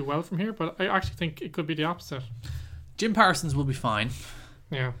all do well from here. But I actually think it could be the opposite. Jim Parsons will be fine.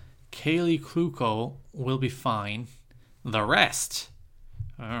 Yeah. Kaylee Cuoco will be fine. The rest...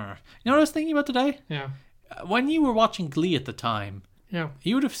 You know what I was thinking about today? Yeah. When you were watching Glee at the time, yeah,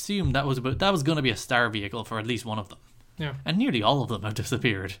 you would have assumed that was going to be a star vehicle for at least one of them. Yeah. And nearly all of them have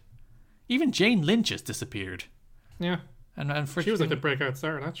disappeared. Even Jane Lynch has disappeared. Yeah. And she was like the breakout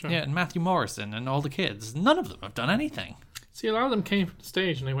star of that show. Yeah, and Matthew Morrison and all the kids. None of them have done anything. See, a lot of them came from the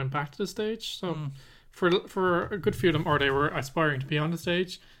stage and they went back to the stage. So for a good few of them, or they were aspiring to be on the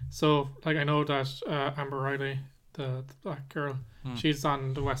stage. So, like, I know that Amber Riley, the black girl, she's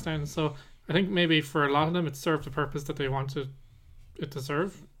on the West End. So I think maybe for a lot of them, it served the purpose that they wanted it to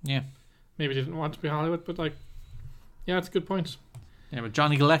serve. Yeah. Maybe they didn't want to be Hollywood, but like, yeah, it's a good point. Yeah, but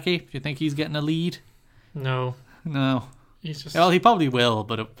Johnny Galecki, do you think he's getting a lead? No. He's just... Well, he probably will,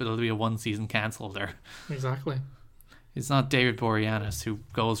 but it'll be a one-season cancel there. Exactly. It's not David Boreanaz who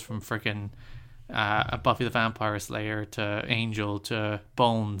goes from freaking Buffy the Vampire Slayer to Angel to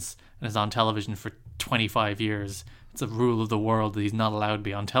Bones and is on television for 25 years. It's a rule of the world that he's not allowed to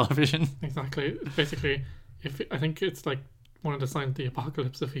be on television. Exactly. Basically, I think it's like one of the signs of the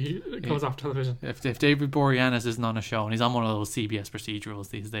apocalypse if he goes off television. If David Boreanaz isn't on a show, and he's on one of those CBS procedurals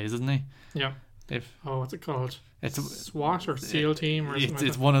these days, isn't he? Yeah. What's it called? It's SWAT or SEAL team or something.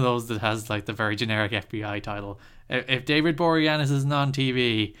 It's one of those that has like the very generic FBI title. If David Boreanaz isn't on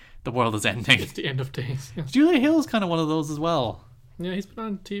TV, the world is ending. It's the end of days. Yeah. Julia Hill's kind of one of those as well. Yeah, he's been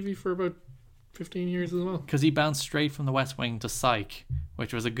on TV for about 15 years as well. Because he bounced straight from The West Wing to Psych,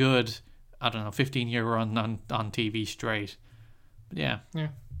 which was a good, 15-year run on TV straight. But yeah. Yeah,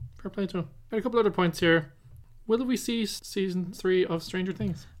 fair play to him. A couple other points here. Will we see season 3 of Stranger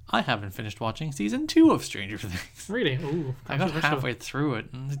Things? I haven't finished watching season 2 of Stranger Things. Really? Ooh, I got halfway through it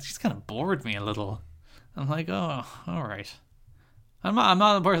and it just kind of bored me a little. I'm like, oh, all right. I'm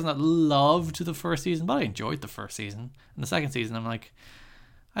not a person that loved the first season, but I enjoyed the first season. And the second season, I'm like,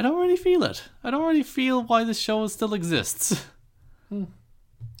 I don't really feel it. I don't really feel why this show still exists. No,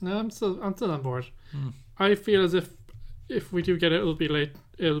 I'm still on board. I feel as if we do get it, it'll be late.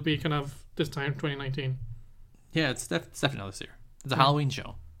 It'll be kind of this time, 2019. Yeah, it's definitely this year. It's a Halloween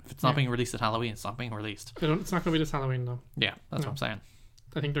show. If it's not being released at Halloween, it's not being released. It's not going to be this Halloween though. Yeah, that's what I'm saying.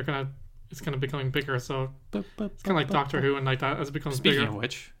 I think it's kind of becoming bigger, so it's kind of like Doctor Who and like that as it becomes bigger. Speaking of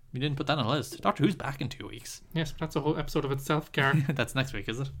which, we didn't put that on the list. Doctor Who's back in 2 weeks. Yes, but that's a whole episode of itself, Gar. That's next week,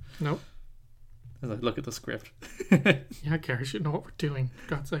 is it? No. As I look at the script. Yeah, Gar, you should know what we're doing,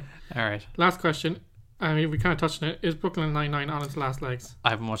 for God's sake. All right. Last question. I mean, we kind of touched on it. Is Brooklyn Nine-Nine on its last legs?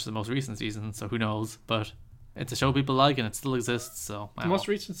 I haven't watched the most recent season, so who knows? But it's a show people like and it still exists, so... The most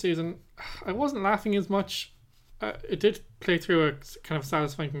recent season, I wasn't laughing as much. It did play through a kind of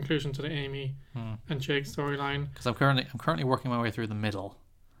satisfying conclusion to the Amy and Jake storyline. Because I'm currently working my way through the middle.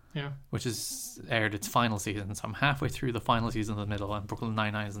 Yeah. Which is aired its final season, so I'm halfway through the final season of the middle, and Brooklyn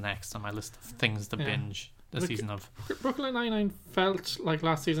Nine-Nine is next on my list of things to binge this season of. Brooklyn Nine-Nine felt like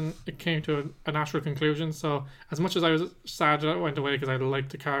last season it came to a natural conclusion, so as much as I was sad that it went away because I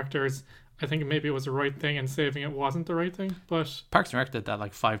liked the characters, I think maybe it was the right thing and saving it wasn't the right thing. But Parks and Rec did that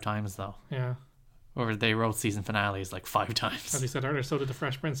like 5 times though. Yeah. Or they wrote season finales like 5 times. As you said earlier, so did the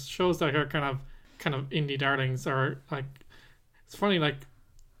Fresh Prince. Shows that are kind of indie darlings are like, it's funny like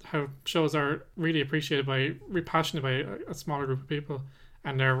how shows are really appreciated passionate by a smaller group of people,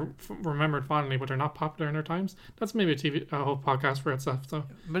 and they're remembered fondly, but they're not popular in their times. That's maybe a whole podcast for itself. So,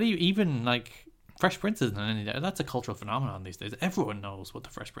 but even like Fresh Prince isn't any. That's a cultural phenomenon these days. Everyone knows what the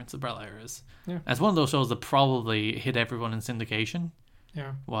Fresh Prince of Bel-Air is. Yeah, it's one of those shows that probably hit everyone in syndication.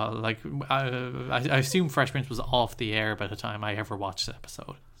 Yeah. Well, like I assume Fresh Prince was off the air by the time I ever watched the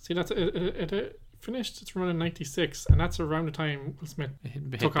episode. See, that's it finished its run in '96, and that's around the time Will Smith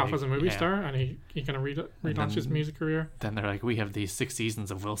took off as a movie star, and he kind of relaunched his music career. Then they're like, we have these 6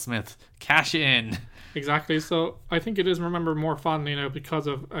 seasons of Will Smith, cash in. Exactly. So I think it is remembered more fondly now because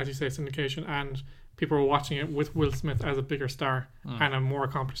of, as you say, syndication, and people were watching it with Will Smith as a bigger star and a more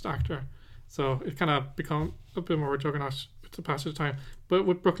accomplished actor. So it kind of become a bit more juggernaut with the passage of time. But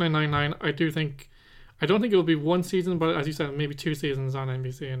with Brooklyn Nine-Nine, I don't think it will be 1 season, but as you said, maybe 2 seasons on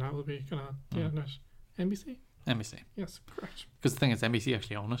NBC, and that will be kind of NBC. NBC. Yes, correct. Because the thing is, NBC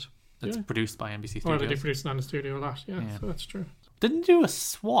actually own it. It's produced by NBC Studios. Oh, they do produce it on the studio a lot. Yeah, so that's true. Didn't do a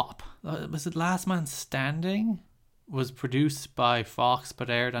swap. Was it Last Man Standing? Was produced by Fox but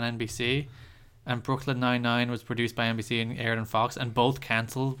aired on NBC, and Brooklyn Nine-Nine was produced by NBC and aired on Fox, and both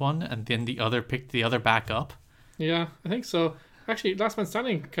cancelled one, and then the other picked the other back up. Yeah, I think so. Actually, Last Man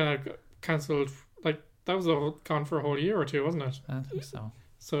Standing kind of cancelled. Like that was gone for a whole year or 2, wasn't it? I think so.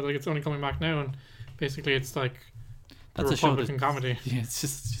 So like it's only coming back now, and basically it's like that's a Republican comedy. Yeah, it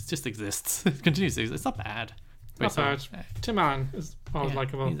just exists. It continues to exist. It's not bad. Not bad. Tim Allen is always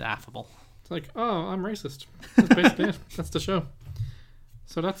likable. He's affable. It's like, oh, I'm racist. That's basically it. That's the show.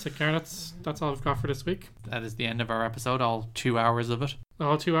 So that's it, Karen. That's all we've got for this week. That is the end of our episode. All 2 hours of it.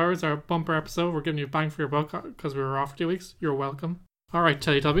 All 2 hours. Our bumper episode. We're giving you a bang for your buck because we were off for 2 weeks. You're welcome. All right,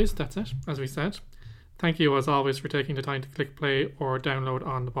 Teletubbies. That's it. As we said. Thank you, as always, for taking the time to click play or download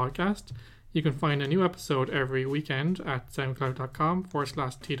on the podcast. You can find a new episode every weekend at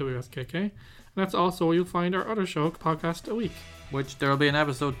soundcloud.com/TWSKK. And that's also where you'll find our other show, Podcast a Week. Which there will be an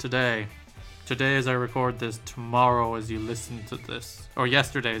episode today. Today as I record this, tomorrow as you listen to this. Or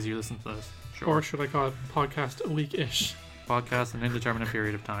yesterday as you listen to this. Sure. Or should I call it Podcast a Week-ish? Podcast an indeterminate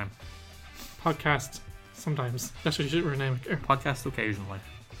period of time. Podcast sometimes. That's what you should rename it. Podcast occasionally.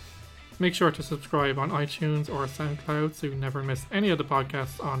 Make sure to subscribe on iTunes or SoundCloud so you never miss any of the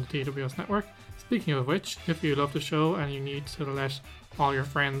podcasts on the TWS network. Speaking of which, if you love the show and you need to let all your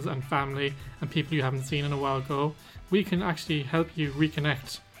friends and family and people you haven't seen in a while go, we can actually help you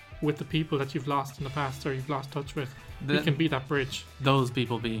reconnect with the people that you've lost in the past or you've lost touch with. We can be that bridge. Those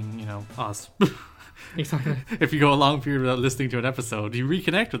people being, us. Exactly. If you go a long period without listening to an episode, you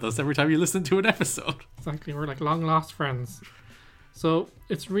reconnect with us every time you listen to an episode. Exactly. We're like long lost friends. So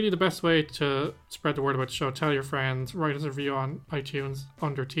it's really the best way to spread the word about the show. Tell your friends, write us a review on iTunes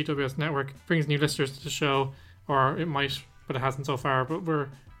under TWS Network. Brings new listeners to the show, or it might, but it hasn't so far. But we're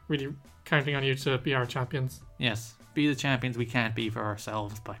really counting on you to be our champions. Yes, be the champions we can't be for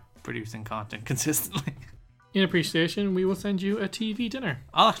ourselves by producing content consistently. In appreciation, we will send you a TV dinner.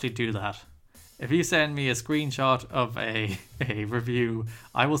 I'll actually do that. If you send me a screenshot of a review,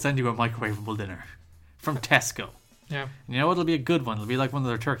 I will send you a microwavable dinner from Tesco. Yeah. You know, it'll be a good one. It'll be like one of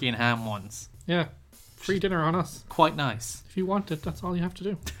their turkey and ham ones. Yeah. Free dinner on us. Quite nice. If you want it, that's all you have to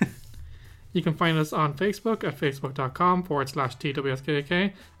do. You can find us on Facebook at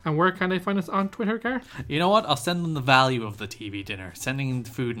facebook.com/TWSKK. And where can they find us on Twitter, Gar? You know what? I'll send them the value of the TV dinner. Sending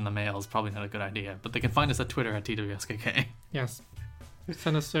food in the mail is probably not a good idea, but they can find us at Twitter at TWSKK. Yes.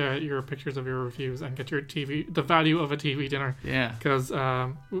 Send us your pictures of your reviews and get the value of a TV dinner. Yeah. Because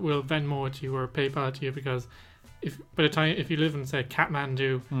we'll Venmo it to you or PayPal it to you, because if you live in, say,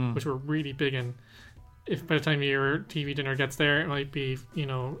 Kathmandu, which we're really big in, if by the time your TV dinner gets there, it might be,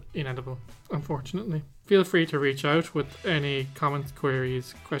 inedible, unfortunately. Feel free to reach out with any comments,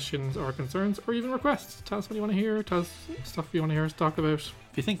 queries, questions, or concerns, or even requests. Tell us what you want to hear. Tell us stuff you want to hear us talk about.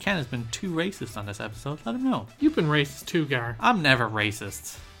 If you think Ken has been too racist on this episode, let him know. You've been racist too, Gar. I'm never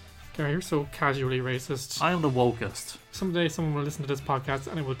racist. Gar, you're so casually racist. I am the wokest. Someday someone will listen to this podcast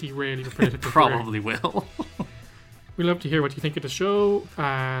and it will derail your political Probably will. We love to hear what you think of the show,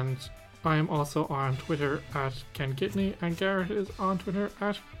 and I am also on Twitter at Ken Kidney, and Garrett is on Twitter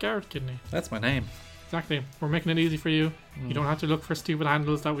at Garrett Kidney. That's my name. Exactly. We're making it easy for you. You don't have to look for stupid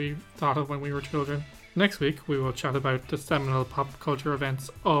handles that we thought of when we were children. Next week, we will chat about the seminal pop culture events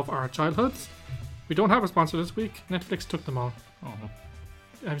of our childhoods. We don't have a sponsor this week. Netflix took them all. Oh.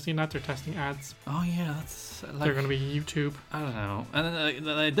 Have you seen that? They're testing ads. Oh, yeah, that's... They're going to be YouTube. I don't know. And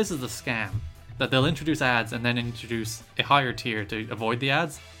then, this is the scam. That they'll introduce ads and then introduce a higher tier to avoid the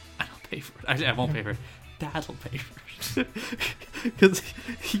ads. And I'll pay for it. Actually, I won't pay for it. Dad'll pay for it. Because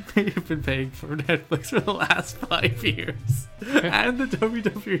he may have been paying for Netflix for the last 5 years. And the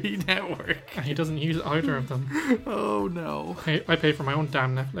WWE Network. And he doesn't use either of them. Oh, no. I pay for my own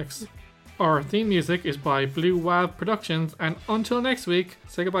damn Netflix. Our theme music is by Blue Wab Productions. And until next week,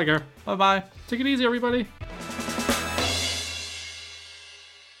 say goodbye, Gar. Bye-bye. Take it easy, everybody.